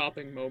brief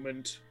shopping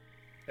moment,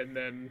 and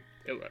then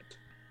Illet.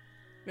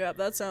 Yeah,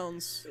 that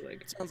sounds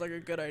Like, like a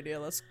good idea.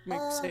 Let's make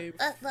save.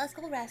 Let's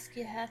go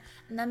rescue her,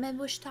 and then maybe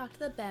we should talk to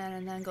the Baron,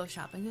 and then go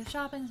shopping. Because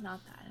shopping's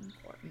not that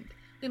important.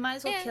 We might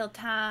as well Yeah. kill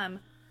time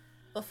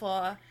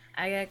before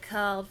I get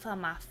called for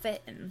my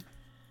fitting.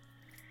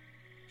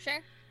 Sure.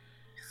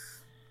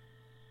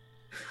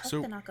 Hope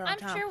So- they're not gonna I'm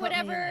try and sure put me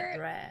in whatever- a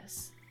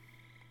dress.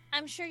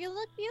 I'm sure you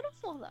look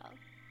beautiful though.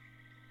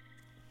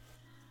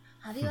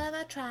 Have you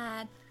ever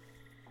tried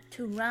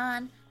to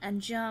run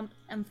and jump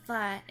and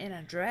fight in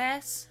a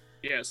dress?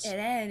 yes. It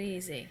ain't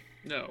easy.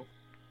 No.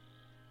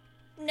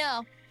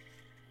 No.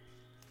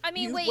 I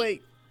mean,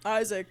 Wait,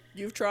 Isaac,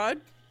 you've tried?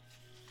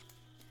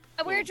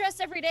 I wear a dress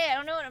every day. I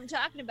don't know what I'm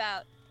talking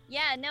about.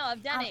 Yeah, no,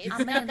 I've done it. It's I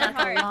not mean, that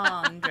like a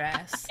hard. long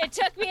dress. It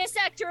took me a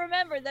sec to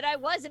remember that I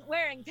wasn't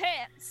wearing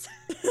pants.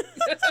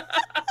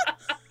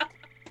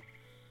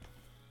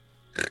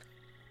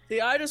 See,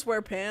 I just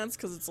wear pants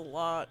because it's a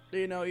lot.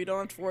 You know, you don't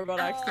have to worry about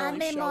I accidentally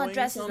mean showing more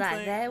dresses something.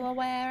 like they were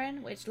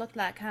wearing, which looked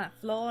like kind of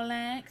floor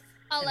length.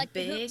 Oh, And like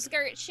the hoop big.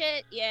 skirt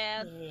shit?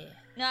 Yeah. Yeah.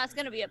 No, it's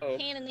gonna be a Oh.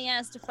 pain in the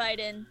ass to fight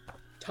in.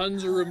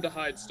 Tons of room to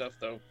hide stuff,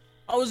 though.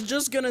 I was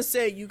just gonna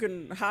say you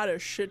can hide a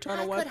shit ton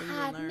I of could weapons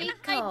hide in there. me.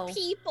 Hide Go.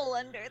 people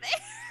under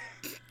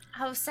there.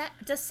 I was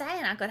just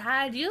saying I could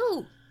hide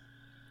you.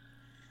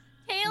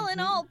 Tail and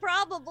all,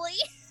 probably.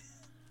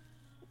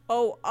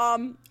 Oh,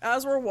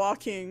 as we're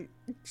walking,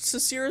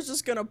 Sasira's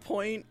just gonna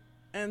point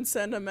and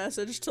send a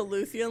message to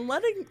Luthien,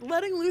 letting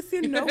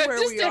Luthien know where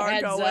Just we a are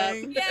heads up.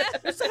 going. Yeah.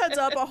 Just a heads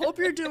up. I hope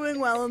you're doing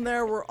well in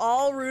there. We're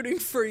all rooting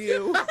for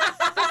you.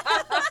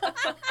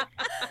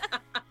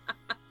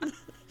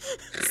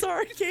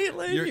 Sorry,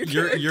 Caitlin.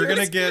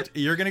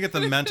 You're gonna get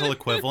the mental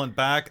equivalent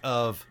back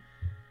of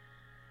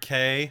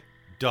K ...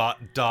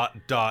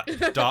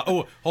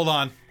 Oh, hold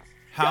on.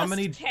 How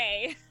many?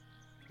 K.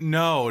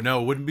 No,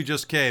 it wouldn't be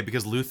just K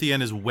because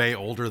Luthien is way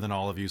older than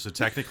all of you. So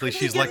technically,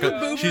 she's get like the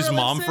boomer she's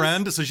mom ellipsis?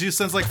 friend. So she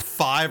sends like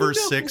 5 or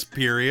 6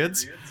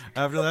 periods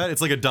after that.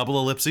 It's like a double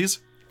ellipses.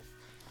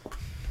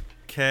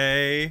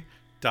 K ...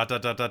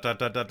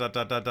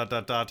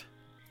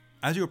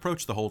 As you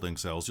approach the holding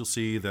cells, you'll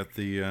see that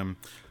the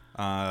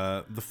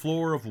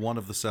floor of one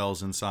of the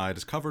cells inside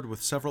is covered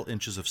with several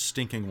inches of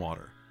stinking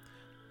water.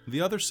 The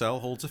other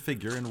cell holds a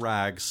figure in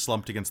rags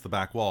slumped against the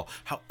back wall.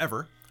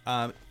 However,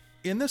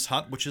 in this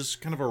hut, which is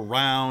kind of a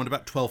round,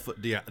 about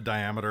 12-foot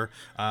diameter,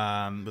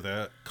 with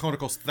a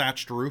conical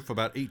thatched roof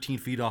about 18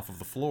 feet off of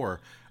the floor,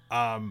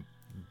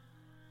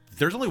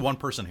 there's only one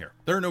person here.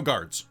 There are no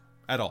guards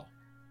at all.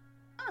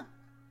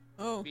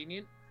 Oh,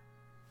 Convenient.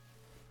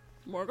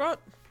 Morgott?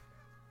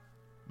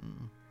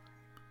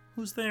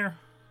 Who's there?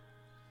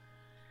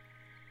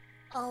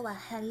 Oh,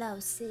 hello,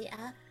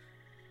 Sia.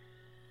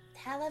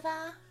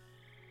 Talavar?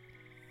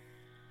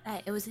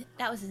 Right, that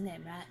was his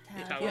name, right?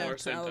 Talavar. Yeah,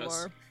 sent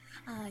us. Talavar.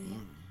 Oh,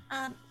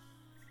 yeah.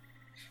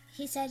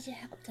 He said you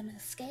helped him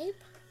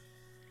escape?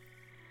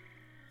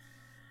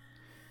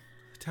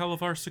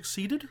 Talavar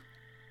succeeded?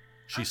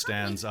 She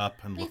stands up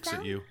and looks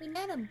at you. We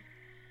met him.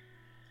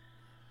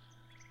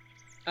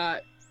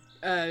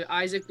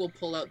 Isaac will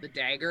pull out the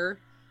dagger.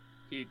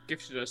 He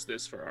gifted us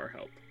this for our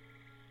help.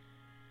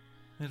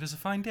 It is a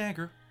fine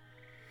dagger.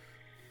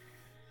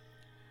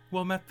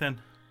 Well met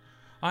then.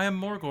 I am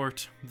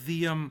Morgort,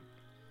 the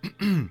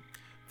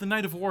the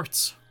Knight of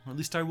Warts. Or at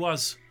least I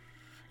was.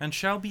 And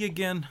shall be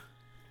again.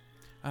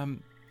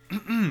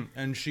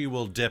 And she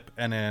will dip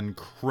an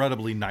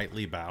incredibly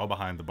knightly bow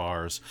behind the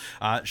bars.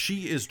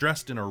 She is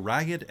dressed in a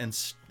ragged and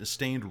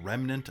stained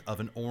remnant of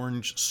an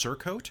orange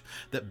surcoat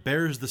that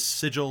bears the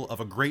sigil of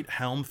a great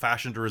helm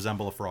fashioned to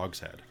resemble a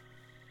frog's head.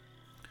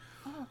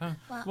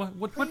 Well,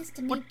 pleased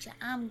to meet you.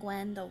 I'm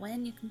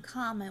Gwendolyn. You can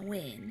call me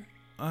Win.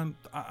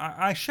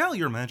 I shall,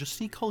 Your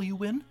Majesty, call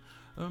you in.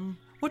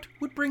 What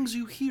brings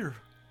you here?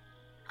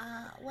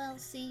 Well,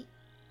 see,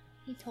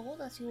 he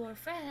told us you were a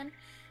friend,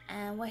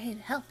 and we're here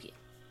to help you.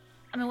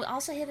 I mean, we're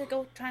also here to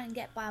go try and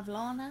get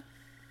Bavlana,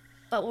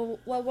 but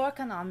we're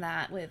working on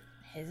that with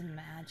His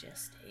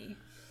Majesty.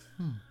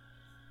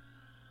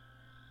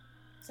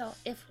 So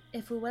if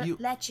we will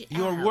let you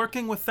You're out,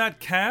 working with that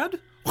cad?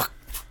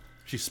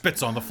 She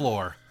spits on the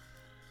floor.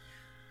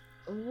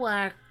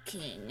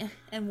 working,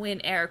 and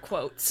Win air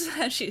quotes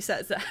as she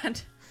says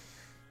that.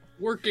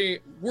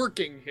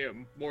 Working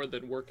him more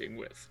than working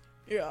with.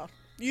 Yeah.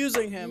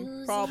 Using him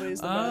Using probably is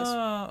the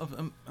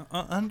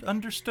best.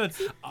 Understood.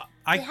 they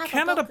I have a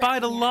cannot book that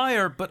abide a can-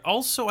 liar, but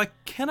also I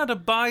cannot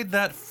abide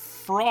that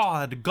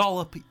fraud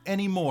Gollop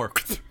anymore.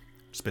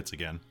 Spits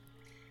again.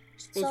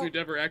 Suppose So- we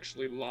never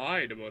actually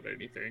lied about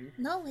anything.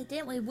 No, we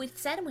didn't. We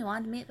said we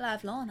wanted to meet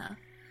Live Lorna.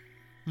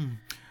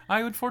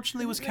 I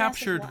unfortunately was Didn't we ask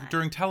captured why?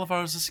 during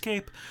Talavar's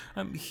escape.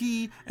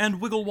 He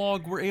and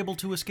Wigglewog were able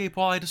to escape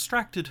while I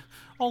distracted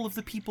all of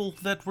the people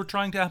that were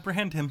trying to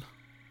apprehend him.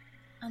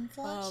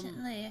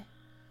 Unfortunately,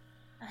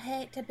 I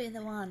hate to be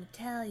the one to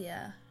tell you.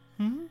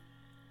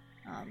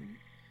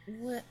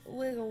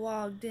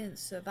 Wigglewog didn't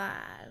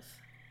survive.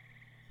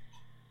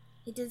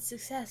 He did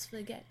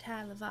successfully get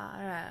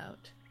Talavar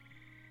out.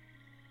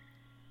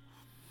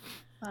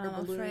 Your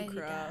I'm balloon afraid he died.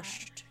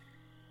 crashed.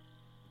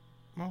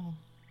 Oh.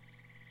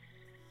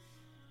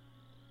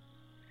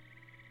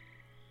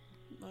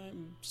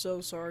 I'm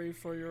so sorry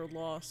for your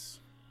loss.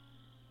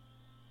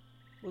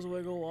 Was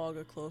Wigglewog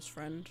a close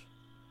friend?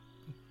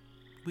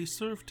 We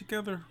served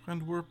together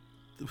and were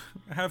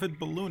avid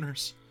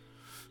ballooners.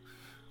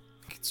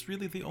 It's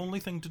really the only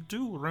thing to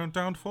do around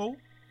Downfall.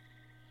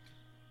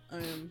 I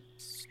am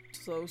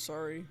so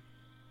sorry.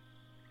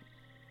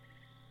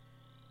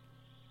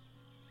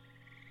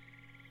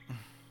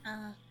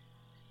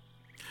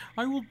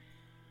 I will...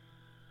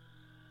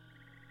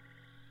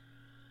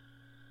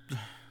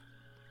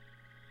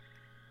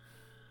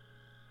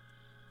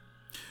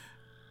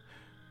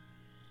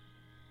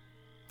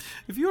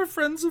 If you are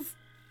friends of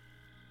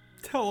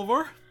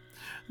Talavar,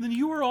 then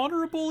you are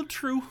honorable and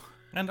true,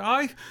 and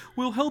I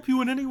will help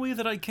you in any way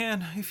that I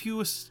can if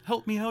you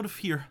help me out of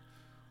here.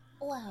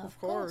 Well, Of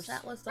course.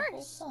 that was the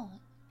whole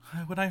point.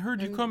 When I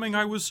heard you coming,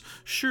 I was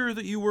sure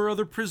that you were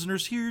other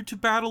prisoners here to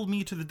battle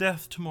me to the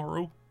death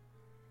tomorrow.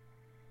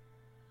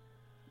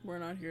 We're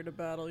not here to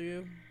battle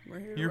you. We're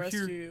here to You're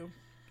rescue here- you.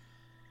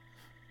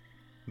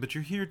 But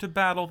you're here to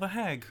battle the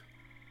hag.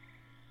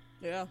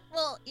 Yeah.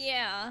 Well,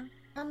 yeah.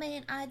 I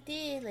mean,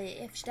 ideally,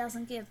 if she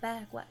doesn't give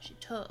back what she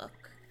took.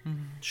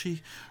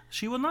 She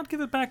will not give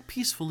it back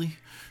peacefully.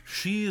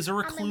 She is a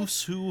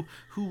recluse who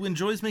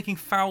enjoys making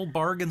foul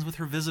bargains with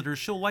her visitors.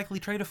 She'll likely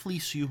try to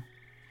fleece you.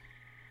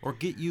 Or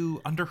get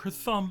you under her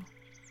thumb,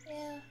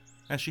 Yeah.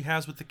 as she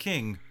has with the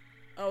king.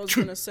 I was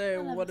gonna say,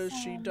 Son of what a has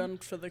she son. done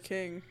for the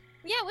king?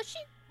 Yeah,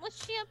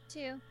 what's she up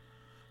to?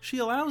 She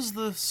allows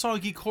the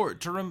Soggy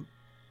Court to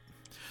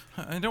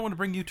I don't want to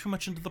bring you too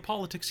much into the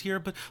politics here,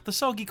 but the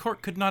Soggy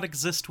Court could not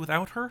exist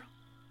without her.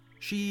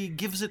 She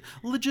gives it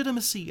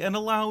legitimacy and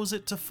allows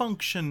it to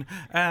function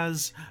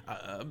as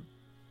kind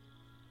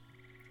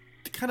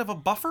of a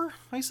buffer,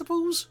 I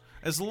suppose.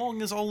 As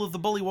long as all of the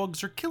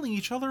bullywogs are killing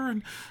each other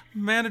and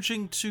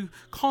managing to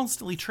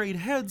constantly trade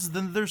heads,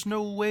 then there's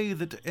no way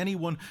that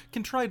anyone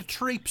can try to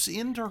traipse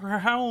into her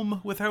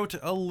home without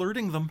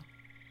alerting them.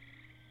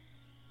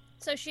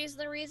 So she's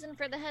the reason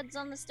for the heads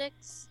on the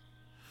sticks?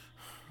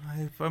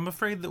 I'm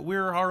afraid that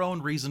we're our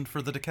own reason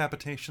for the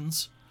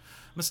decapitations.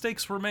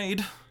 Mistakes were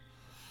made.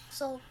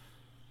 So,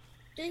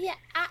 do you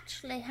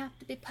actually have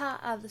to be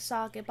part of the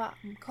Soggy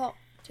Bottom Court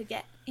to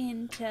get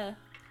into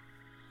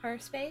her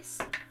space?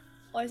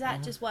 Or is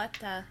that just what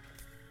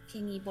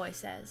Kingy Boy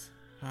says?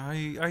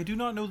 I do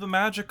not know the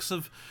magics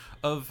of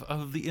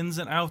the ins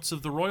and outs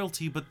of the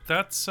royalty, but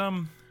that's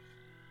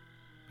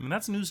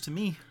that's news to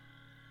me.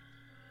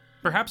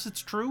 Perhaps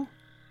it's true.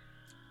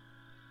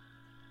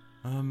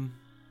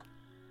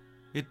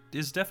 It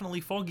is definitely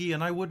foggy,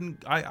 and I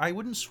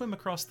wouldn't swim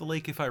across the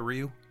lake if I were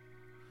you.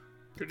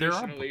 There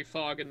are Traditionally,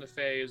 fog in the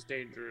Fae is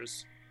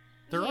dangerous.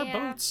 There are Yeah.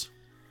 boats.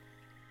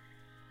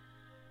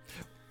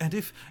 And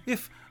if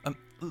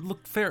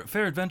look, fair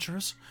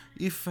adventurers,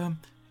 if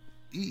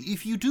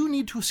you do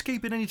need to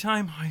escape at any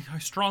time, I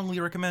strongly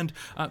recommend,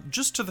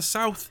 just to the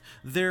south,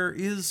 there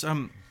is,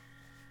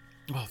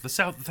 the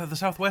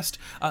southwest,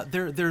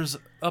 there's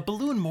a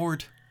balloon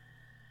moored.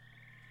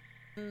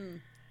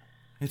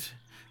 It's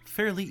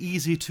fairly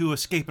easy to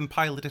escape and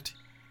pilot it.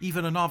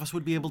 Even a novice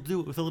would be able to do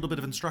it with a little bit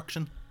of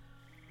instruction.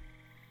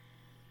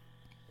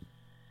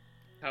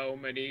 How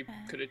many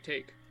could it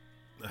take?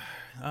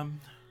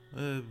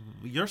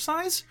 Your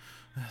size?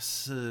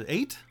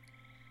 8?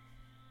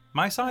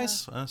 My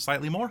size?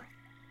 Slightly more.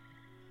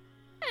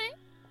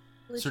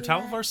 Would Sir you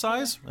Talavar's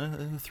like size?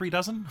 3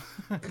 dozen.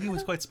 He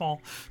was quite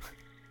small.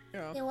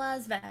 Yeah. It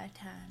was very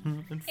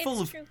tiny. And It's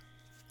full of... true.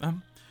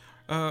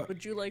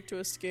 Would you like to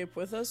escape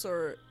with us,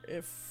 or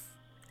if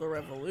the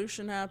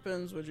revolution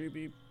happens, would you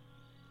be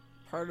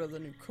part of the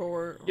new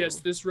court? Or... Yes,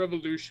 this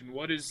revolution.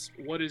 What is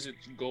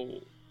its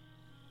goal?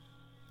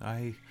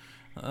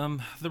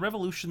 The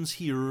revolutions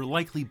here are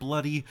likely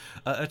bloody,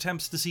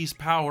 attempts to seize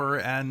power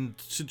and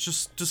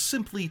to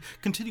simply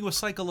continue a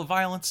cycle of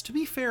violence. To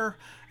be fair,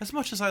 as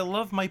much as I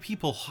love my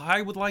people,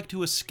 I would like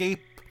to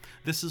escape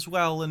this as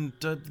well and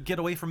get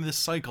away from this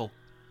cycle.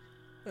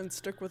 Then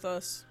stick with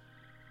us,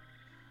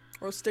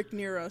 or stick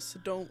near us.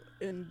 Don't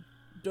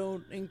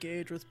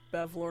engage with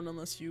Bavlorn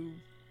unless you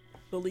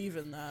believe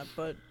in that.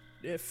 But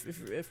if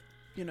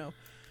you know,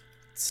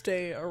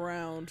 stay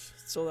around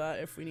so that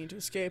if we need to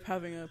escape,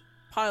 having a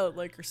pilot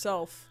like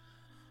yourself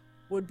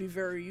would be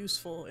very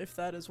useful if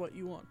that is what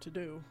you want to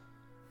do.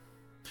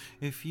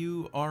 If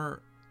you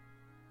are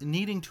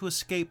needing to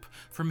escape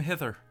from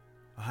hither,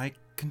 I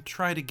can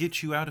try to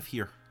get you out of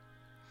here.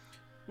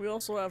 We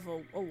also have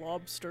a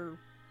lobster.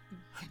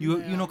 You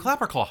know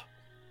Clapperclaw.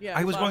 Yeah.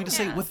 I was going to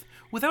say, Yeah.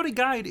 without a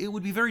guide, it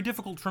would be very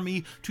difficult for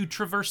me to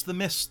traverse the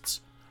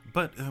mists.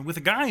 But with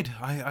a guide,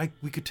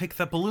 we could take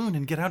that balloon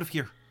and get out of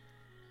here.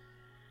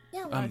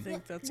 Yeah, I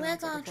think that we're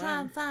sounds like a gonna try plan.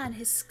 and find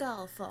his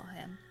skull for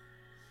him.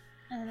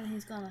 And then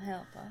he's gonna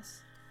help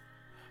us.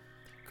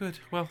 Good.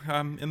 Well,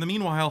 in the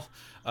meanwhile,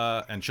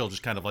 and she'll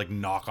just kind of like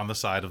knock on the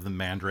side of the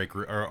mandrake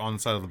or on the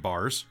side of the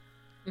bars.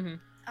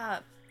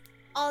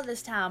 All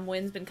this time,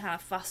 Wynn's been kind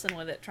of fussing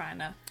with it, trying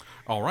to.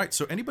 All right.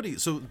 So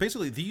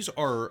basically these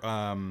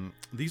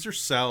are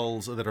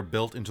cells that are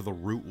built into the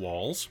root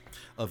walls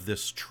of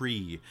this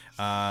tree.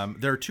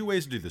 There are two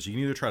ways to do this. You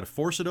can either try to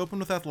force it open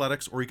with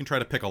athletics, or you can try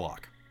to pick a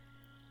lock.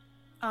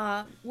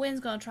 Wynn's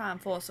gonna try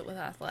and force it with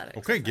athletics.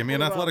 Okay, give me an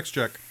What about athletics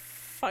check.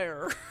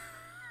 Fire.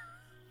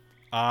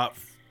 I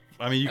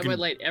mean, you I can. would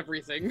light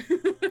everything.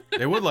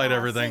 It would light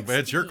everything, but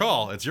it's your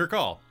call. It's your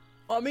call.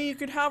 I mean, you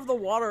could have the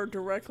water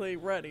directly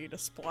ready to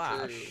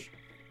splash.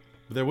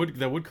 That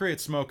would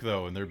create smoke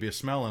though, and there'd be a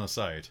smell and a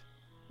sight.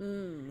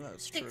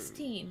 That's true.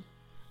 16.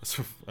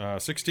 So,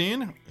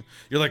 16.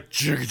 You're like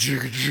jigga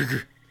jigga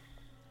jigga.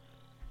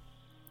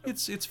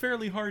 It's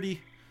fairly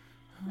hardy.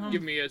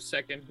 Give me a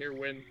second here,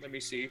 Wynn. Let me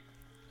see.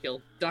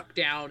 He'll duck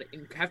down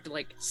and have to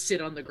like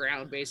sit on the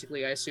ground,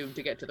 basically, I assume,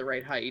 to get to the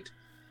right height.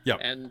 Yep.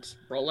 And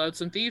roll out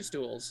some thieves'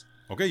 tools.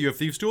 Okay, you have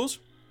thieves' tools.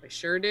 I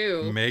sure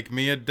do. Make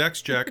me a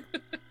dex check.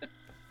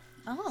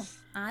 Oh,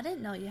 I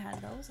didn't know you had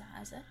those,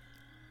 Isaac.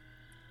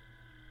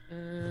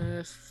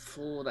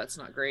 That's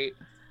not great.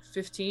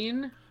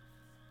 15.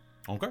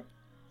 Okay.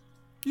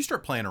 You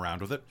start playing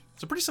around with it.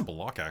 It's a pretty simple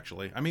lock,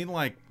 actually. I mean,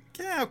 like,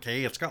 yeah,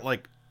 okay, it's got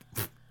like.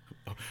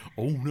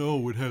 Oh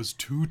no, it has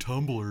 2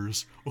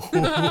 tumblers.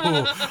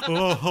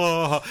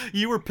 Oh,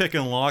 you were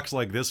picking locks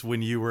like this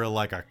when you were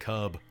like a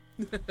cub.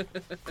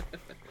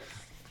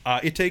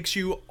 It takes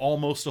you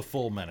almost a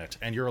full minute,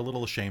 and you're a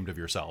little ashamed of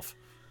yourself.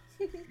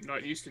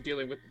 Not used to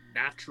dealing with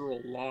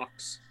natural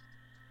locks.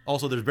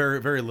 Also, there's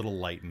very, very little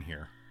light in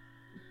here.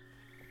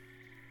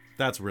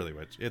 That's really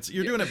what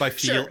you're doing it by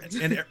feel,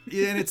 Sure. and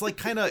it's like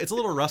it's a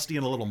little rusty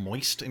and a little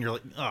moist, and you're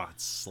like, oh,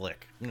 it's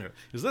slick.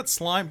 Is that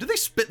slime? Did they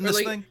spit in Or, this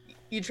like, thing?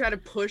 You try to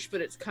push, but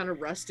it's kind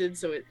of rusted,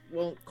 so it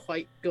won't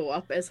quite go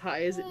up as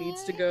high as it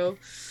needs to go.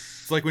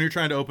 It's like when you're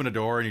trying to open a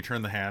door and you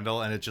turn the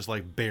handle and it just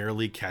like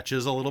barely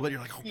catches a little bit.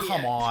 You're like, oh,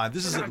 come Yeah. on,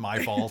 this isn't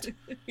my fault.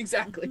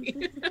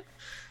 Exactly.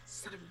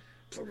 Son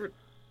of a-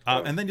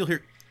 And then you'll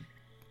hear,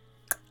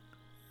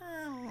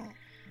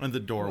 and the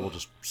door will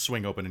just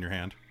swing open in your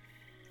hand.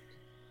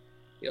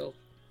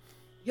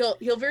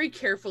 He'll very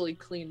carefully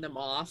clean them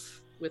off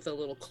with a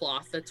little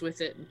cloth that's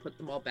with it and put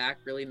them all back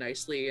really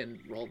nicely and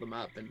roll them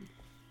up and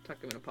tuck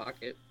them in a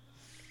pocket.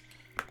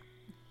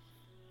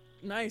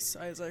 Nice,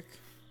 Isaac.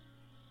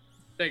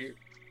 Thank you.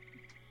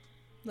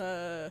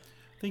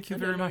 Thank you I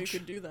very didn't know much. You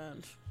could do that.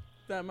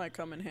 That might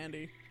come in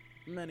handy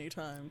many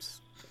times.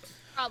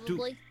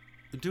 Probably.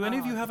 Do any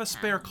of you All have the a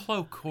spare time.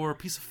 cloak or a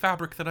piece of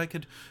fabric that I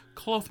could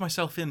clothe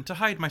myself in to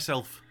hide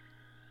myself?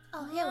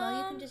 Oh, yeah, well,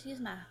 you can just use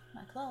my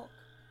cloak.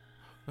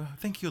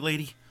 Thank you,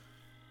 lady.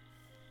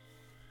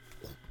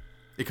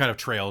 It kind of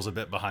trails a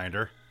bit behind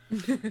her.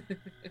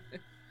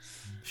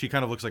 She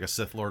kind of looks like a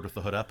Sith Lord with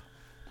the hood up.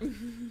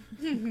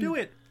 Do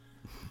it.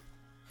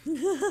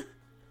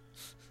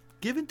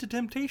 Give in to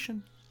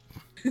temptation.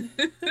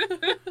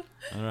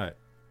 All right.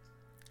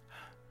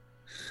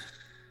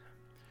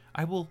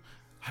 I will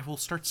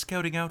start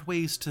scouting out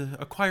ways to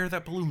acquire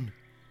that balloon.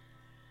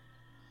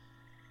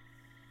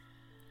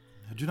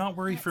 Do not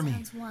worry That for me.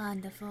 sounds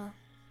wonderful.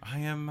 I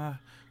am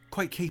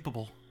quite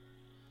capable.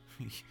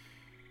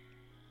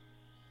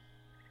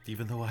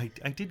 Even though I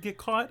did get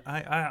caught,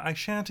 I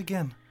shan't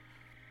again.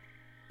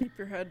 Keep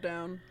your head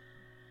down.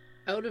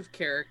 Out of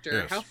character,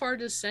 Yes. how far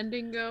does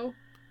sending go?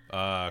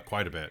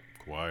 Quite a bit.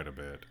 Quite a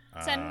bit.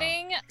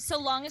 Sending, so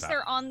long as that-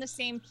 they're on the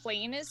same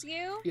plane as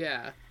you,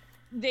 Yeah.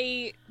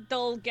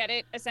 they'll get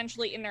it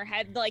essentially in their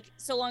head. Like,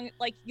 so long,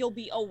 like, you'll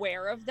be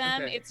aware of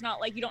them. Okay. It's not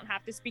like you don't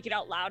have to speak it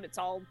out loud. It's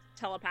all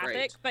telepathic.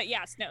 Right. But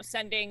yes, no,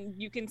 sending,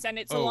 you can send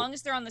it so Oh. long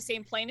as they're on the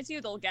same plane as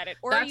you, they'll get it.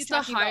 Or are you That's the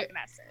talking high- about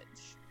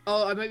message?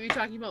 Oh, I might be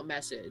talking about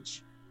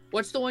message.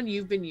 What's the one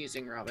you've been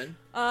using, Robin?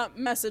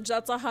 Message,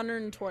 that's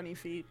 120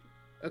 feet.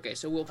 Okay,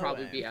 so we'll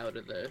probably Away. be out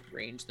of the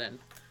range then.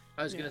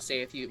 I was Yeah. gonna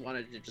say if you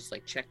wanted to just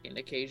like check in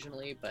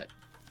occasionally, but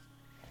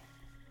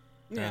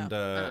Yeah.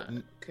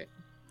 And okay.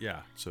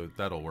 yeah, so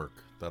that'll work.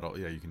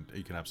 You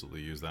can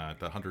absolutely use that.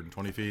 That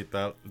 120 feet,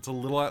 it's a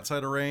little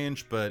outside of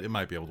range, but it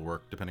might be able to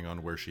work depending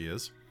on where she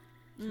is.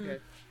 Okay.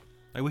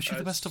 I wish you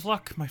the best of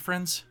luck, my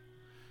friends,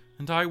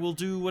 and I will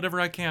do whatever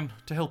I can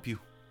to help you.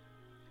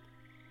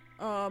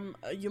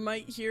 You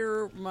might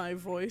hear my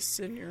voice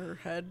in your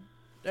head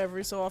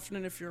every so often,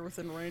 and if you're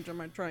within range, I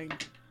might try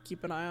and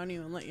keep an eye on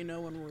you and let you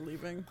know when we're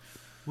leaving.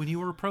 When you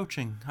were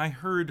approaching, I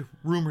heard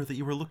rumor that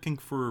you were looking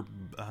for,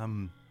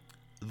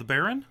 the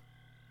Baron?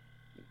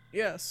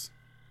 Yes.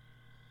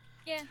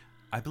 Yeah.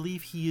 I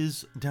believe he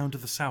is down to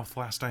the south,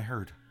 last I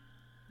heard.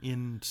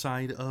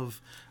 Inside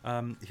of,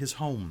 his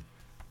home.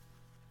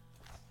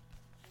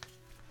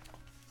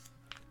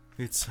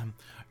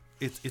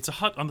 It's a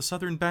hut on the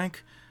southern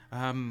bank,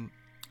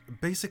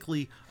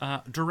 basically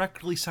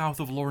directly south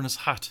of Lorna's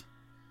hut.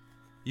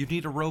 You'd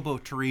need a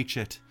rowboat to reach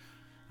it.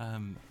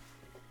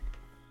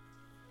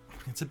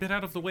 It's a bit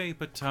out of the way,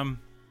 but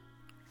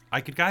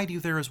I could guide you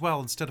there as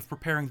well instead of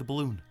preparing the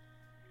balloon.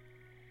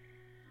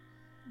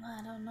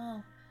 I don't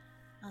know.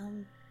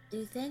 Do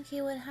you think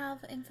he would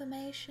have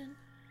information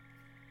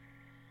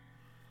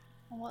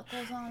on what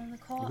goes on in the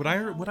court?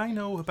 Would I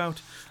know about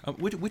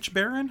which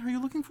Baron are you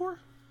looking for?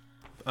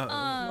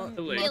 Mark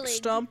Illig.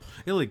 Stump.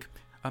 Illig.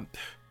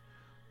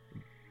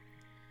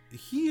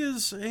 He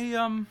is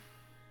a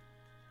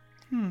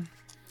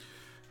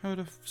how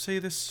to say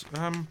this?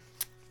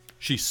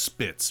 She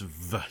spits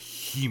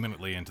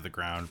vehemently into the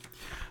ground.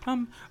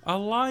 A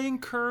lying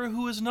cur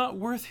who is not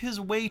worth his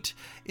weight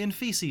in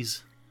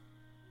feces.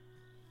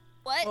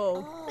 What?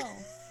 Oh. Oh.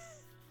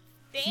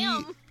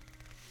 Damn.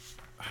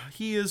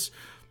 He is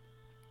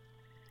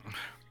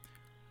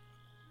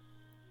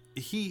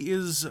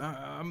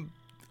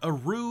a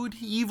rude,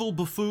 evil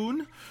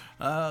buffoon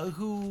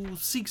who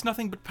seeks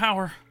nothing but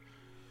power.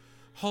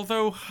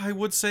 Although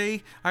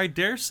I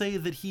dare say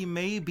that he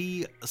may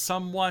be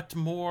somewhat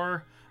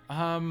more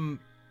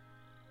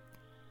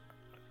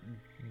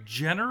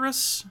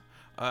generous,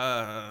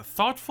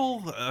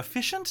 thoughtful,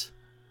 efficient,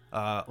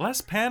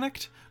 less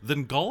panicked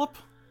than Gullop.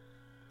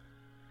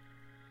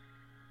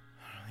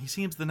 He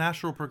seems the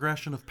natural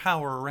progression of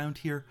power around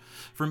here,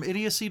 from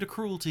idiocy to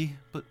cruelty,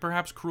 but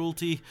perhaps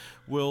cruelty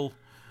will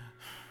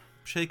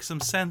shake some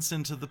sense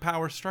into the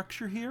power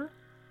structure here.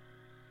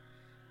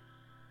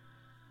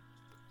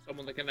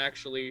 Someone that can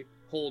actually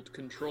hold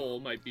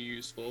control might be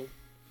useful.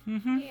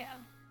 Yeah.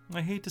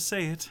 I hate to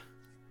say it.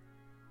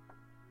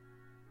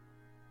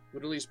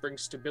 Would at least bring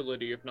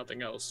stability, if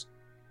nothing else.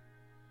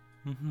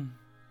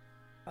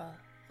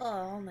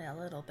 Only a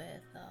little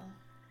bit, though.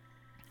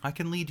 I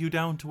can lead you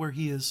down to where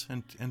he is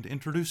and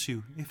introduce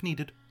you, if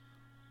needed.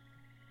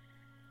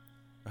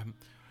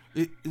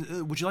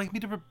 Would you like me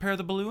to prepare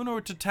the balloon or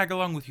to tag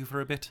along with you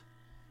for a bit?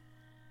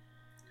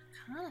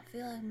 I kind of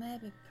feel like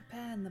maybe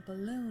preparing the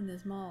balloon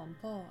is more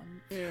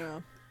important.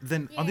 Yeah.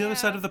 Then, on the other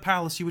side Yeah. of the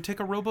palace, you would take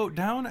a rowboat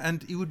down,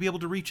 and you would be able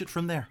to reach it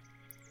from there.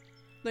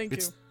 Thank you.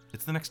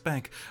 It's the next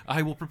bank.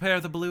 I will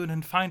prepare the balloon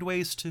and find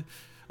ways to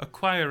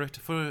acquire it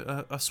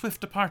for a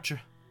swift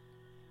departure.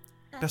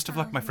 That Best of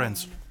luck, my sounds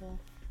friends. wonderful.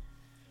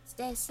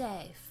 Stay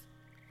safe.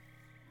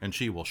 And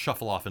she will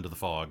shuffle off into the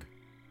fog.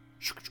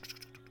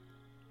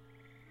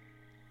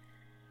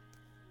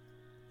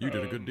 You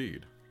did a good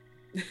deed.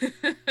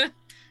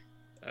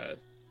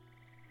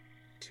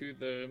 To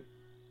the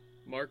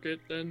market,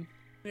 then?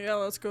 Yeah,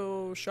 let's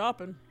go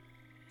shopping.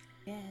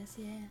 Yes,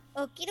 yeah.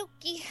 Okie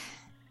dokie.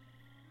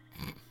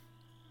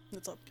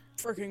 It's a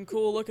freaking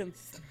cool looking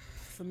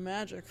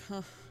magic,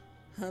 huh?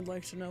 I'd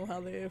like to know how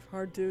they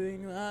are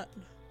doing that.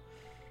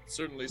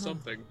 Certainly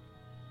something.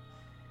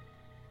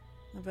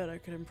 I bet I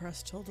could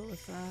impress Tilda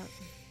with that.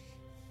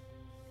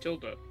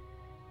 Tilda.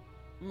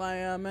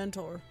 My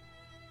mentor,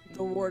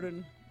 the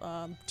warden,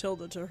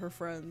 Tilda to her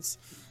friends.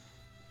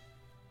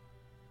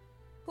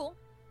 Cool.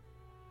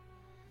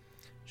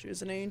 She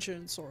is an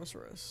ancient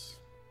sorceress.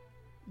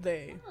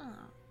 They.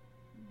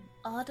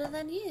 Older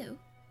than you?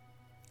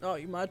 Oh,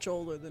 you're much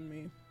older than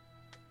me.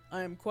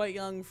 I am quite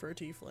young for a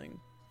tiefling.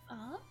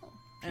 Oh.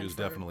 She And is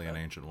for- definitely an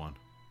ancient one.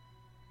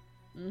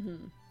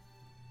 Mm-hmm.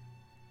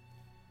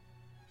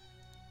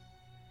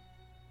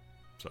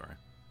 Sorry.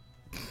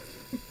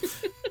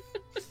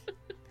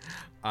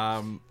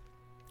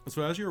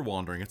 So as you're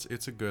wandering,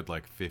 it's a good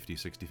like 50,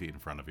 60 feet in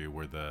front of you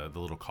where the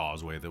little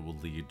causeway that will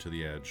lead to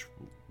the edge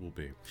will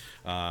be.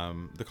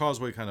 The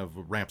causeway kind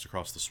of ramps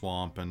across the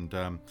swamp, and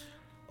a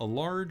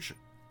large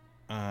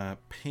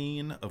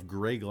pane of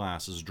gray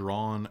glass is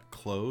drawn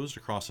closed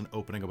across an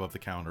opening above the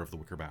counter of the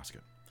wicker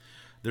basket.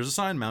 There's a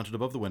sign mounted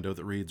above the window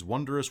that reads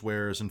 "Wondrous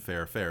Wares and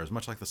Fair Fares,"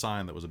 much like the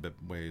sign that was a bit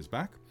ways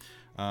back.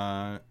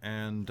 As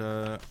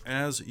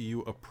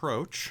you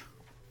approach,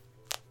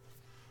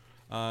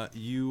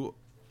 you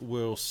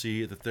will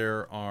see that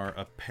there are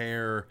a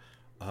pair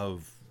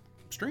of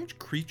strange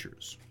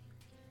creatures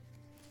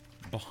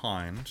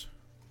behind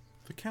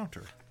the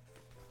counter.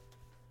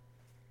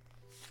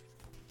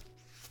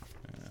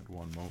 And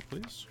one moment,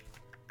 please.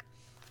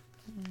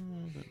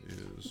 That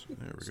is,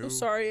 there we So go.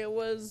 sorry, it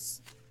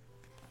was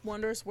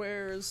Wondrous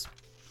Wares.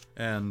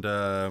 And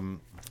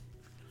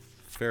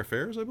Fair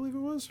Fares, I believe it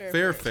was?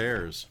 Fair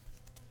Fares.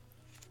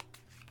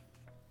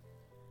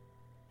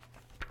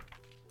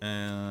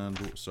 And,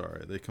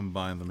 sorry, they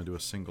combined them into a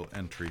single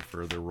entry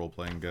for their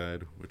role-playing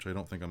guide, which I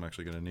don't think I'm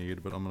actually going to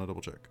need, but I'm going to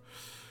double check.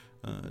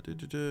 No,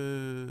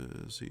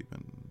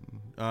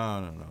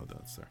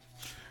 that's there.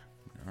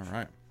 All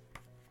right.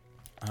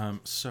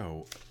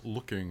 So,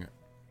 looking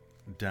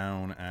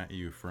down at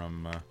you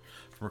from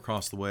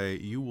across the way,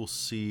 you will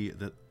see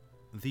that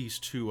these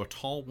two, a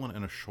tall one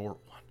and a short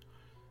one,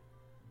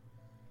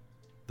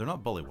 they're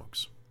not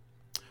bullywugs.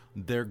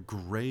 They're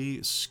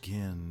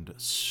gray-skinned,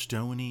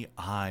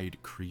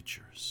 stony-eyed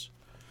creatures.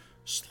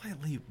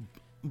 Slightly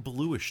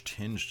bluish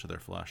tinge to their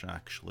flesh,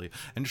 actually,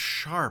 and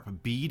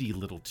sharp, beady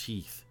little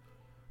teeth,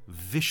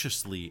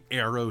 viciously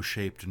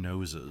arrow-shaped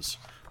noses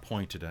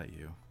pointed at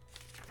you.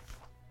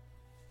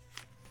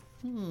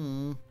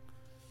 Well,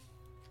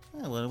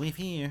 what do we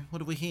hear? What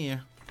do we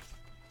hear?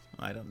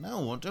 I don't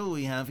know. What do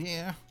we have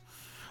here?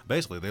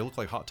 Basically, they look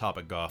like Hot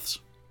Topic goths.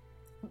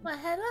 Well,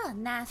 hello.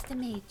 Nice to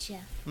meet you.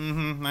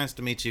 Nice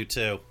to meet you,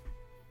 too.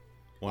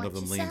 One of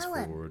What them you leans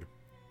selling? forward.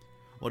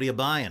 What are you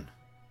buying?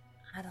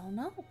 I don't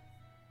know.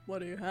 What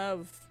do you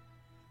have?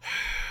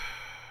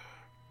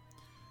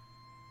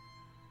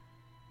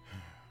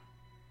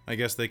 I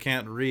guess they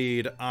can't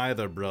read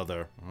either,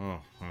 brother.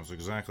 Oh, that's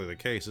exactly the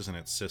case, isn't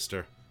it,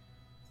 sister?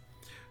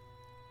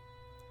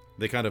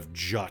 They kind of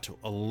jut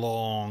a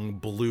long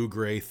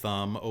blue-gray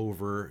thumb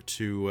over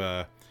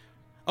to,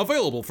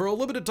 available for a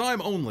limited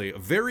time only.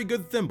 Very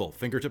good thimble,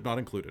 fingertip not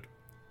included.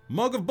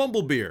 Mug of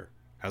bumble beer.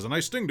 Has a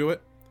nice sting to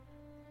it.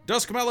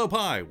 Dusk mallow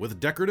pie with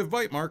decorative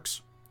bite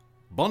marks.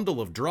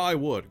 Bundle of dry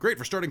wood. Great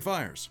for starting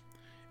fires.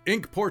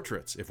 Ink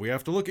portraits. If we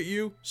have to look at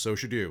you, so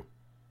should you.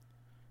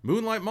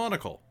 Moonlight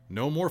monocle.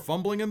 No more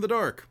fumbling in the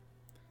dark.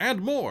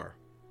 And more.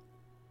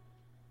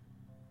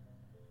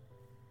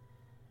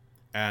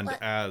 And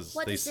What as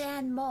What they does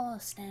and more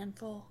stand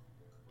for?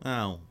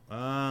 Oh,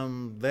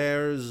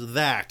 there's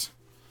that.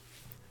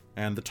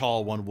 and the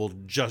tall one will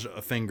jut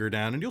a finger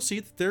down, and you'll see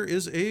that there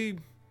is a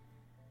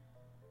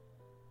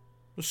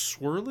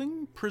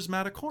swirling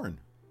prismatic horn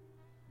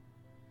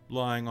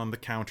lying on the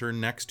counter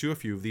next to a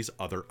few of these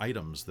other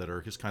items that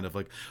are just kind of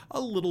like a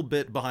little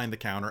bit behind the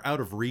counter, out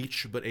of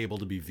reach, but able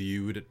to be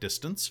viewed at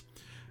distance.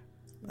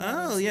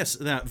 Oh, yes.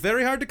 Now,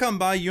 very hard to come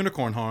by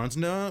unicorn horns.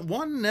 No,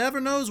 one never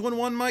knows when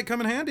one might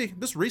come in handy.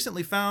 This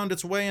recently found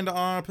its way into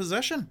our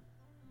possession.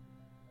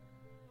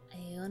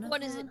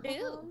 What does it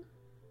do?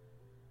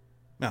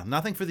 Well,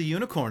 nothing for the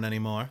unicorn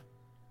anymore.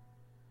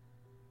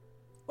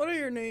 What are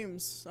your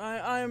names?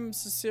 I'm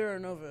Cicera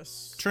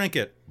Novus.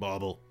 Trinket,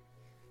 Bauble.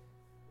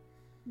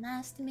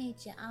 Nice to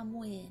meet you. I'm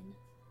Win.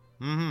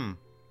 Mm-hmm.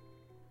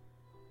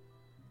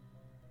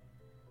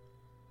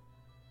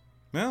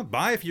 Well,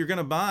 buy if you're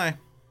gonna buy.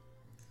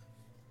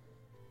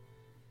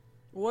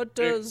 What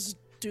does...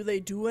 Do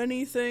they do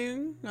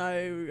anything?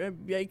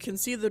 I can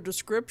see the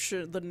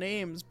description, the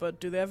names, but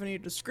do they have any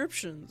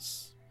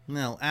descriptions?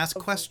 No, ask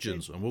Okay.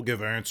 Questions, and we'll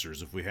give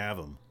answers if we have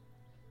them.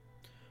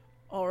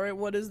 Alright,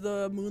 what does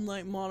the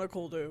Moonlight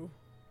Monocle do?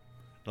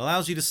 It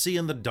allows you to see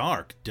in the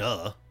dark,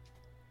 duh.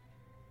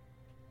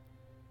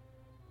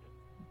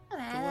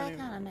 Alright, that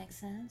kind of makes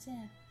sense,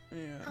 yeah.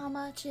 Yeah. How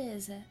much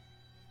is it?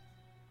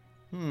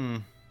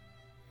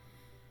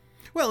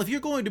 Well, if you're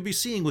going to be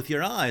seeing with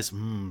your eyes,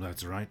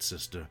 that's right,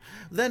 sister,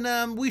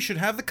 then we should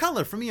have the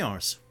color from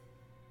yours.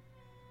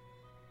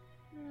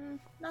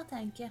 No,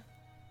 thank you.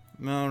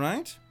 All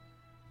right.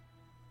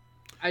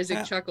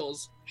 Isaac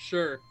chuckles.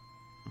 Sure.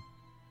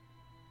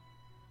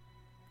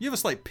 You have a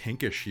slight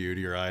pinkish hue to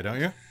your eye, don't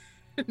you?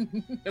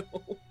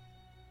 No.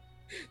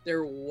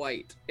 They're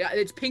white. Yeah,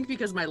 it's pink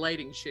because my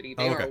lighting's shitty.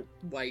 They okay. are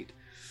white.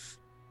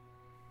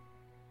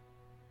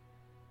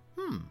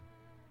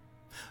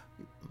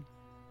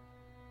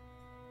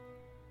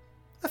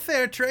 A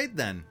fair trade,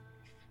 then.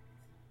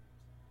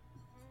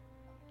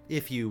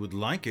 If you would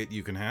like it,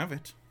 you can have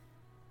it.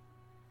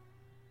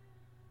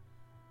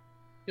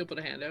 He'll put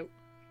a hand out.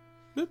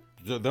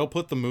 They'll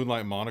put the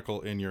Moonlight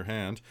Monocle in your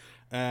hand,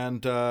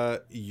 and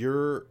as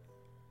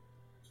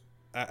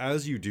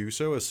you do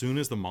so, as soon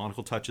as the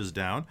monocle touches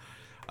down,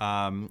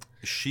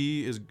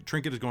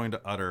 Trinket is going to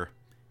utter,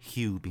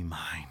 "Hue be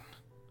mine."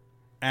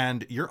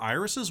 And your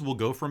irises will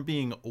go from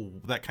being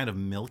that kind of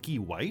milky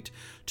white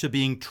to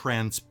being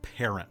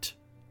transparent.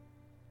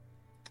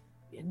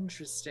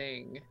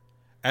 Interesting.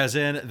 As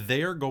in,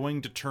 they are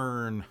going to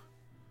turn...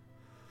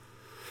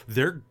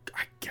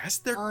 I guess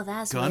they're Oh,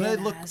 that's gonna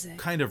weird, look Isaac.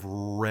 kind of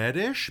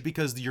reddish,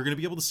 because you're going to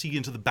be able to see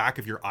into the back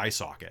of your eye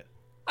socket.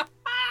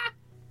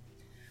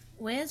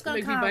 Win's gonna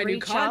Make me kind buy of new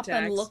reach up and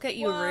contacts. look at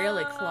you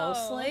really Whoa.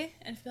 closely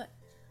and be like,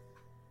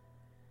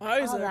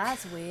 Isaac. Oh,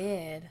 that's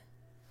weird.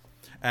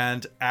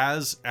 And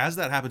as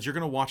that happens, you're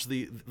gonna watch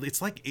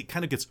it's like it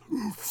kind of gets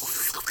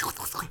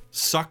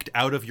sucked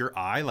out of your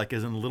eye, like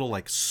as in a little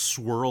like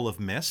swirl of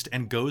mist,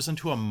 and goes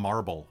into a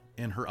marble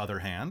in her other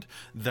hand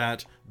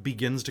that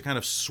begins to kind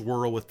of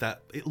swirl with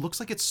that. It looks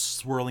like it's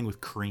swirling with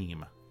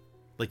cream,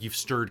 like you've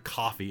stirred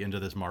coffee into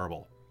this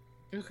marble.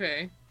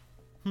 Okay.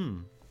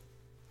 An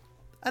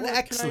What can I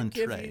excellent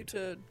give trade. you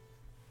to...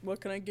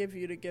 What can I give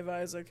you to give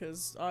Isaac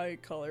his eye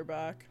color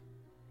back?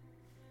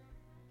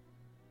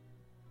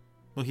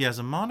 Well, he has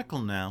a monocle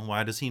now.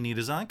 Why does he need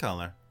his eye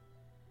color?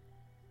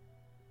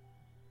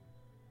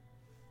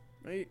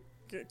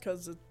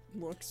 Because it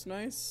looks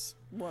nice.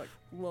 What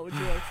would you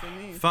like from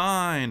me?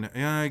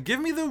 Fine. Give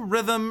me the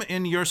rhythm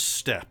in your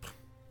step.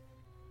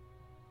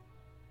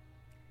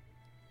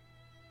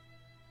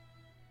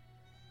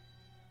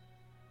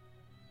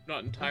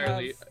 Not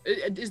entirely.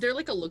 Is there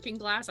like a looking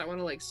glass? I want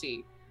to like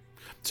see.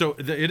 So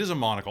it is a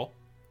monocle.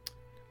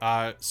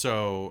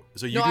 So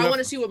you No, do I have- want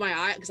to see what my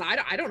eye, because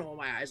I don't know what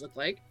my eyes look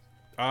like.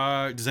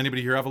 Does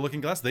anybody here have a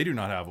looking glass? They do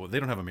not have. They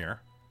don't have a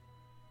mirror.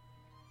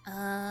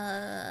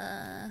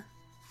 I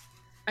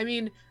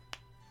mean,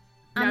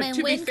 I now, mean,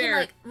 to be Wynn fair, can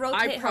like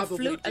rotate her probably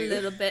flute do. a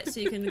little bit so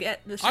you can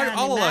get the shiny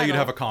I'll allow you to metal.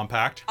 have a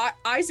compact.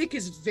 Isaac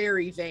is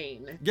very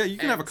vain. Yeah, you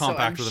can have a and so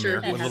compact I'm with a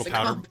sure mirror, he with a has little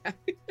powder.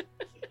 compact.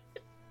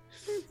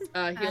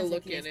 He'll Isaac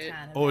look is in it.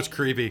 kind of Oh, it's vain.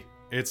 creepy.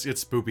 It's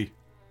spoopy.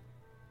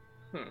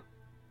 Huh.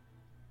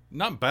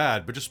 Not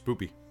bad, but just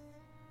spoopy.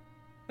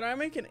 Can I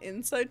make an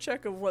insight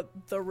check of what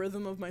the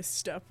rhythm of my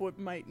step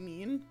might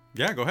mean?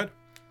 Yeah, go ahead.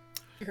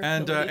 Her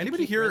And ability to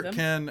anybody keep here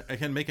rhythm.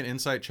 can make an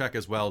insight check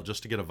as well,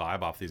 just to get a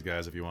vibe off these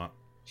guys if you want.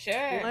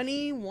 Sure.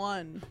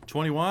 21.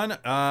 21.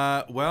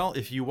 Well,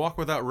 if you walk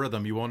without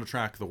rhythm, you won't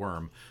attract the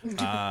worm.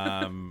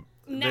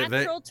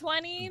 Natural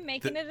 20,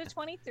 making it a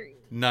 23.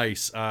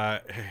 Nice.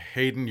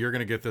 Hayden, you're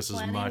gonna get this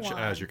as much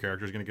 21. as your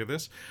character's gonna get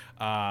this.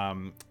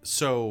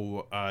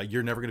 So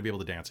you're never gonna be able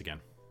to dance again.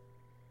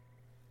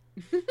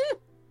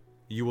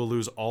 You will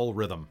lose all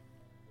rhythm.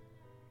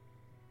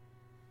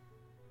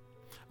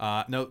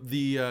 Now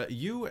the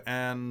you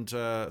and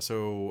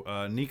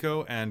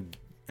Nico and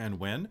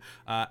Wynn,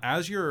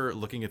 as you're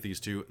looking at these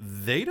two,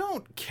 they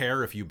don't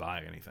care if you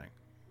buy anything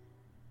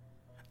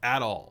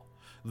at all.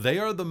 They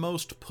are the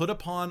most put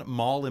upon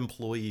mall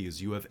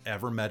employees you have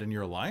ever met in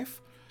your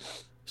life.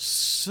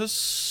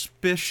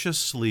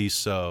 Suspiciously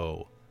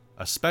so,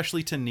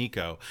 especially to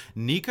Nico.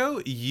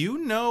 Nico, you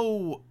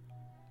know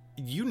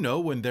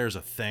when there's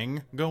a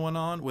thing going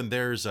on, when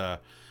there's a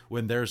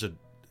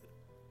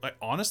like,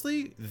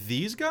 honestly,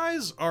 these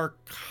guys are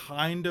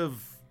kind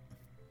of,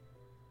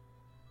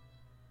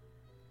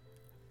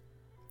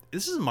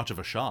 this isn't much of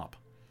a shop.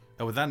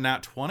 And with that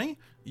nat 20,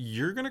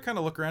 you're going to kind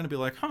of look around and be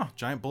like, huh,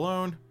 giant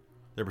balloon.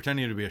 They're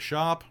pretending to be a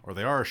shop, or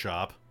they are a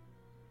shop.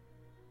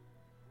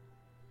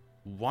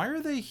 Why are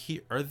they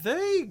here? Are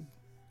they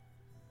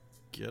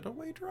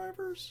getaway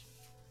drivers?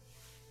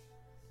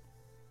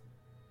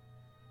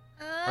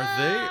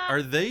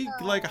 Are they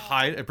like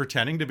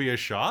pretending to be a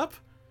shop?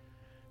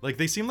 Like,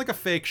 they seem like a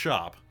fake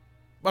shop.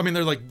 I mean,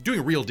 they're like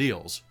doing real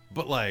deals,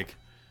 but like,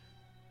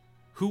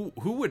 who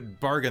would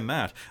bargain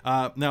that?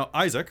 Now,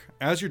 Isaac,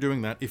 as you're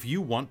doing that, if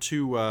you want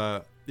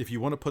to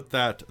put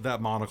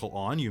that monocle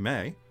on, you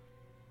may.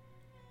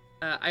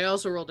 I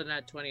also rolled a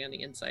nat 20 on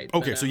the inside.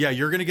 Okay, but, so yeah,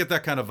 you're gonna get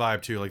that kind of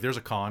vibe too. Like, there's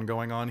a con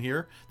going on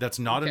here that's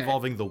not Okay.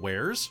 involving the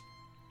wares.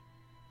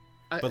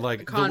 But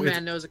like, a con it's-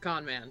 man knows a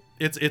con man.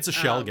 It's a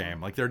shell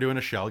game. Like, they're doing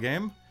a shell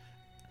game.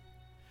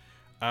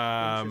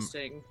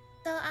 Interesting.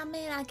 So, I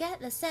mean, I get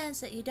the sense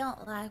that you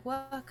don't like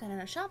working in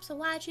a shop, so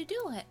why'd you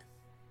do it?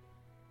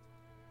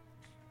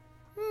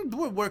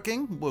 We're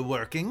working. Well,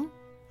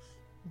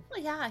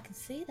 yeah, I can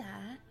see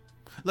that.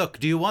 Look,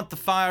 do you want the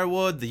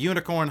firewood, the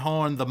unicorn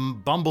horn, the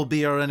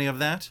bumblebee, or any of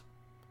that?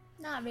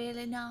 Not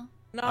really, no.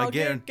 No, I'll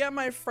Again. get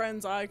my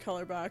friend's eye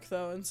color back,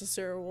 though, and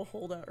Cicera will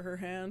hold out her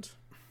hand.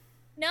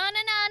 No.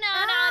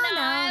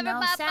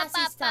 no,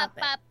 Sassy, stop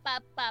it.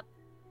 Up.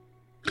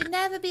 You'd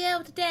never be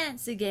able to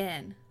dance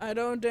again. I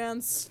don't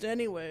dance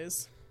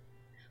anyways.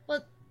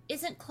 Well,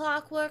 isn't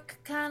clockwork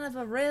kind of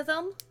a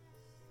rhythm?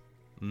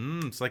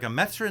 It's like a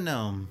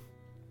metronome.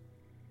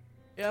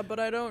 Yeah, but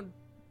I don't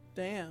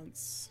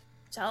dance.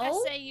 So?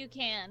 I say you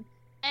can.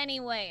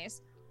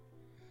 Anyways,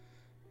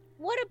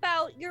 what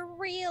about your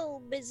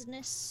real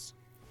business?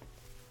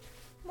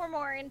 We're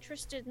more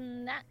interested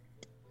in that.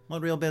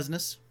 What real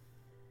business?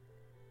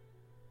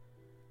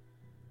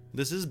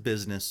 This is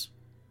business.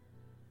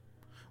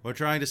 We're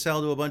trying to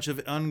sell to a bunch of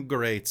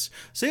ungrates.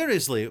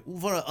 Seriously,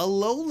 for a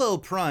low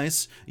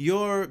price,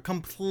 you're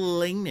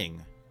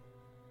complaining.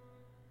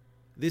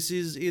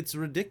 It's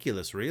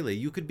ridiculous, really.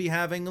 You could be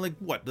having, like,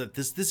 what?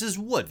 This is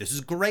wood. This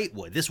is great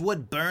wood. This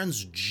wood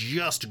burns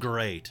just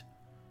great.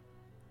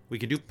 We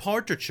can do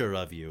portraiture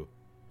of you.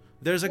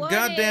 There's a What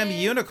goddamn if-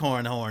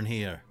 unicorn horn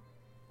here.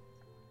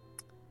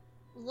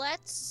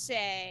 Let's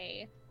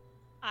say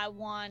I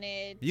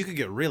wanted You could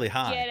get really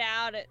high. get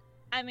out it.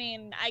 I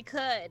mean, I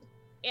could.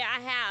 Yeah,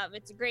 I have.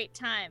 It's a great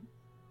time.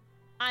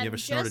 I'm ever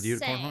snorted just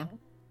unicorn saying. horn?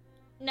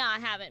 No, I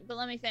haven't. But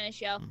let me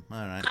finish, yo. All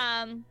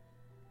right.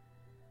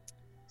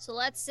 So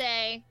let's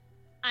say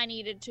I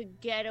needed to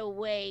get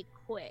away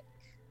quick,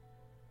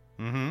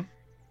 Mm-hmm.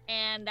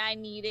 and I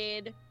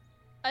needed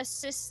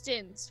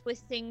assistance with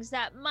things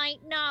that might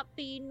not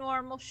be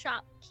normal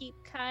shopkeep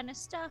kind of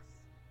stuff.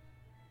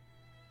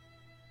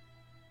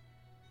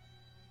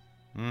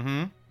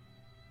 Mm-hmm.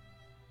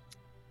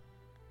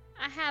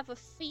 I have a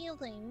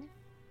feeling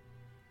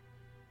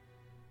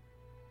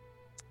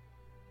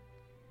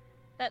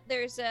that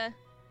there's a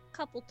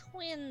couple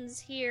twins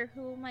here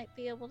who might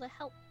be able to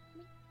help me.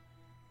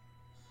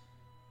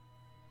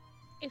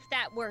 If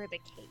that were the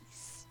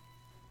case.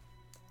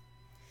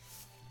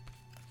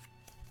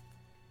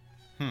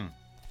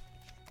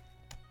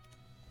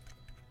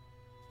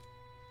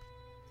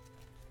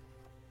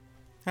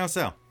 How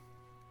so?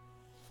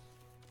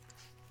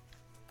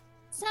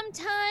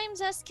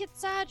 Sometimes us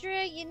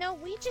Kitsadra,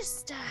 we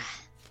just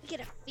we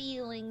get a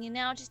feeling,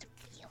 just a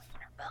feeling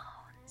in our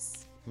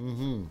bones.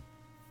 Mm-hmm.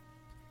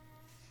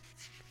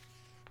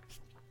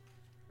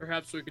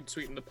 Perhaps we could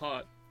sweeten the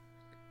pot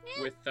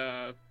with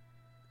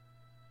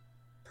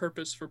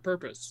purpose for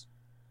purpose.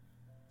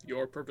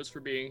 Your purpose for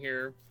being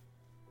here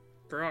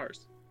for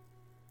ours.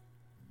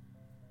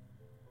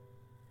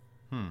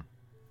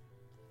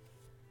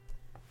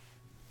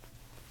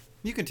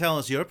 You can tell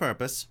us your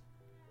purpose.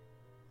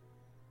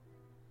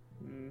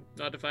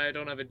 Not if I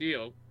don't have a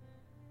deal.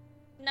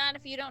 Not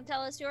if you don't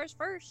tell us yours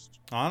first.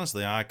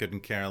 Honestly, I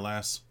couldn't care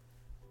less.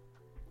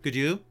 Could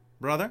you,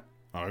 brother?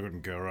 I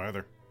couldn't care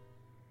either.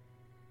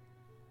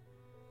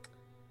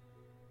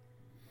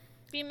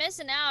 Be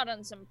missing out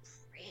on some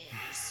pretty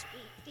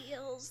sweet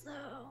deals,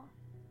 though.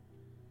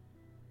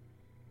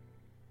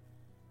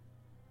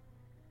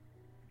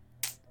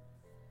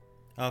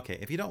 Okay,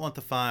 if you don't want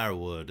the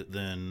firewood,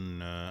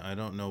 then I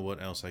don't know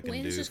what else I can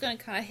Wynn's do. just gonna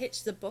kind of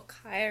hitch the book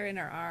higher in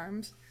her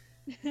arms.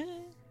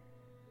 Kind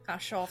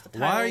of show off the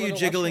title. Why are a you little,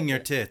 jiggling watch your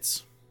it.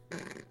 tits? Oh,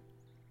 does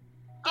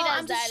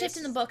I'm that, just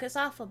shifting the it's- book. It's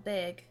awful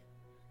big.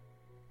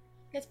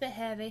 It's a bit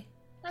heavy.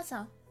 That's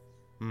all.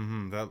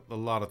 A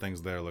lot of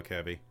things there look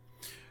heavy.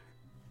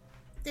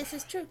 This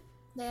is true.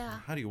 They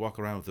are. How do you walk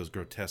around with those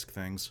grotesque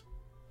things?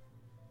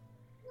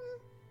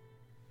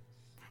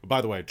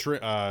 By the way,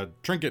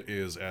 Trinket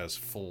is as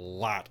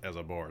flat as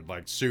a board,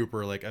 like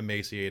super, like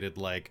emaciated,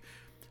 like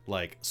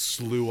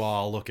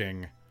sluaw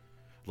looking,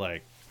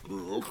 like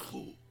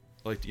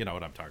you know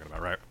what I'm talking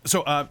about, right?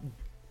 So,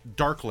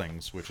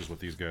 Darklings, which is what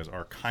these guys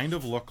are, kind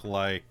of look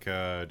like,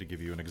 to give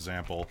you an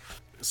example,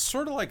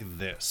 sort of like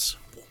this.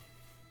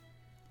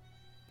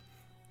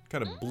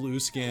 Kind of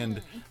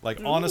blue-skinned,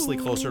 like honestly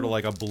closer to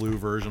like a blue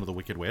version of the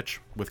Wicked Witch,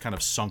 with kind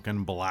of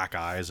sunken black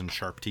eyes and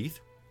sharp teeth.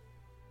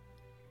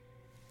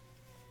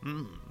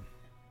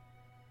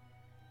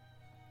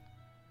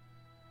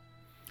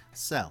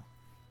 So,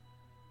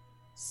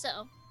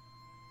 So,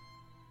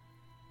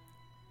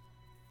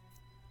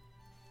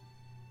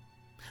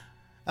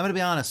 I'm gonna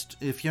be honest,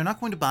 if you're not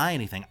going to buy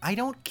anything, I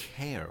don't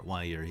care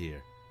why you're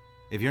here.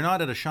 If you're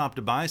not at a shop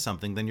to buy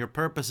something, then your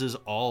purpose is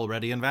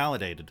already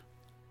invalidated.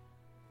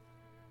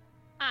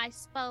 I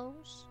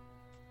suppose.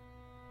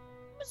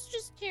 Was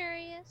just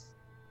curious.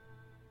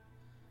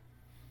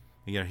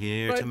 You're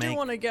here But to I do make...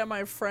 want to get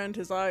my friend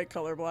his eye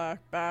color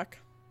back.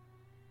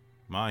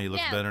 Ma, he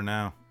looks Yeah. better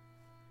now.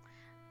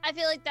 I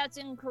feel like that's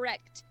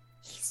incorrect.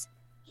 He's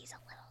a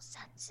little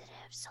sensitive,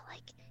 so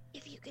like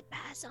if you could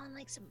pass on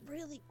like some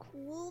really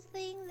cool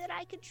thing that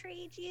I could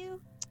trade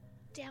you,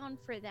 down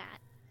for that.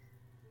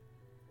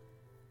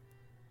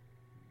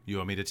 You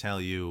want me to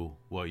tell you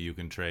what you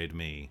can trade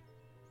me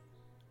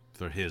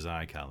for his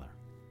eye color?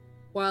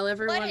 While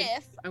everyone, What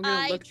if I'm gonna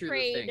I look through the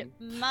trade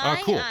thing.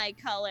 my cool. eye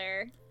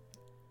color,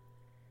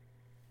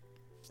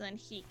 so then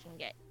he can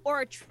get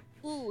or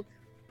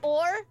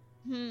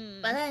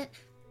But then,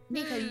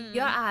 Nika,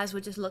 your Hmm. eyes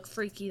would just look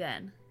freaky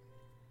then.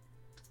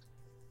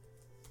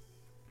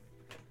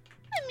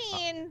 I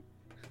mean,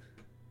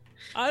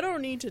 I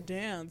don't need to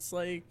dance.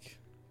 Like,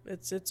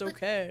 it's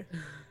okay.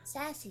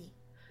 Sassy.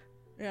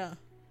 Yeah.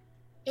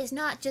 It's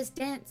not just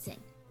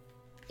dancing.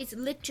 It's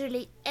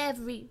literally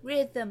every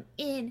rhythm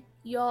in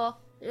your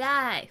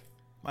life.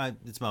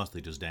 It's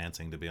mostly just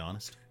dancing, to be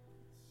honest.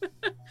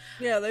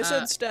 Yeah, they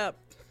said Uh, step.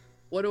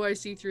 What do I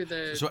see through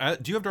the? So,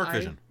 do you have dark eye?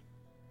 vision?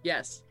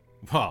 Yes.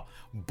 Well,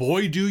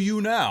 boy, do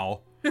you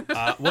now.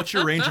 What's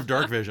your range of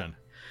dark vision?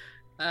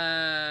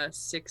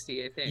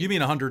 60, I think. You mean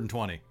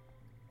 120.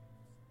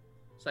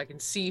 So I can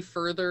see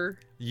further.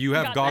 You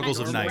have got goggles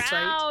that of night.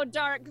 Wow,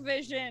 dark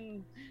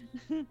vision.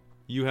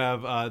 You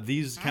have,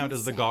 these count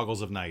as the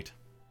goggles of night.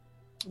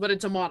 But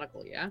it's a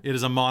monocle, yeah? It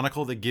is a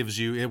monocle that gives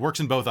you, it works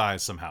in both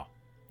eyes somehow.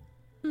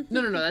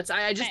 No. That's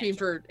I just mean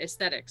for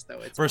aesthetics, though.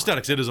 It's For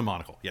aesthetics, it is a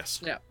monocle,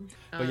 yes. Yeah.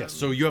 But yes,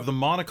 so you have the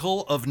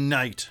monocle of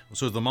night.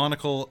 So the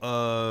monocle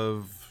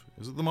of,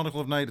 is it the monocle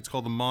of night? It's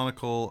called the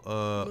monocle,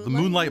 the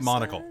moonlight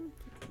monocle. Sun?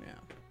 Yeah.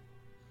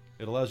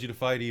 It allows you to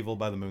fight evil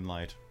by the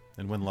moonlight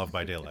and win love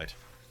by daylight.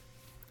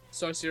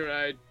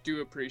 Sarcera, I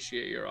do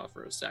appreciate your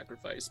offer of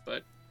sacrifice,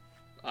 but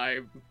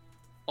I've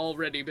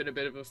already been a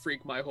bit of a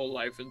freak my whole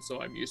life, and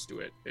so I'm used to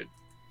it. It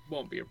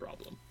won't be a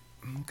problem.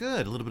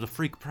 Good, a little bit of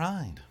freak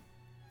pride.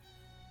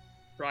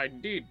 Pride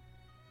indeed.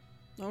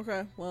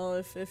 Okay, well,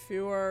 if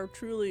you are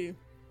truly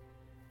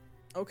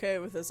okay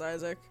with this,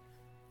 Isaac,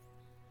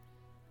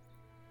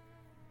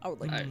 I would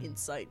like to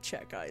insight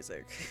check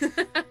Isaac.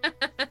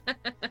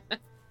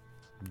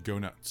 Go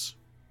nuts.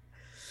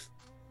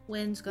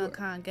 Wynn's gonna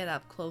kind of get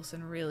up close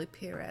and really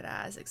peer at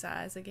Isaac's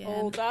eyes again.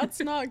 Oh, that's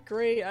not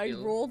great. I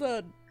rolled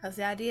a... Because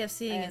the idea of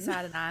seeing 10.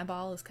 inside an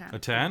eyeball is kind A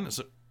of 10?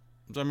 So,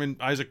 I mean,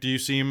 Isaac, do you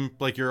seem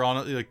like you're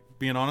like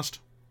being honest?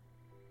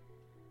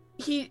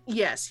 He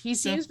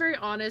seems very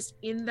honest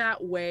in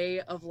that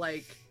way of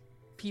like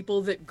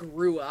people that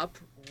grew up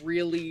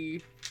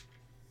really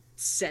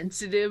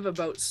sensitive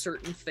about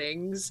certain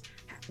things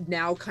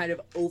now kind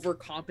of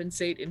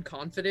overcompensate in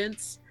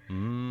confidence.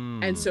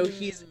 And so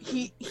he's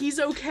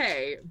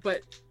okay,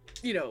 but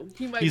you know,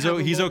 he might He's have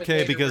a he's moment okay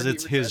later because where he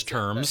it's his regrets it,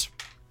 terms.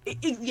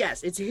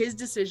 Yes, it's his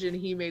decision.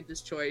 He made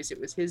this choice. It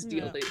was his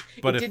deal. Yeah.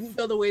 But It if- didn't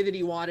go the way that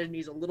he wanted, and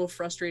he's a little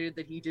frustrated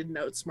that he didn't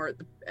outsmart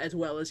as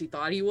well as he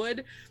thought he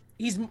would.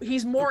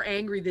 He's more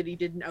angry that he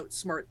didn't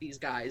outsmart these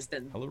guys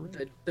than Hello,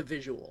 Ray. the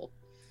visual.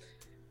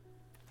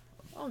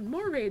 Oh,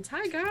 more raids.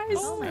 Hi, guys.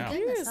 Oh my Wow.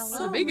 goodness, There's hello.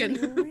 so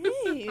Megan.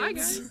 many Hi,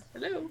 raids. guys.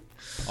 Hello.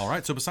 All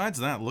right. So besides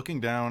that, looking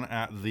down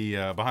at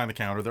the behind the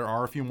counter, there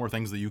are a few more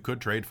things that you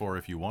could trade for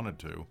if you wanted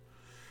to.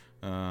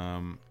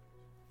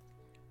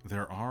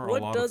 There are a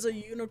What lot does of. a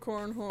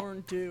unicorn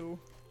horn do?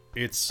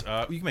 It's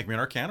you can make me an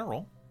Arcana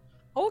roll.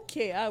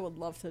 Okay, I would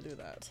love to do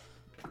that.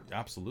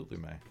 Absolutely,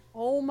 May.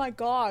 Oh my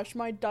gosh,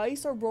 my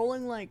dice are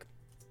rolling like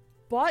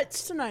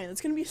butts tonight.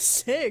 That's gonna be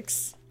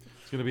 6.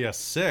 It's gonna be a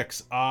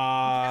 6.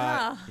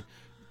 Ah.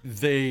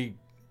 They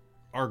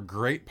are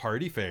great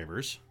party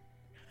favors.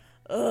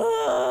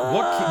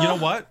 Ugh. You know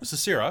what,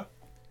 Sasira?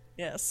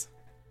 Yes.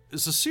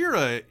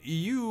 Sasira,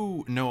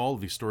 you know all of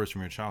these stories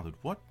from your childhood.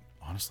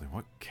 Honestly,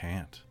 what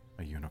can't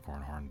a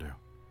unicorn horn do?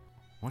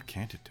 What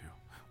can't it do?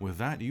 With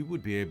that, you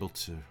would be able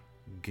to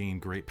gain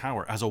great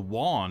power. As a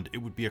wand, it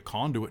would be a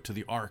conduit to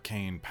the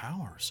arcane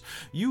powers.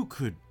 You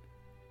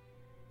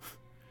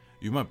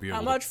might be able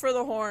How to... much for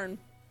the horn?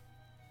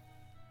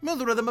 Well,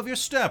 the rhythm of your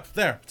step.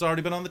 There, it's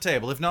already been on the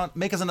table. If not,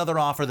 make us another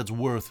offer that's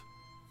worth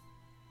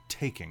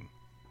taking.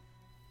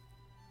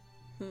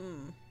 Boy,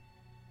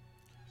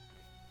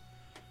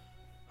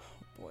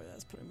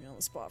 that's putting me on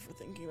the spot for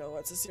thinking about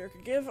what Cecile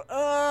could give.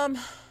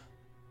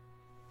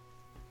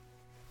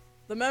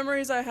 The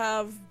memories I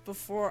have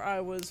before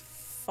I was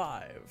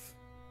 5.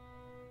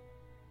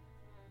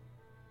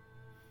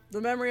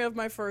 The memory of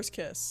my first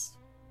kiss.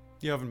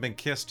 You haven't been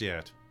kissed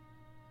yet.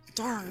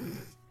 Darn.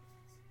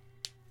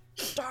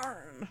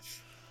 Darn.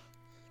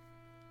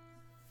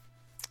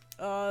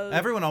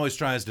 Everyone always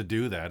tries to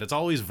do that. It's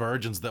always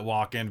virgins that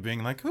walk in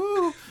being like,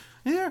 ooh,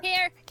 yeah.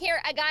 Here,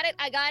 I got it.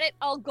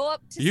 I'll go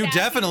up to You Sassy.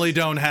 definitely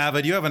don't have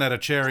it. You haven't had a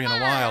cherry in a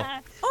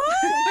while.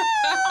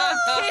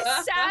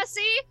 Kiss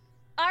Sassy.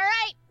 All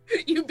right.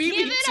 You beat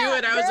Give me it to up,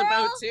 it. I was girl.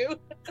 about to.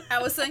 I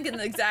was thinking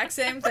the exact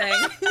same thing.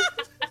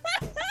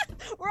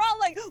 We're all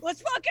like, let's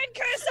fucking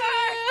kiss her.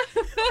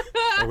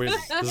 Oh, wait,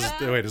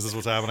 is this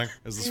what's happening?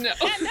 Is this... No.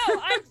 Yeah,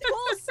 no, I'm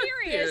full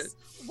serious.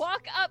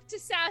 Walk up to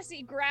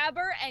Sassy, grab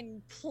her,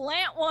 and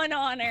plant one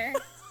on her.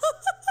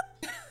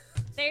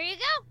 There you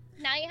go.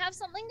 Now you have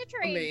something to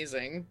trade.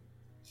 Amazing.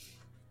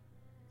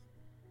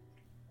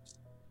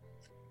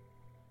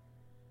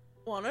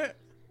 Want it?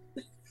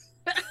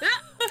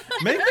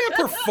 Make me a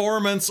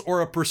performance or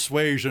a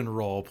persuasion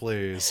roll,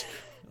 please.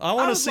 I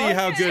want to see love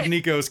how it. good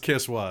Nico's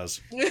kiss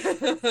was.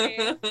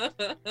 That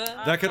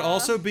could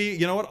also be,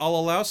 you know what? I'll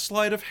allow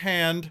sleight of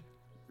hand,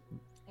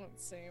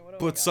 Let's see. What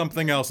do but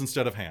something else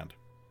instead of hand.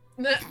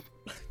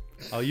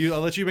 I'll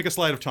let you make a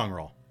sleight of tongue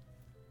roll.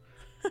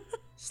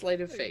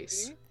 Sleight of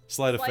face.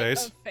 Sleight of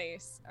face. Of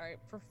face. All right,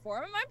 my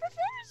performance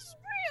is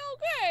pretty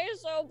okay.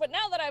 So, but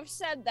now that I've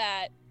said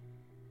that,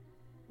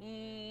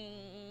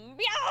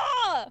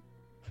 yeah.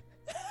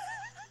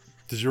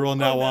 Did you roll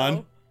now Oh, no.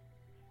 one?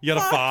 You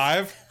got a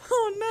 5?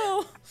 Oh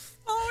no.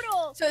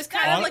 Total. So it's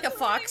kind of like a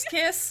fox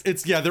kiss.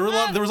 It's there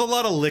was a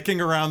lot of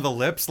licking around the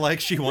lips, like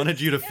she wanted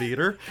you to feed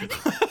her.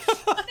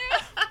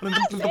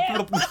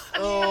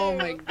 Oh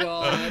my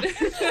god.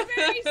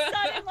 Very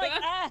sudden, like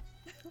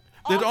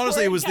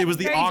Honestly, it was the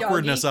Very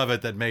awkwardness doggy. of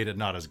it that made it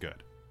not as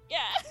good. Yeah.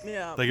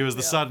 Yeah. Like it was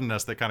the yeah.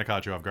 suddenness that kind of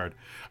caught you off guard.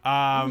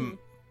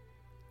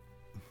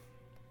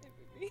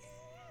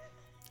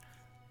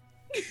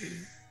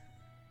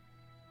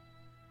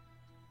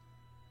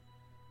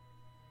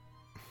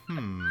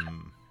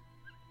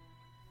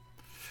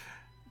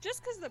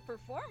 Just because the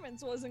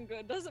performance wasn't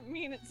good doesn't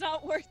mean it's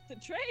not worth the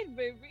trade,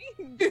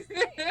 baby. Just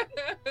saying.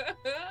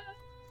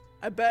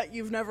 I bet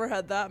you've never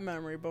had that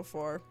memory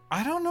before.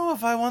 I don't know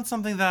if I want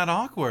something that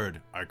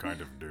awkward. I kind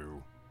of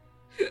do.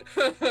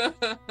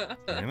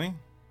 Really?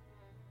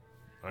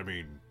 I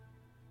mean,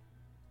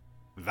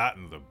 that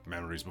and the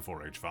memories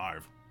before age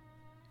 5.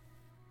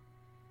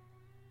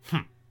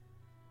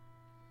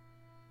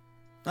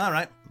 All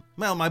right.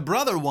 Well, my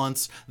brother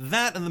wants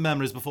that and the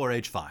memories before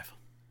age 5.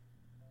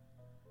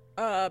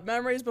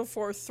 Memories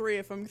before 3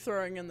 if I'm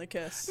throwing in the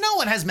kiss. No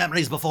one has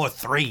memories before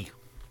 3.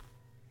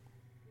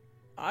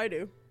 I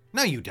do.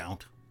 No, you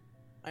don't.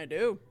 I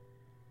do.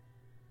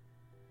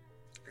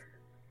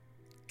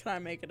 Can I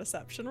make a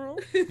deception roll?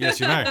 Yes,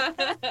 you may.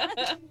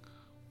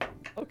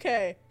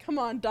 Okay, come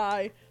on,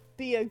 die.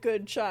 Be a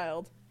good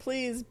child.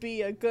 Please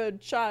be a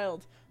good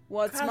child.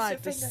 What's Cross my your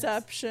fingers.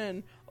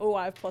 deception? Oh,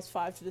 I have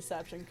 +5 to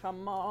deception.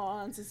 Come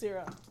on,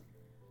 Cicera.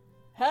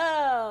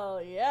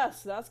 Hell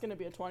yes, that's gonna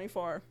be a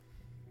 24.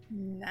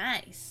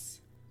 Nice.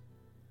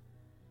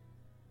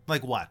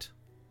 Like what?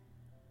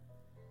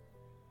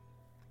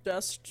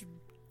 Just,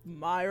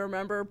 I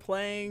remember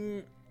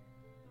playing,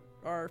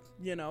 or,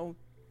 you know,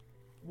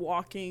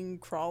 walking,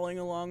 crawling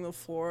along the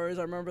floors.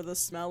 I remember the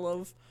smell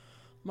of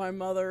my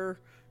mother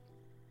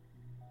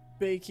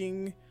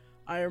baking.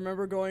 I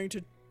remember going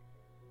to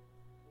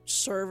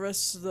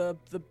service the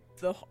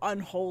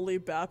unholy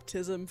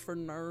baptism for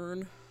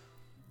Nern.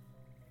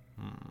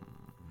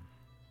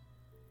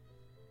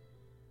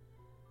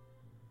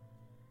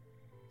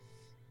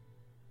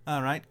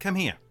 All right, come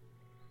here.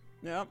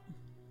 Yep.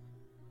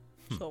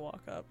 She'll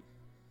walk up.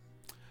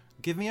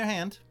 Give me your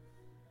hand.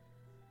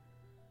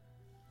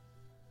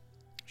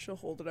 She'll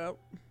hold it out.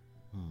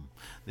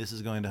 This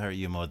is going to hurt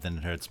you more than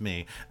it hurts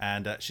me.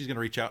 And she's going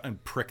to reach out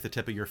and prick the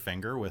tip of your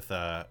finger with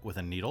a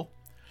needle.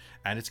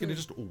 And it's going to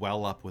just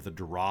well up with a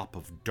drop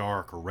of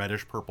dark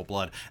reddish purple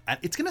blood. And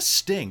it's going to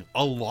sting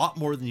a lot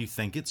more than you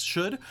think it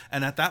should.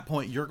 And at that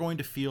point, you're going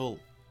to feel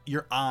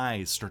your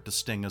eyes start to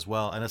sting as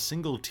well. And a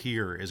single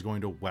tear is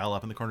going to well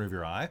up in the corner of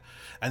your eye.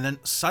 And then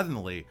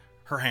suddenly,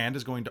 her hand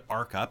is going to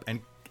arc up and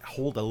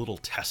hold a little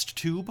test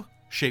tube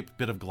shaped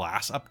bit of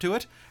glass up to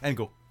it and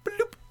go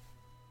bloop.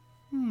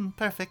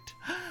 Perfect.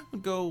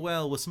 Would go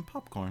well with some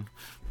popcorn.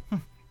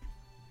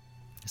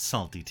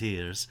 Salty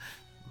tears.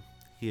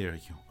 Here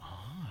you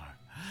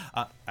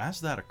are.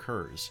 As that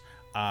occurs,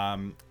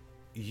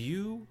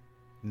 you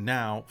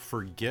now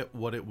forget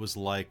what it was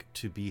like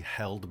to be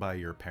held by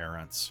your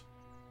parents.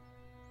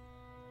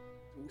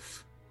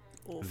 Oof.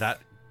 That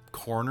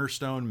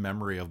cornerstone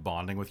memory of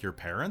bonding with your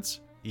parents,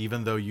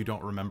 even though you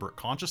don't remember it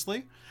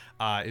consciously,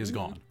 is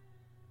gone.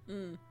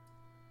 And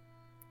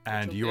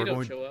Until you they are don't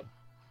going. show up.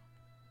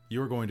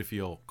 You are going to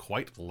feel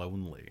quite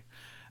lonely,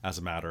 as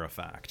a matter of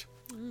fact.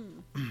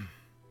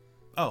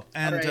 Oh,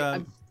 and All right,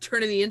 I'm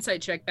turning the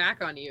insight check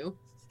back on you.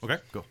 okay,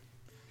 go.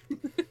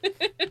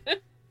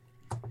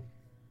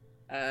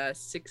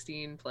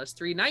 16 plus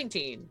 3,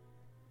 19.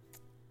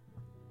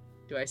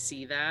 Do I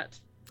see that?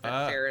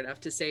 Fair enough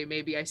to say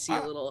maybe I see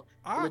a little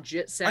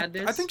legit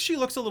sadness. I think she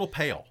looks a little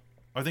pale.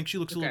 I think she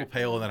looks a little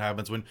pale when that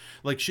happens. When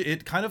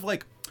it kind of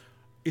like,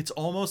 it's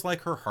almost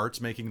like her heart's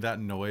making that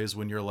noise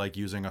when you're like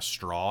using a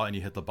straw and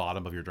you hit the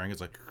bottom of your drink.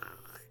 It's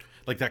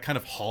like that kind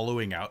of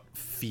hollowing out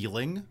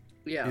feeling.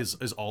 Yeah. Is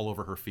all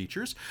over her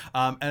features.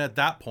 And at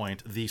that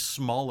point, the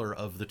smaller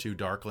of the two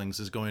darklings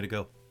is going to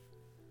go,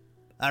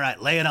 all right,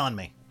 lay it on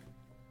me.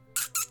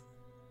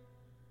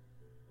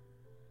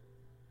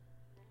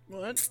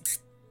 What?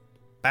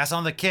 Pass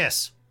on the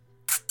kiss.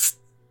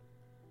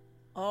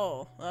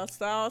 Oh, that's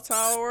how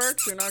it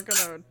works? You're not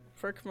gonna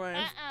prick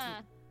my...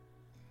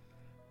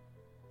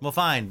 Well,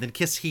 fine, then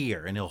kiss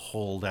here. And he'll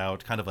hold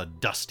out kind of a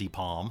dusty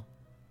palm.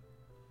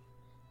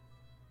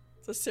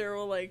 So Sarah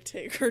will, like,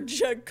 take her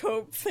jug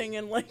coat thing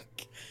and,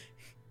 like,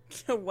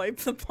 wipe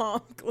the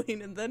palm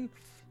clean and then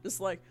just,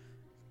 like,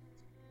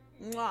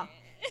 mwah.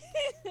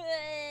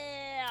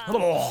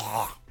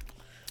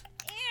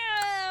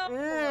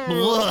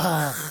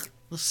 Ugh,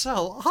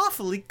 so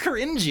awfully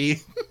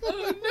cringy.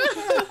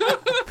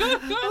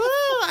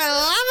 Oh, I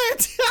love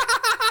it.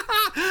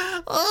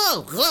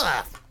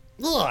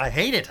 Oh, I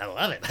hate it. I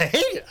love it. I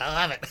hate it. I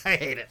love it. I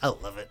hate it. I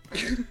love it.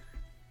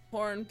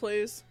 Horn,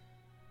 please.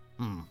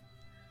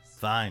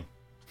 Fine.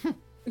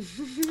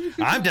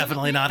 I'm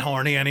definitely not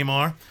horny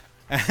anymore.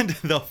 And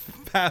they'll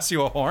pass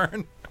you a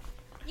horn.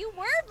 You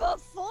were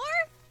before?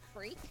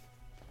 Freak.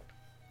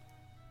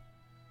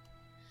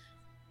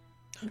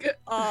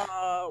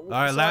 All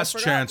right, last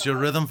chance. Your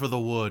rhythm for the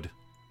wood.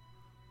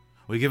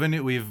 We've given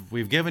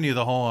you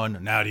the horn.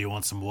 Now, do you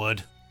want some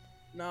wood?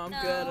 No, I'm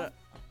No.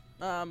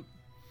 good.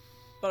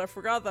 But I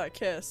forgot that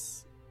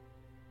kiss.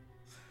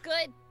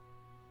 Good.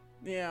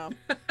 Yeah.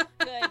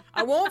 Good.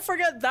 I won't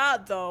forget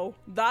that, though.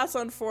 That's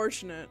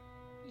unfortunate.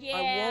 Yeah.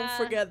 I won't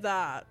forget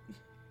that.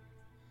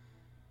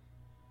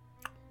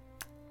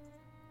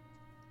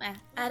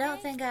 I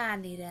don't think I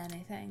need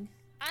anything.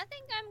 I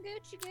think I'm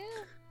Gucci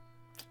Goo.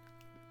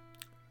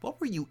 What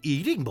were you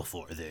eating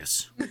before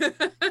this?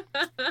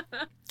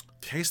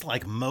 Tastes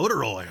like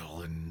motor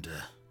oil and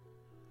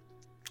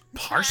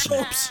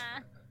parsnips.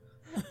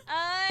 Oh,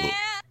 yeah.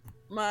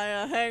 My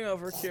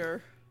hangover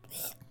cure.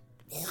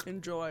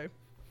 Enjoy.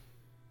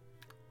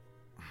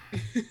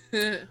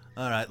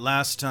 All right,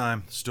 last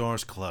time,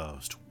 store's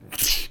closed.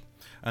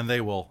 And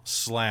they will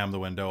slam the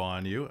window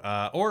on you.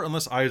 Or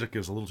unless Isaac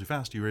is a little too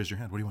fast, you raise your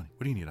hand. What do you want?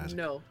 What do you need, Isaac?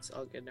 No, it's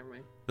all good. Never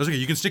mind. That's okay.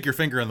 You can stick your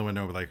finger in the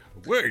window and be like,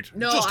 wait,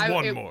 No, just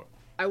one more.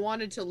 I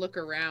wanted to look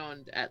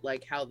around at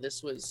like how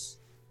this was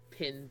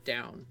pinned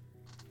down.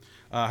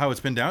 How it's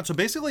pinned down. So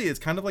basically, it's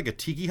kind of like a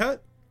tiki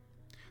hut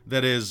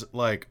that is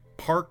like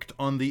parked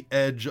on the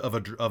edge of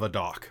a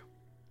dock.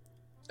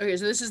 Okay,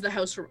 so this is the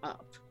house from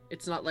up.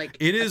 It's not like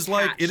It is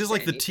like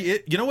attached to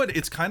anything. you know what?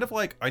 It's kind of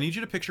like, I need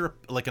you to picture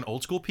like an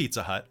old school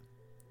Pizza Hut.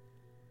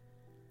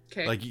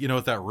 Okay. Like, you know,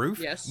 with that roof.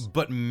 Yes.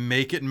 But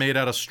make it made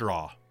out of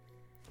straw.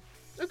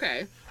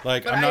 Okay.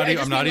 Like, But I'm not I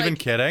just not mean, even like-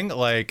 kidding.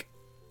 Like,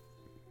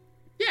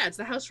 Yeah, it's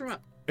the house from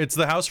up. it's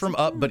the house from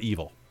Up, but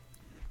evil.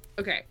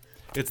 Okay.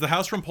 It's the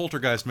house from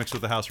Poltergeist mixed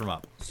with the house from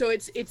Up. So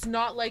it's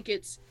not like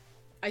it's.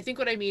 I think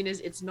what I mean is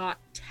it's not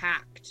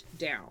tacked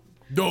down.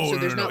 No, So no,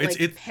 there's no, no. not like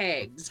It's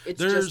pegs. It's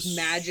there's- just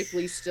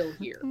magically still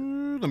here.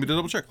 Let me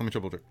double check.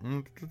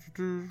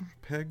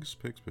 Pegs.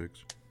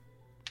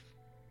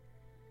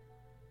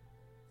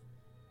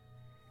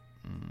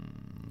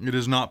 It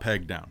is not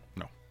pegged down.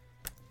 No.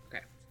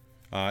 Okay.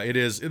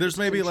 There's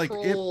maybe like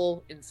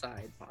control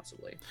inside,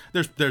 possibly.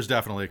 there's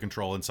definitely a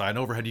control inside. And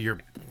overhead you hear.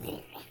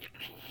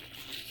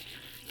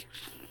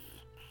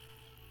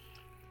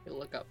 You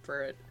look up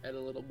for it at a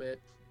little bit.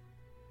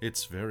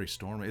 It's very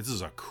stormy. This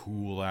is a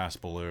cool ass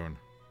balloon.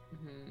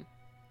 Mm-hmm.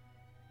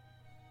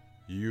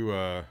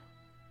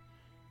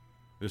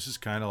 This is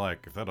kind of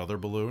like if that other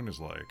balloon is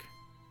like.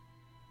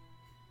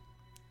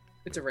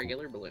 It's a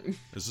regular balloon.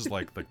 This is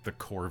like the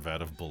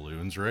Corvette of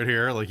balloons right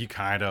here. Like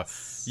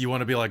you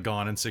want to be like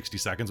gone in 60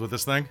 seconds with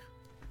this thing.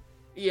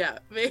 Yeah,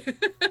 maybe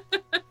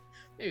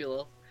a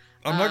little.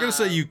 I'm not gonna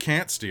say you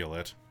can't steal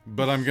it,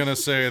 but I'm gonna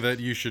say that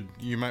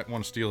you might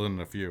want to steal it in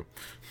a few.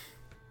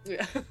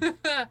 Yeah.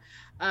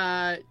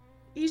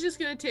 He's just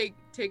gonna take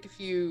a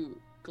few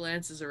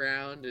glances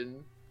around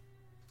and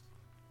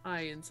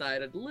eye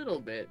inside a little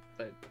bit,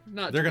 but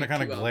not. They're to gonna be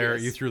kind of too glare at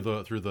obvious. you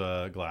through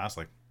the glass,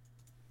 like.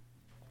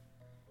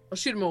 I'll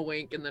shoot him a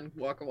wink and then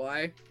walk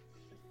away.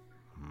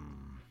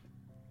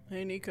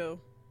 Hey, Nico.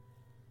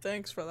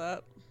 Thanks for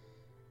that.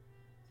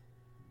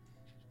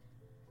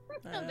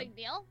 No big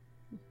deal.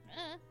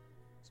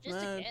 It's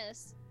just a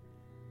kiss.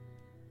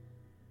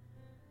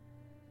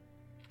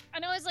 I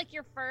know it's like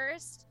your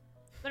first,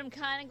 but I'm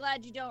kind of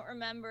glad you don't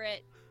remember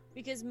it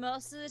because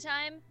most of the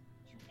time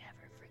you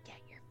never forget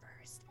your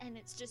first, and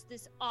it's just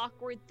this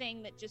awkward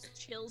thing that just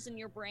chills in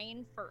your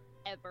brain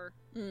forever.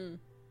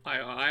 I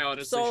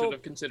honestly should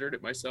have considered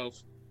it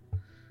myself.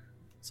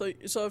 So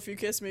if you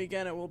kiss me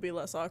again, it will be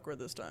less awkward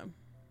this time.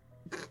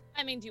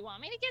 I mean, do you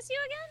want me to kiss you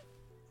again?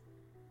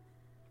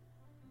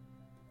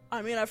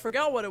 I mean, I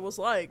forgot what it was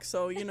like,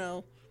 so you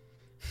know.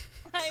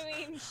 I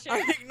mean, sure.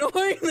 I'm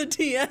ignoring the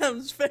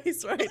DM's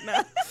face right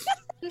now.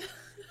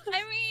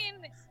 I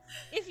mean,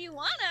 if you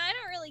wanna, I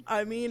don't really.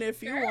 I mean,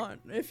 if you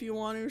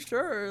want to,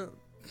 sure.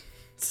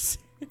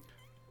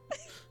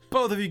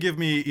 Both of you give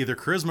me either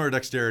charisma or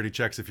dexterity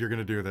checks if you're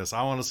gonna do this.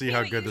 I want to see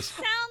how good this.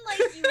 Sound like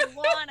you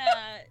wanna,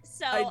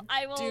 so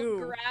I will do.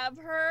 grab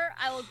her.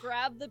 I will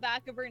grab the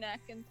back of her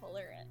neck and pull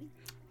her in.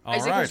 All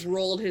Isaac right. has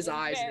rolled his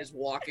eyes and is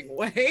walking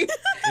away. Hey,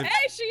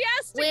 she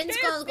has to Wynn's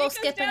kiss. gonna go Nico's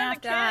skipping down to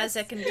after kiss.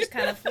 Isaac and just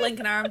kind of link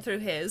an arm through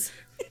his.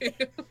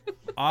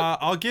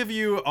 I'll give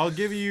you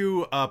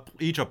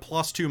each a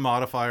 +2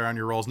 modifier on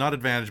your rolls, not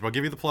advantage, but I'll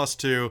give you the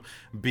 +2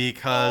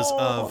 because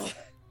of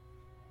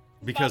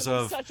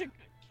Such a good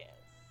kiss.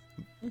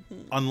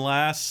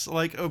 unless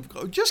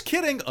just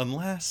kidding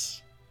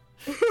unless.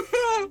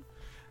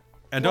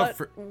 And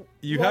What-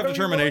 you what have are we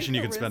determination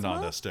you rolling, can spend on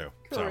charisma? this too.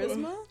 So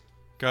Charisma?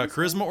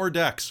 charisma or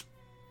dex.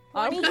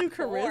 I will do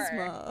 24.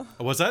 charisma.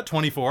 Was that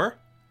 24?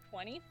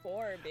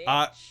 24,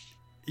 bitch.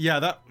 Yeah,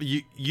 that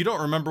you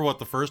don't remember what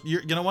the first.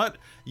 You know what?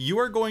 You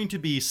are going to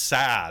be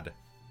sad,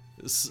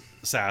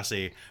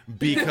 Sassy,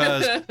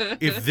 because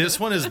if this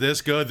one is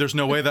this good, there's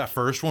no way that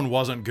first one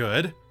wasn't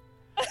good.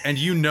 And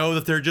you know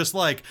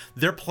that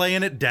they're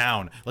playing it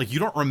down. Like you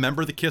don't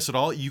remember the kiss at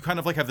all. You kind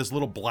of like have this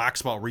little black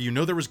spot where you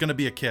know there was going to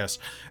be a kiss,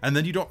 and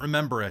then you don't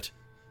remember it.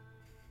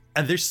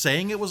 And they're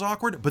saying it was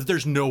awkward, but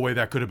there's no way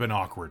that could have been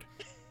awkward.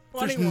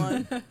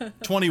 21.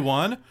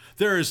 21?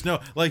 There is no,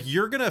 like,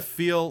 you're gonna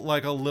feel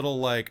like a little,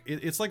 like,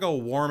 it's like a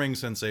warming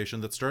sensation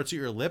that starts at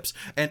your lips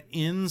and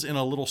ends in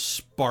a little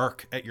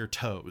spark at your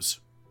toes.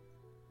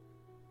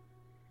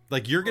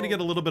 Like, you're gonna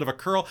get a little bit of a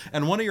curl,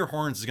 and one of your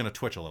horns is gonna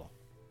twitch a little.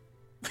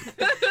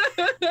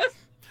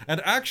 And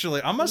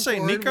actually, I'm gonna say,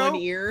 Horn, Nico, one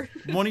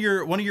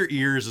ear. one of your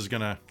ears is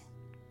gonna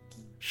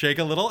shake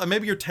a little, and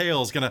maybe your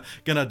tail's gonna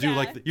do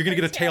like, you're gonna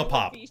get a tail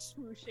pop. Is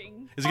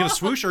it gonna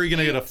swoosh, or are you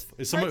gonna get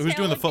is someone who's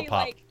doing the foot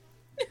pop?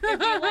 It'd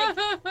be like,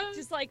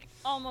 just like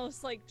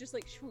almost like just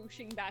like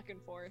swooshing back and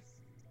forth.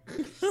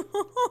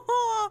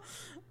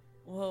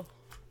 Whoa.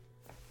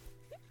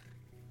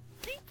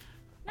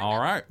 All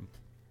right.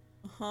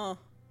 Huh.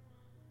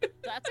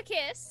 That's a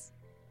kiss.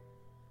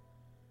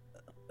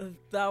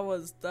 That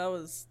was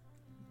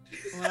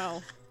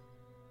wow.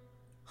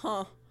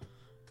 Huh.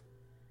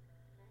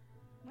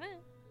 What?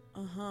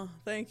 Uh-huh.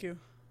 Thank you.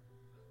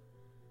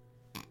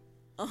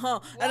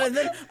 Uh-huh. And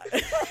then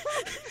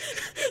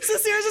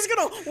Cecily's just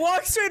gonna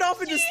walk straight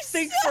off and just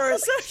think for a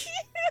second.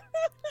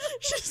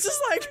 She's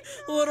just like,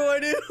 what do I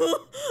do?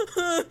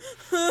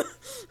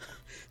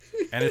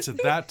 And it's at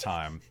that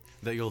time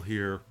that you'll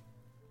hear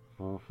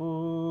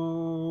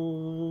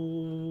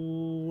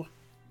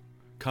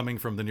coming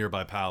from the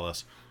nearby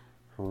palace.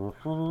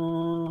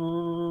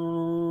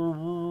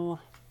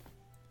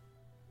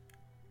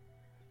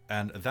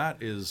 And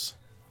that is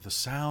the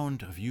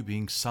sound of you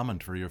being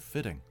summoned for your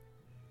fitting.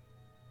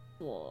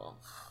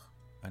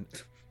 And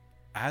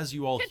as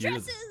you all hear,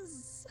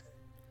 Dresses.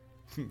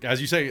 as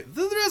you say,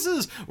 the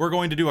dresses, we're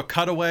going to do a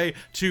cutaway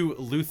to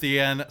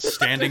Luthien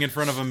standing in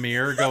front of a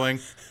mirror going,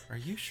 "Are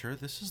you sure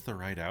this is the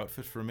right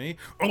outfit for me?"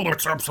 Oh,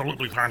 it's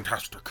absolutely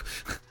fantastic.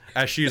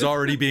 as she's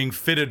already being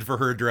fitted for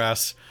her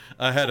dress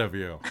ahead of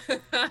you.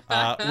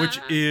 Which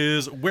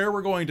is where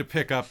we're going to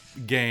pick up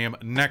game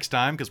next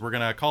time, because we're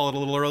going to call it a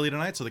little early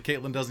tonight so that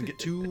Caitlin doesn't get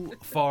too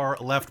far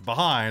left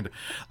behind.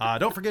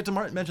 Don't forget to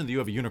mention that you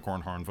have a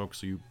unicorn horn, folks,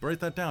 so you write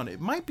that down. It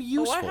might be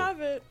useful.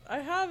 Oh, I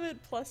have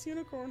it, plus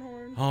unicorn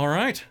horn. All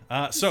right.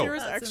 So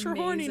Sarah's extra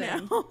horny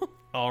now.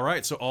 all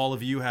right, so all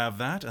of you have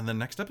that, and the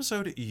next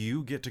episode,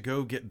 you get to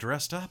go get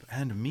dressed up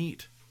and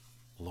meet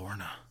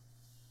Lorna.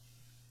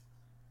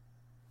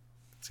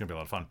 It's going to be a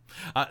lot of fun.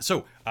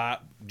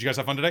 Did you guys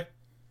have fun today?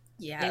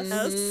 Yes.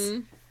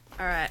 Mm-hmm.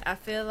 All right. I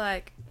feel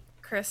like,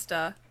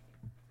 Krista,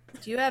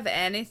 do you have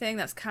anything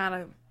that's kind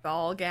of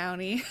ball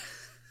gowny?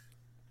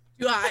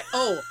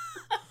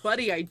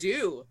 Buddy, I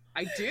do.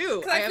 I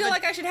feel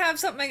like I should have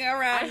something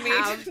around me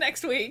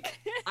next week.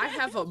 I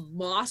have a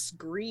moss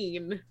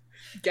green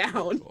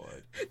gown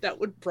that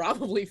would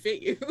probably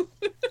fit you. All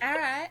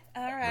right.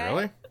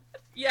 Really?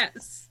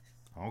 Yes.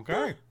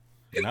 Okay.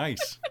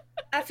 Nice.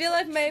 I feel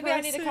like maybe I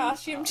need a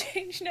costume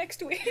change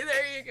next week.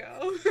 There you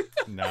go.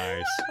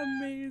 Nice.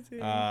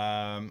 Amazing.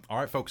 All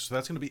right, folks. So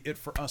that's going to be it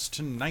for us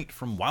tonight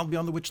from Wild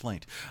Beyond the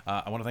Witchlight.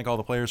 I want to thank all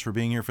the players for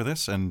being here for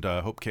this, and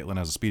hope Caitlin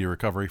has a speedy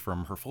recovery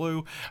from her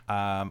flu.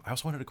 I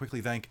also wanted to quickly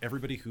thank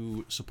everybody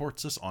who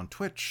supports us on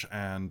Twitch,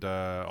 and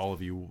all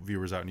of you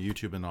viewers out in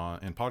YouTube and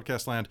in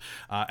podcast land.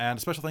 And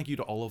a special thank you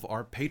to all of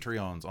our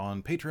Patreons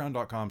on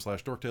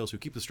patreon.com/dorktales who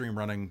keep the stream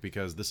running,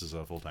 because this is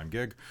a full-time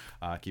gig,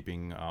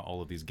 keeping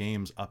all of these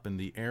games up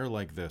in the air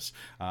like this.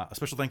 A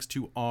special thanks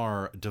to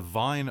our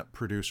divine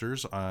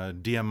producers,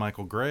 DM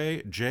Michael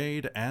Gray,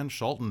 Jade, and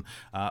Shalton,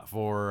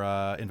 for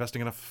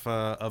investing enough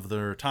of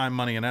their time,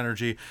 money, and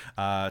energy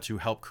to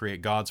help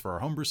create gods for our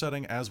homebrew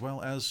setting, as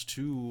well as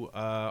to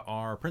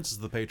our princes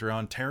of the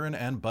Patreon, Taryn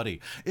and Buddy.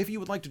 If you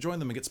would like to join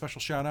them and get special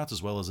shout-outs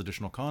as well as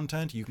additional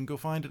content, you can go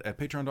find it at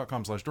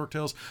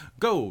patreon.com/dorktales.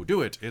 Go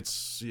do it.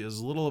 It's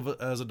as little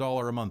as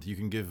 $1 a month. You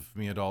can give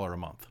me $1 a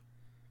month.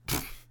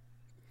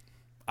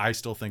 I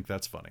still think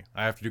that's funny.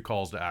 I have to do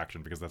calls to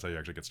action because that's how you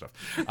actually get stuff.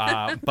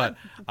 But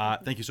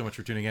thank you so much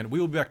for tuning in. We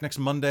will be back next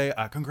Monday.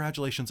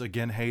 Congratulations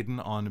again, Hayden,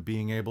 on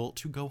being able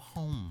to go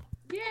home.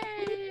 Yay!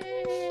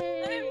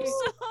 I'm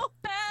so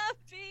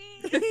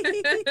happy.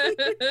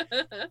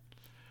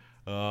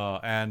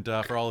 And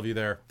for all of you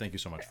there, thank you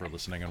so much for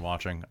listening and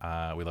watching.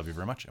 We love you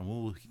very much,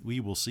 and we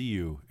will see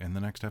you in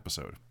the next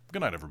episode.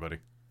 Good night, everybody.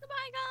 Goodbye,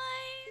 guys.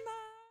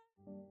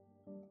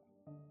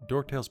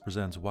 Dorktales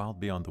Presents Wild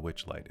Beyond the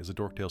Witchlight is a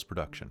Dorktales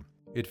production.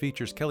 It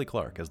features Kelly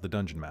Clark as the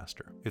Dungeon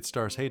Master. It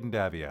stars Hayden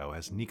Davio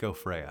as Nico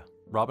Freya,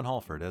 Robin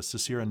Halford as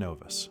Cecira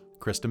Novus,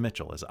 Krista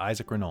Mitchell as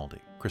Isaac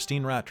Rinaldi,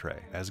 Christine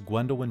Rattray as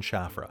Gwendolyn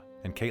Shafra,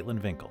 and Caitlin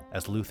Vinkel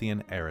as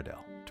Luthien Aradel.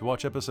 To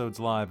watch episodes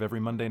live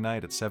every Monday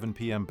night at 7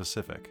 p.m.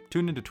 Pacific,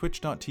 tune into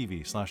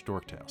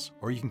twitch.tv/dorktales,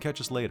 or you can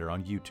catch us later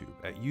on YouTube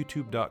at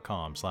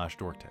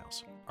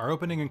youtube.com/dorktales. Our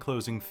opening and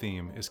closing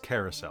theme is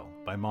Carousel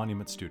by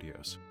Monument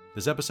Studios.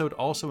 This episode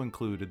also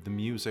included the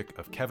music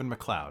of Kevin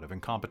MacLeod of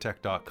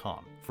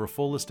Incompetech.com. For a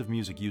full list of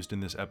music used in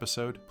this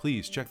episode,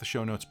 please check the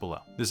show notes below.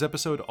 This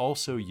episode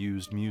also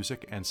used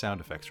music and sound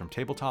effects from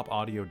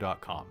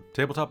tabletopaudio.com.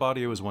 Tabletop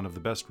Audio is one of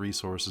the best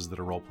resources that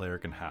a role player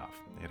can have.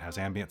 It has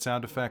ambient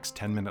sound effects,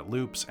 10-minute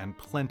loops, and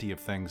plenty of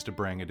things to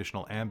bring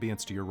additional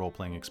ambience to your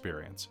role-playing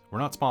experience. We're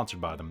not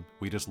sponsored by them,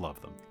 we just love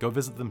them. Go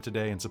visit them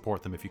today and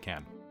support them if you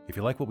can. If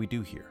you like what we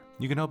do here,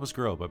 you can help us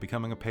grow by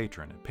becoming a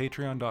patron at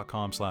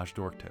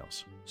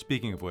patreon.com/dorktales.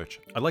 Speaking of which,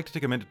 I'd like to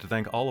take a minute to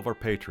thank all of our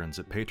patrons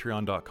at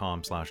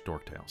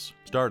patreon.com/dorktales,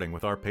 starting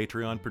with our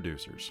Patreon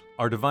producers.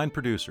 Our divine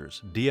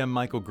producers, DM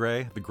Michael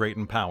Gray, the great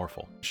and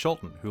powerful,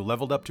 Shalton, who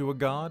leveled up to a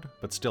god,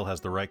 but still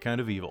has the right kind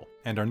of evil,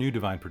 and our new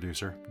divine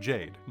producer,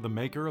 Jade, the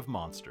maker of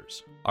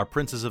monsters. Our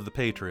princes of the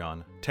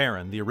Patreon,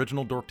 Taryn, the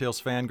original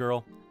Dorktales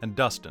fangirl, and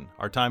Dustin,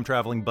 our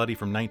time-traveling buddy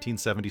from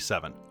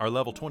 1977. Our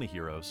level 20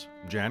 heroes,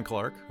 Jan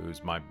Clark,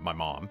 who's my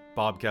mom,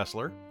 Bob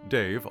Kessler,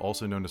 Dave,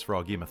 also known as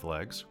Froghemoth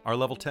Legs, our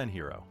level 10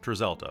 hero,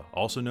 Trizelta,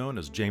 also known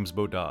as James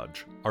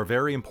Bododge. Our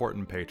very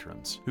important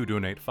patrons, who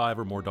donate $5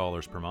 or more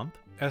per month,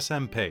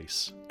 SM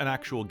Pace, an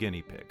actual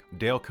guinea pig,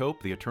 Dale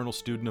Cope, the eternal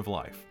student of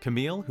life,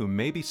 Camille, who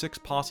may be 6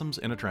 possums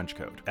in a trench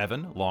coat,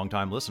 Evan,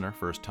 longtime listener,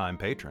 first-time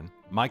patron,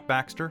 Mike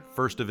Baxter,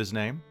 first of his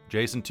name,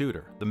 Jason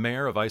Tudor, the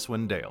mayor of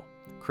Icewind Dale,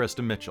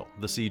 Krista Mitchell,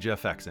 the Siege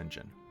FX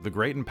engine, the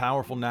great and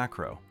powerful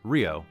Nacro,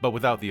 Rio, but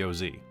without the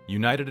OZ,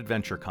 United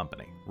Adventure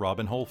Company,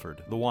 Robin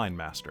Holford, the Wine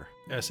Master,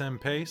 SM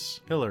Pace,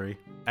 Hillary,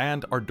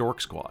 and our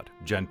Dork Squad,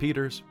 Jen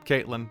Peters,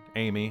 Caitlin,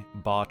 Amy,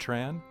 Ba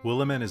Tran,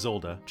 Willem and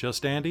Isolda,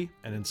 Just Andy,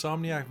 an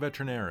Insomniac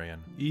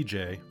Veterinarian,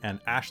 EJ,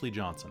 and Ashley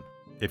Johnson.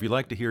 If you'd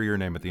like to hear your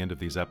name at the end of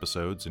these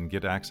episodes and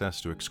get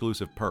access to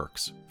exclusive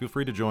perks, feel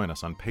free to join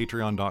us on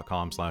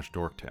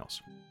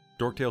patreon.com/dorktales.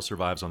 Dorktales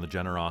survives on the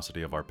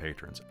generosity of our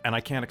patrons, and I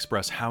can't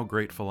express how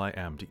grateful I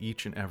am to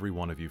each and every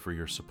one of you for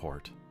your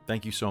support.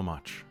 Thank you so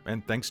much,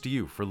 and thanks to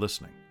you for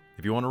listening.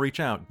 If you want to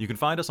reach out, you can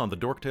find us on the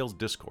Dorktales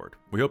Discord.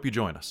 We hope you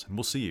join us, and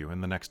we'll see you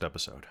in the next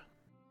episode.